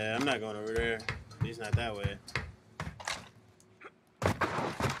 Yeah, I'm not going over there. At least not that way.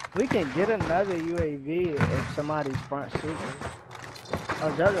 We can get another UAV if somebody's front super.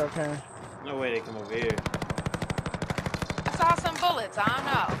 Oh, JoJo can. No way they come over here. I saw some bullets. I don't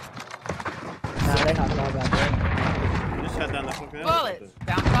know. Nah, they hopped all back there. You just shot down the fucking bullets.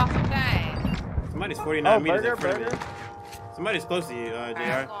 Bounce off some things. Somebody's 49 meters in front burger. of me. Somebody's close to you, JR.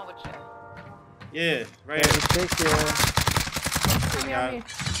 I'm going with you. Yeah, right here. Yeah.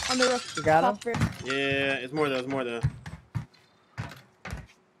 On the roof. You got him? Yeah, it's more though. It's more though.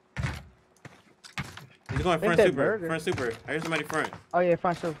 He's going front super. Burger. Front super. I hear somebody front. Oh yeah,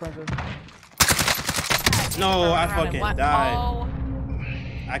 front super, front super. No, I fucking died. Oh,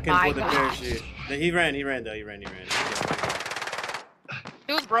 I couldn't pull the parachute. He ran though. He ran.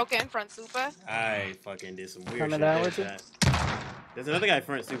 He was broken front super. I fucking did some weird Coming shit. down with you? There's another guy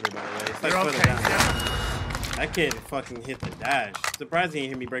front super, by the way. It's like further down. That kid fucking hit the dash. Surprised he didn't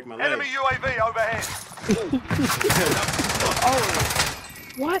hear me break my leg. Enemy UAV overhead. Oh,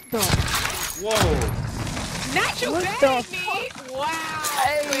 what the? Whoa. Not you What me. Wow.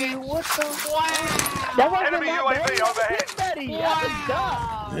 Hey, what the? Wow. That wasn't Enemy my UAV baby. overhead. Daddy.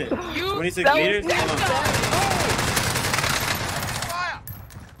 Wow. I was You 26 meters? Hold on.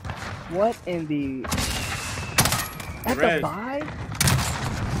 What in the? At the Res. buy?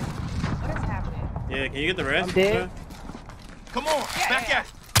 What is happening? Yeah, can you get the rest? I'm dead. Come on, back at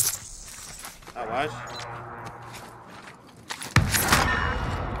it. I watch.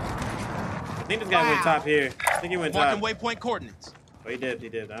 I think this guy went top here. I think he went top. Marking waypoint coordinates. Oh, he did. I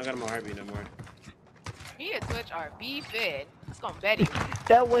don't got him on heartbeat no more. Me and Twitch are beefing. Let's go Betty.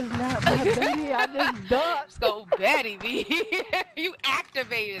 That was not my baby. I just ducked. Let's go Betty, B. You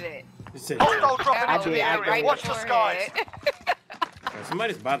activated it. Hostile dropping into the area. Right Watch the skies.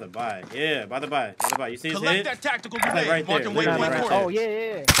 Somebody's by the buy. Yeah, by the buy. You see his Collect head? that tactical It's like grenade. right there. Marking Literally waypoint right coordinates. there. Oh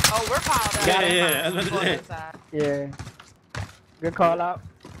yeah. Oh, we're piled up. Yeah. I was about to say. Yeah. Good call out.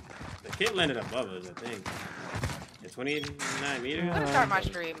 The kid landed above us, I think. At 29 meters. I'm gonna start my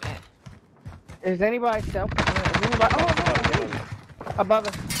stream. Is anybody self? Is anybody? Oh, above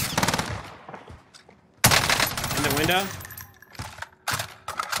us. In the window?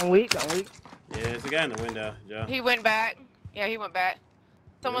 I'm weak. Yeah, it's a guy in the window, Joe. He went back. Yeah, he went back.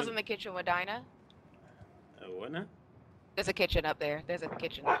 Someone's in the kitchen with Dinah. What now? There's a kitchen up there. There's a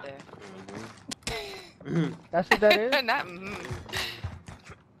kitchen up there. That's what that is? Not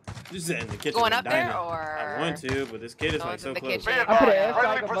Just in the kitchen. Going with up there, Dinah. or? I want to, but this kid is like so close. Be advised,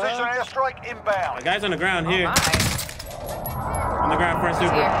 friendly precision airstrike The inbound. guy's on the ground here. Oh On the ground, front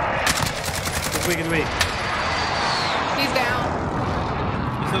super. It's weak. He's down.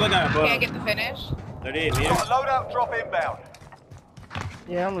 There's another guy above. Can't get the finish. 38 meters. Got a loadout drop inbound.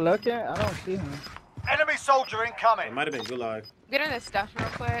 Yeah, I'm looking. I don't see him. Enemy soldier It incoming. might have been Gulag. Get in this stuff real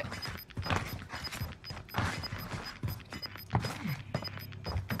quick.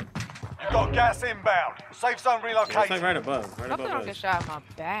 You've got gas inbound. Safe zone Yeah, it's like relocated. right above. Right Hopefully I don't above get us. shot in my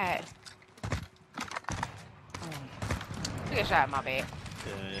back. I get shot in my back.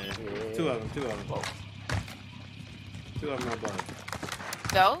 Yeah. Two of them. Two of them are above.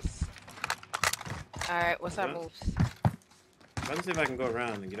 Those? Alright, what's our Yeah. moves? Let's see if I can go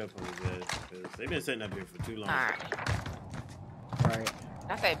around and get up on these guys. Because they've been sitting up here for too long. Right.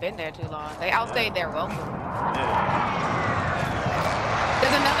 Not they've been there too long. They outstayed their welcome. Yeah.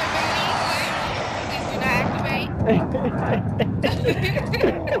 There's another Benny. Please do not activate.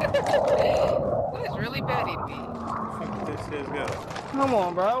 Who is really betting me? Fuck this guys go. Come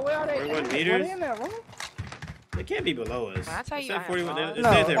on, bro. Where are they? 41 meters? What in there, bro? They can't be below us. I tell you, said 41. No, It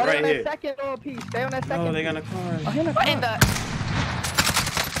says it right on here. that second little piece. Stay on that second. Oh, they got a car. Oh, in the car.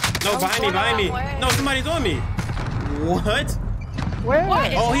 No, behind me. No, somebody's on me. What? Where?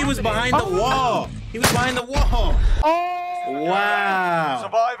 Oh, he was behind the wall. He was behind the wall. Oh. Wow.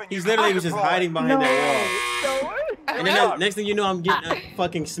 He's literally was just hiding behind that wall. And then next thing you know, I'm getting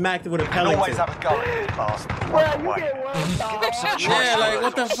fucking smacked with a pellet. Always have a go at this bastard. Well, you get one star. Yeah, like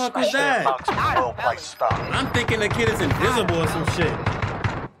what the fuck was that? I'm thinking the kid is invisible or some shit.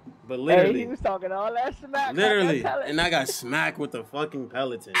 But literally, hey, he was talking all that smack. Literally, and I got smacked with the fucking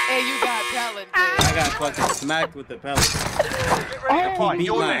pelican. Hey, you got talent. I got fucking smacked with the pelican. He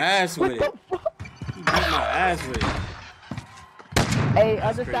beat my ass with it. He beat my ass with it. Hey,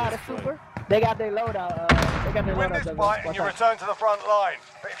 other side of Super, they got their loadout. They got their Win loadout. this fight and you return to the front line.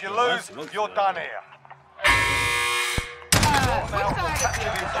 But if you lose, you're done here.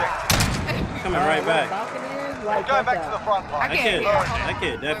 Coming right back. Going back to the front line. That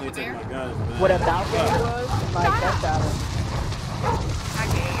kid definitely took my guns, man. What a balcony was? Like, that's out of I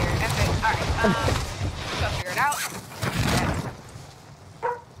can't hear it. That's it. Alright, go figure it out.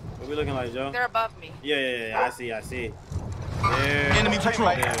 What we looking like, Joe? They're above me. Yeah. I see. There. Enemy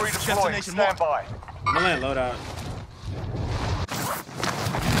patrol. Destination stand by. I'm gonna let load out.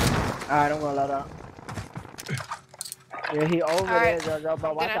 Alright, I'm gonna load out. Yeah, he over there, Jojo,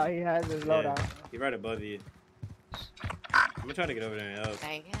 but watch out, he has his loadout. He's right above you. I'm gonna try to get over there and help. Oh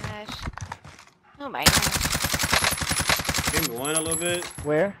my gosh. Oh my gosh. Give me one a little bit.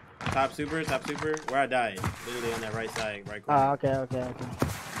 Where? Top super. Where I died. Literally on that right side, right corner. Oh, okay.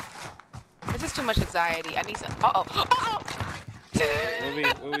 This is too much anxiety. I need some. What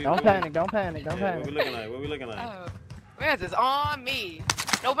Don't panic. What we looking like? Oh, Rez is on me.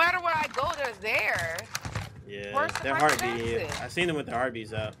 No matter where I go, they're there. Yeah, they're heartbeat. I seen them with their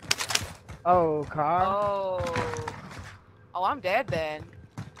heartbeats out. Oh, car. Oh, I'm dead then.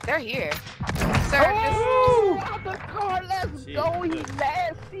 They're here. Sir, out the car. Let's go. He's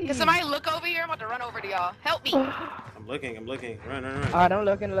nasty. Can somebody look over here? I'm about to run over to y'all. Help me. I'm looking. Run. Alright, I'm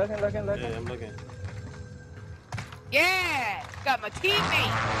looking. Yeah, I'm looking. Yeah, got my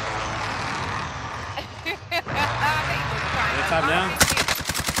teammate. Top down.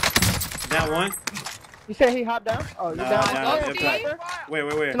 Down one. You said he hopped down? Oh, you down? Sniper?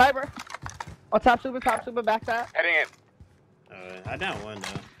 Where? Sniper. On top super, backside. Heading in. I down one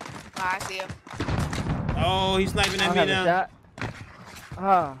though. Oh, I see him. Oh, he's sniping at me now.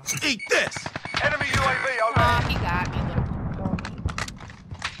 Eat this. Enemy UAV over. Oh, he got me.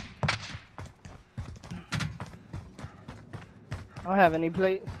 I don't have any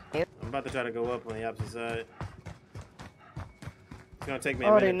plates. I'm about to try to go up on the opposite side. It's gonna take me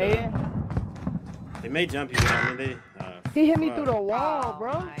a minute. They need. They may jump you, but I mean he hit me through the wall,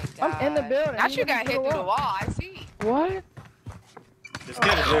 bro. I'm in the building. Not you got hit through the wall. I see. What? This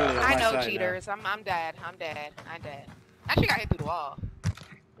kid is literally on I my know side cheaters. now. I'm dead. Not you got hit through the wall.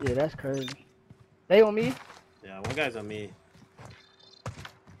 Yeah, that's crazy. They on me? Yeah, one guy's on me.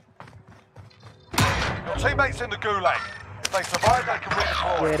 Your teammates in the gulag. If they survive, they can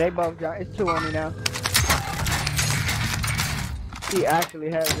redeploy. Yeah, they both got. It's two on me now. He actually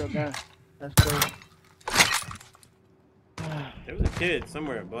has your gun. That's crazy. There was a kid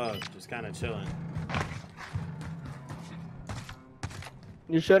somewhere above, just kind of chilling.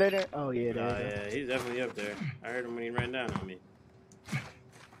 You sure they didn't? Oh, yeah, yeah, he's definitely up there. I heard him when he ran down on me.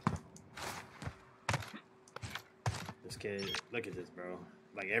 This kid, look at this, bro.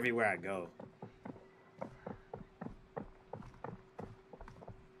 Like, everywhere I go.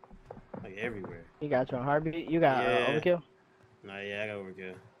 Like, everywhere. You got your heartbeat? You got overkill? Nah, yeah, I got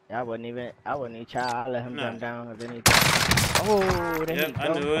overkill. Yeah, I wouldn't even try. I'll let him jump down if anything. Oh, there you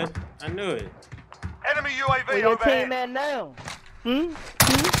go. I knew it. Enemy UAV Where your overhead. team at now? Loser.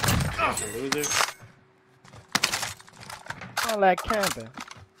 I like camping.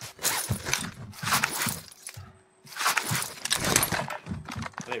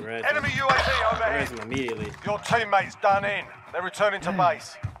 Enemy UAV overhead. Him immediately. Your teammates done in. They're returning to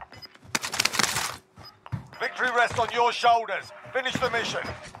base. Victory rests on your shoulders. Finish the mission.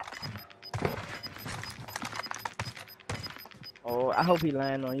 Oh, I hope he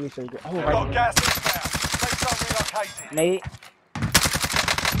land on you so you can. Oh, You've right got here. gas inbound. Safe zone relocated. Nate.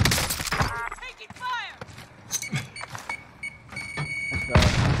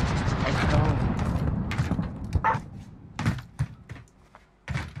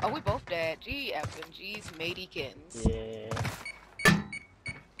 FMG's Mateykins. Yeah.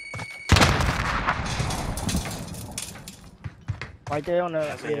 Right there on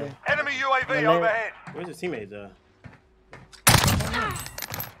the Enemy UAV overhead. Where's his teammate though?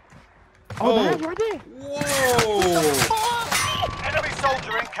 Oh, that's right there. Whoa! Enemy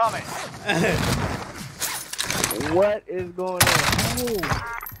soldier incoming. What is going on? Oh.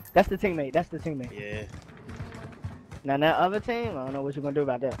 That's the teammate. That's the teammate. Yeah. Now that other team, I don't know what you're gonna do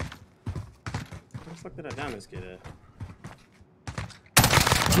about that. Where the fuck did I down this kid at?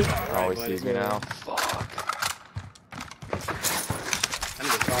 Oh, he sees me now. Fuck. I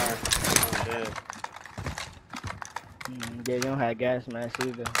need a car. I'm dead. Yeah, you don't have gas mask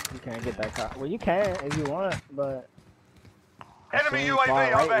either. You can't get that car. Well, you can if you want, but enemy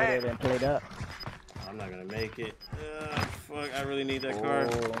UAV overhead. And played up. I'm not gonna make it. Fuck! I really need that car.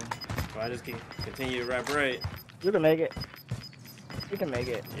 So I just can continue to rap right. You can make it. You can make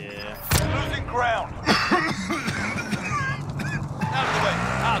it. Yeah. Losing ground. Out of the way.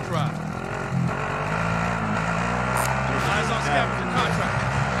 I'll drive. Eyes on scavenger contract.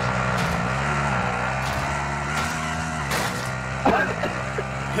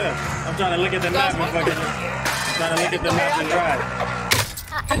 I'm trying to look at the map and fucking trying to look at the map and drive.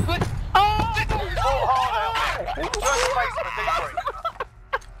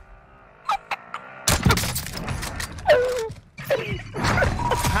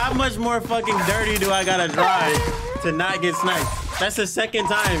 How much more fucking dirty do I gotta drive to not get sniped? That's the second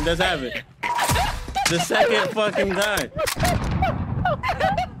time that's happened. The second fucking time.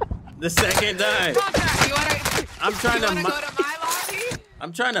 The second time. I'm trying to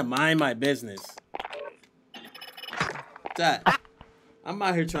I'm trying to mind my business. That I'm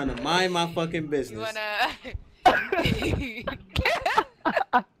out here trying to mind my fucking business.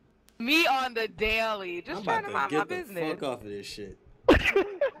 Me on the daily, just trying to mind my business. Get the fuck off of this shit. That's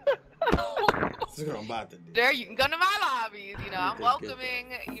what I'm about to do. There, you can come to my lobbies. You know, I'm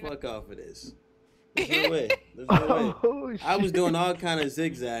welcoming. Fuck off of this. There's no way. There's no way. Oh, I was doing all kind of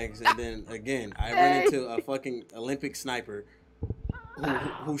zigzags, and then again, I ran into a fucking Olympic sniper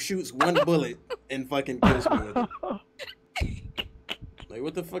who shoots one bullet and fucking kills me with it. Like,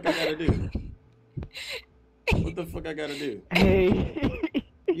 what the fuck I gotta do? What the fuck I gotta do? Hey.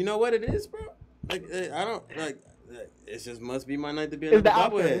 You know what it is, bro? Like, I don't like. It just must be my night to be another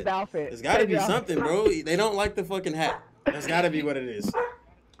bobblehead. It's the outfit. There's gotta be something, bro. They don't like the fucking hat. That's gotta be what it is.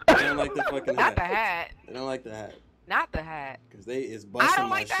 They don't like the fucking hat. Not the hat. They don't like the hat. Not the hat. Cause they is busting I don't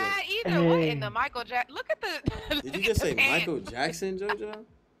like my the hat shit. either. What in the Michael Jackson? Look at the. Did you just say Michael Jackson, JoJo?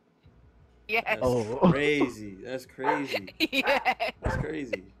 Yes. That's crazy. That's crazy. Yes. That's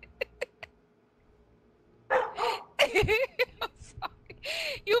crazy.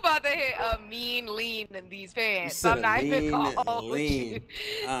 You about to hit a mean lean in these pants. You said I'm not even mean lean.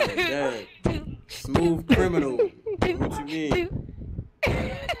 I'm dead. Smooth criminal. What you mean?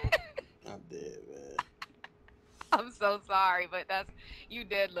 I'm dead, man. I'm so sorry, but you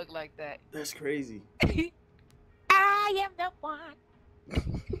did look like that. That's crazy. I am the one.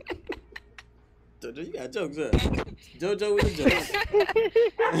 JoJo, you got jokes, huh? JoJo with the jokes.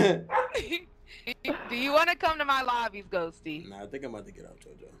 Do you want to come to my lobbies, Ghosty? Nah, I think I'm about to get out,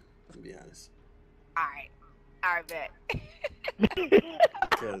 JoJo. To be honest. Alright. I bet.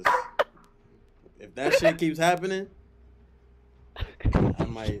 Because if that shit keeps happening,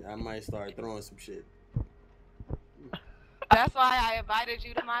 I might start throwing some shit. That's why I invited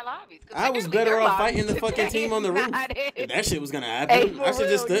you to my lobbies. I was better off fighting the fucking team on the roof. If that shit was gonna happen, I should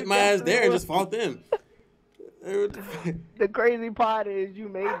just stood my ass there and just fought them. The crazy part is you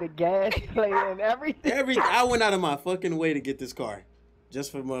made the gas play and everything. I went out of my fucking way to get this car, just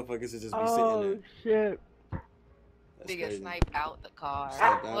for motherfuckers to just be sitting there. Oh shit! To get sniped out the car.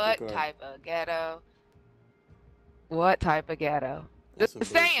 What type of ghetto? What type of ghetto? Just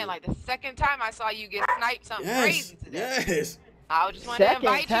saying, like the second time I saw you get sniped, something crazy today. Yes. I just want to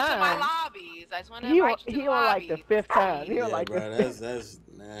invite you to my lobbies. I just want to invite you to He the on lobbies. like the fifth time. He on Yeah, like bro, the fifth. that's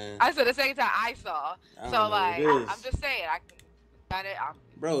man. I said the second time I saw. So like, I'm just saying,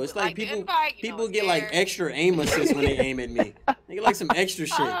 Bro, it's like people invite, people get like extra aim assists when they aim at me. They get like some extra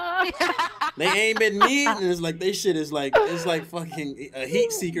shit. They aim at me and it's like they shit is like it's like fucking a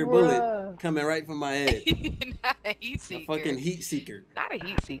heat seeker bullet coming right from my head. Not a heat seeker. A fucking heat seeker. Not a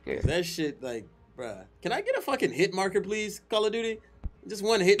heat seeker. That shit like, bruh. Can I get a fucking hit marker, please? Call of Duty, just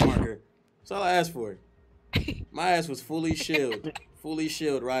one hit marker. That's all I asked for. My ass was fully shielded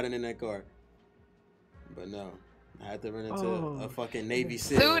riding in that car. But no. I had to run into a fucking Navy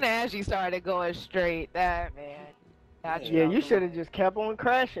SEAL. Soon as you started going straight, that man. Yeah, you should have just kept on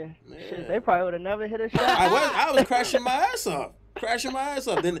crashing. Shit, they probably would have never hit a shot. I was crashing my ass off. crashing my ass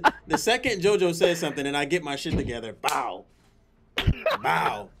up. Then the second JoJo says something and I get my shit together, bow.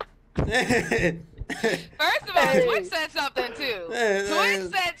 Bow. First of all, Twitch said something too.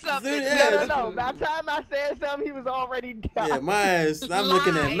 Twitch said something too. No. By the time I said something, he was already down. Yeah, my ass. I'm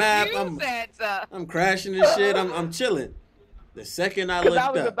looking at map. I'm crashing and shit. I'm chilling. The second I looked up.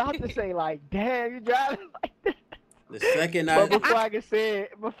 I was about to say like, damn, you driving like that. The second I. But before I can say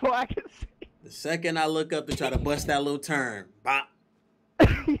it, The second I look up to try to bust that little turn, bop.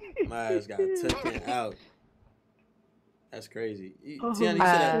 My ass got taken out. That's crazy.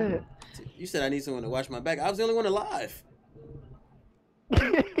 Tiana, you said I need someone to watch my back. I was the only one alive.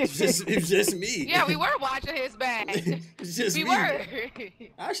 It's just me. Yeah, we were watching his back. It's just we me. were.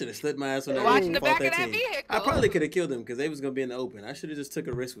 I should have slid my ass on that. Watching the back of that vehicle. I probably could have killed them because they was gonna be in the open. I should have just took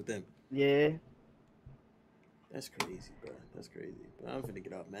a risk with them. Yeah. That's crazy, bro. That's crazy. But I'm finna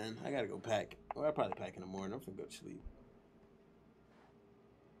get up, man. I gotta go pack. Or I'll probably pack in the morning. I'm finna go to sleep.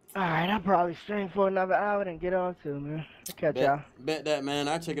 Alright, I'll probably stream for another hour and get on too, man. I'll catch y'all. Bet that, man.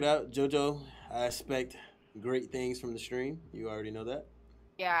 I'll check it out. JoJo, I expect great things from the stream. You already know that.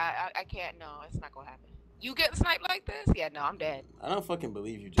 Yeah, I can't. No, it's not gonna happen. You get sniped like this? Yeah, no, I'm dead. I don't fucking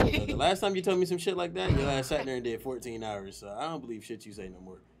believe you, JoJo. The last time you told me some shit like that, your ass sat there and did 14 hours. So I don't believe shit you say no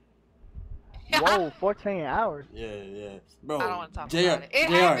more. Whoa, 14 hours. Yeah. Bro, I don't want to talk about it. It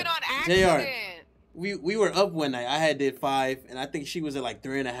happened on accident. We were up one night. I had did 5, and I think she was at like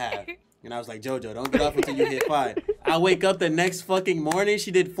 3.5. And I was like, JoJo, don't get off until you hit 5. I wake up the next fucking morning, she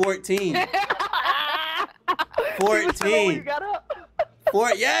did 14. 14. You got up?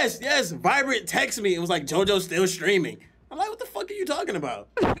 Yes. Vibrant texted me. It was like, JoJo's still streaming. I'm like, what the fuck are you talking about?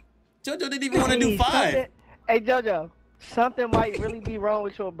 JoJo didn't even want to do 5. Hey, JoJo. Something might really be wrong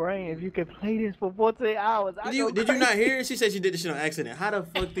with your brain if you could play this for 14 hours. Did you not hear? She said she did this shit on accident. How the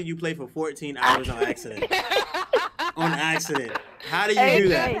fuck did you play for 14 hours on accident? On accident. How do you do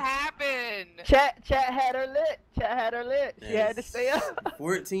that? It happened. Chat had her lit. She had to stay up.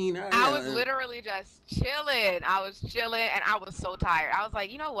 14 hours. I was literally just chilling. And I was so tired. I was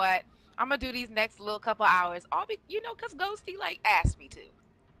like, you know what? I'm gonna do these next little couple hours. Cause Ghosty like asked me to.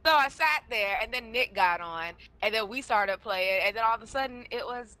 So I sat there, and then Nick got on, and then we started playing, and then all of a sudden, it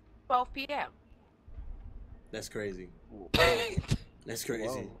was 12 p.m. That's crazy. That's crazy.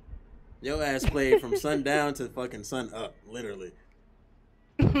 Whoa. Your ass played from sundown to fucking sun up, literally.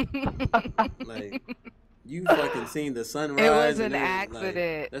 Like, you fucking seen the sunrise. It was an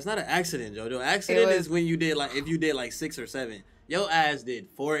accident. That's not an accident, JoJo. Accident is when you did, like, if you did, like, 6 or 7. Your ass did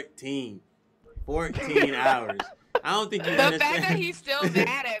 14. 14 hours. I don't think you understand. The fact that he's still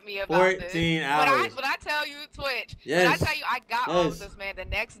mad at me about 14 hours. But I tell you, Twitch, yes. when I tell you I got on with this man the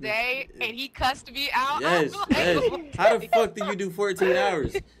next day and he cussed me out. Yes. How the fuck do you do 14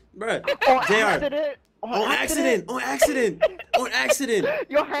 hours? Bruh. JR. On accident.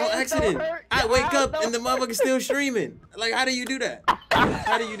 Your hands don't hurt. I wake up and the motherfucker's still streaming. Like, how do you do that? On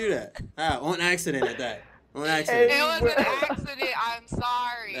accident at that. On accident. It was an accident. I'm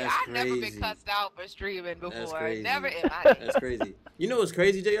sorry. I've never been cussed out for streaming before. That's crazy. Never in my life. That's crazy. You know what's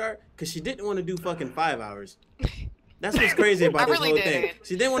crazy, JR? Because she didn't want to do fucking 5 hours. That's what's crazy about this whole thing.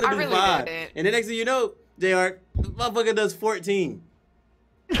 She didn't want to do 5. And the next thing you know, JR, the motherfucker does 14.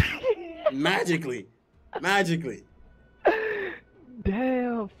 Magically.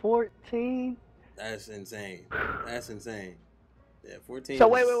 Damn, 14? That's insane. Yeah, 14. So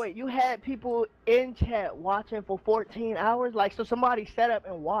wait. You had people in chat watching for 14 hours? Like, so somebody set up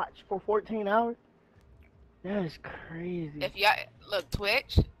and watched for 14 hours? That is crazy. If y'all look,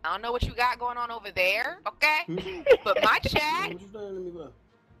 Twitch, I don't know what you got going on over there, okay? But my chat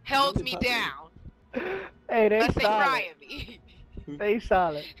held me down. Hey, they solid. Crying me. They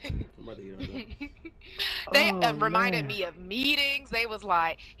solid. They reminded me of meetings. They was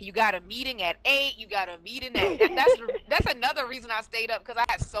like, you got a meeting at 8, you got a meeting at... That's another reason I stayed up, because I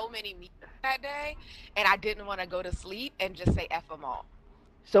had so many meetings that day, and I didn't want to go to sleep and just say F them all.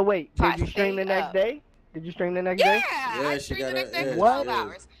 So wait, did you stream the next day? Did you stream the next day? Yeah, I streamed the next day for 12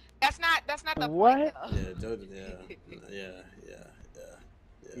 hours. That's not the point, though.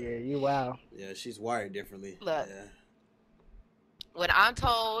 Yeah, you wow. Yeah, she's wired differently. Look, when I'm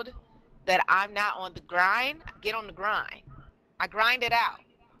told that I'm not on the grind, I get on the grind. I grind it out.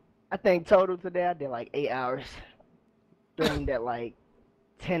 I think total today I did like 8 hours. Streamed at like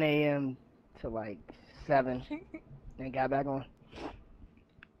 10 a.m. to like 7. Then got back on.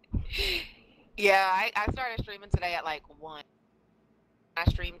 Yeah, I started streaming today at like 1. I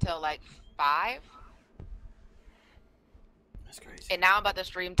streamed till like 5. That's crazy. And now I'm about to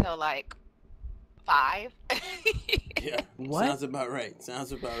stream till like 5. Yeah. What? Sounds about right.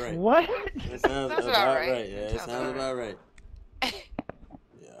 What? It sounds about right. Yeah, it sounds about right.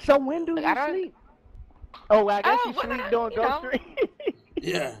 So when do you sleep? Oh, I guess you sleep during Ghost Stream.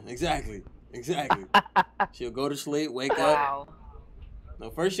 Yeah, exactly. She'll go to sleep, wake up. No,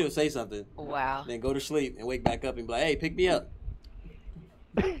 first she'll say something. Wow. Then go to sleep and wake back up and be like, hey, pick me up.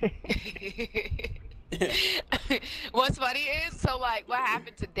 What's funny is, so like what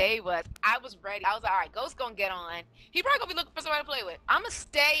happened today was I was ready. I was like, all right, Ghost's gonna get on. He probably gonna be looking for somebody to play with. I'm gonna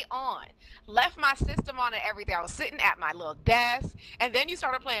stay on. Left my system on and everything. I was sitting at my little desk, and then you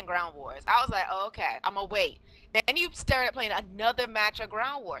started playing Ground Wars. I was like, oh, okay, I'm gonna wait. Then you started playing another match of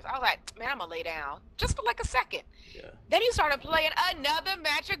Ground Wars. I was like, man, I'm gonna lay down just for like a second. Yeah. Then you started playing another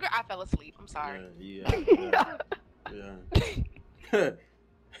match of I fell asleep. I'm sorry. Yeah.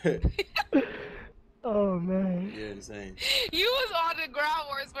 Oh man. You're insane. You was on the Ground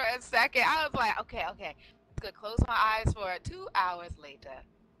Wars for a second. I was like, okay. Good. Close my eyes for 2 hours later.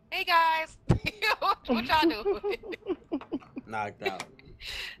 Hey guys, what y'all doing? Knocked out.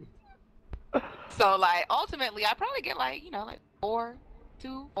 So like, ultimately, I probably get like 4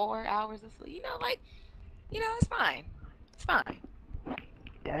 hours of sleep. It's fine. It's fine.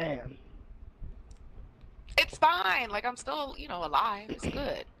 Damn. It's fine. Like I'm still, alive. It's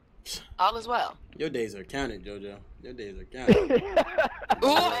good. All is well. Your days are counted, JoJo. Your days are counted.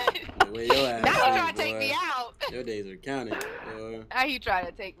 What? Where your ass now you trying is, to take me out. Your days are counted. Boy. Now you trying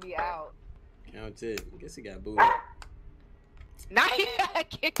to take me out. Counted. I guess he got booed. Now he got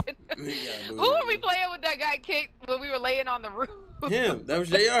kicked. Who were we playing with that got kicked when we were laying on the roof? Him. That was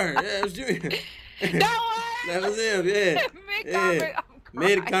JR. Yeah, that was Junior. That was him. Yeah.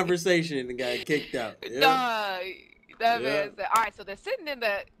 Mid-conversation and got kicked out. Yeah. That man said, all right, so they're sitting in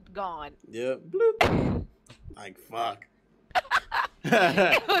the gone. Yep. Bloop. Like, fuck.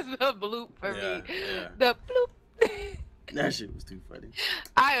 It was a bloop for me. Yeah. The bloop. That shit was too funny.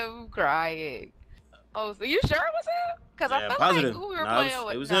 I am crying. Oh, so you sure it was him? Because I felt positive. like who we were playing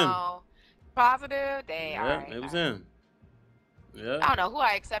with. It was him. Positive? Dang, Yeah, all right. it was him. Yeah. I don't know who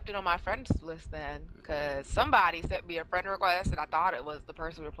I accepted on my friends list then. Because somebody sent me a friend request and I thought it was the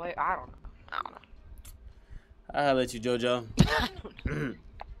person we were playing. I don't know. I'll let you, JoJo.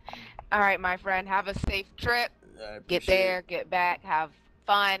 All right, my friend. Have a safe trip. Get there, get back, have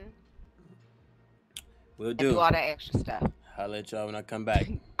fun. We'll do. And do all that extra stuff. I'll let y'all when I come back.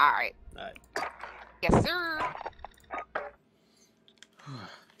 All right. All right. Yes, sir.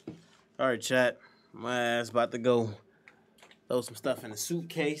 All right, chat. My ass about to go throw some stuff in a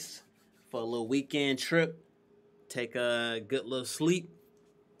suitcase for a little weekend trip. Take a good little sleep.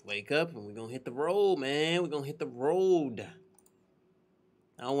 Wake up and we're going to hit the road, man. We're going to hit the road.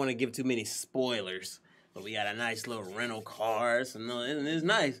 I don't want to give too many spoilers, but we got a nice little rental car. And it's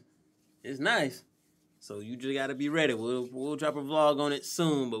nice. It's nice. So you just got to be ready. We'll drop a vlog on it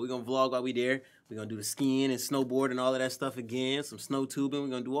soon, but we're going to vlog while we there. We're going to do the skiing and snowboard and all of that stuff again. Some snow tubing. We're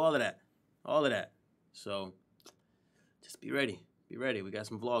going to do all of that. All of that. So just be ready. Be ready. We got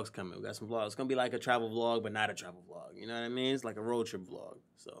some vlogs coming. We got some vlogs. It's going to be like a travel vlog, but not a travel vlog. You know what I mean? It's like a road trip vlog.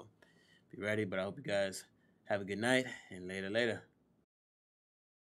 So be ready, but I hope you guys have a good night and later.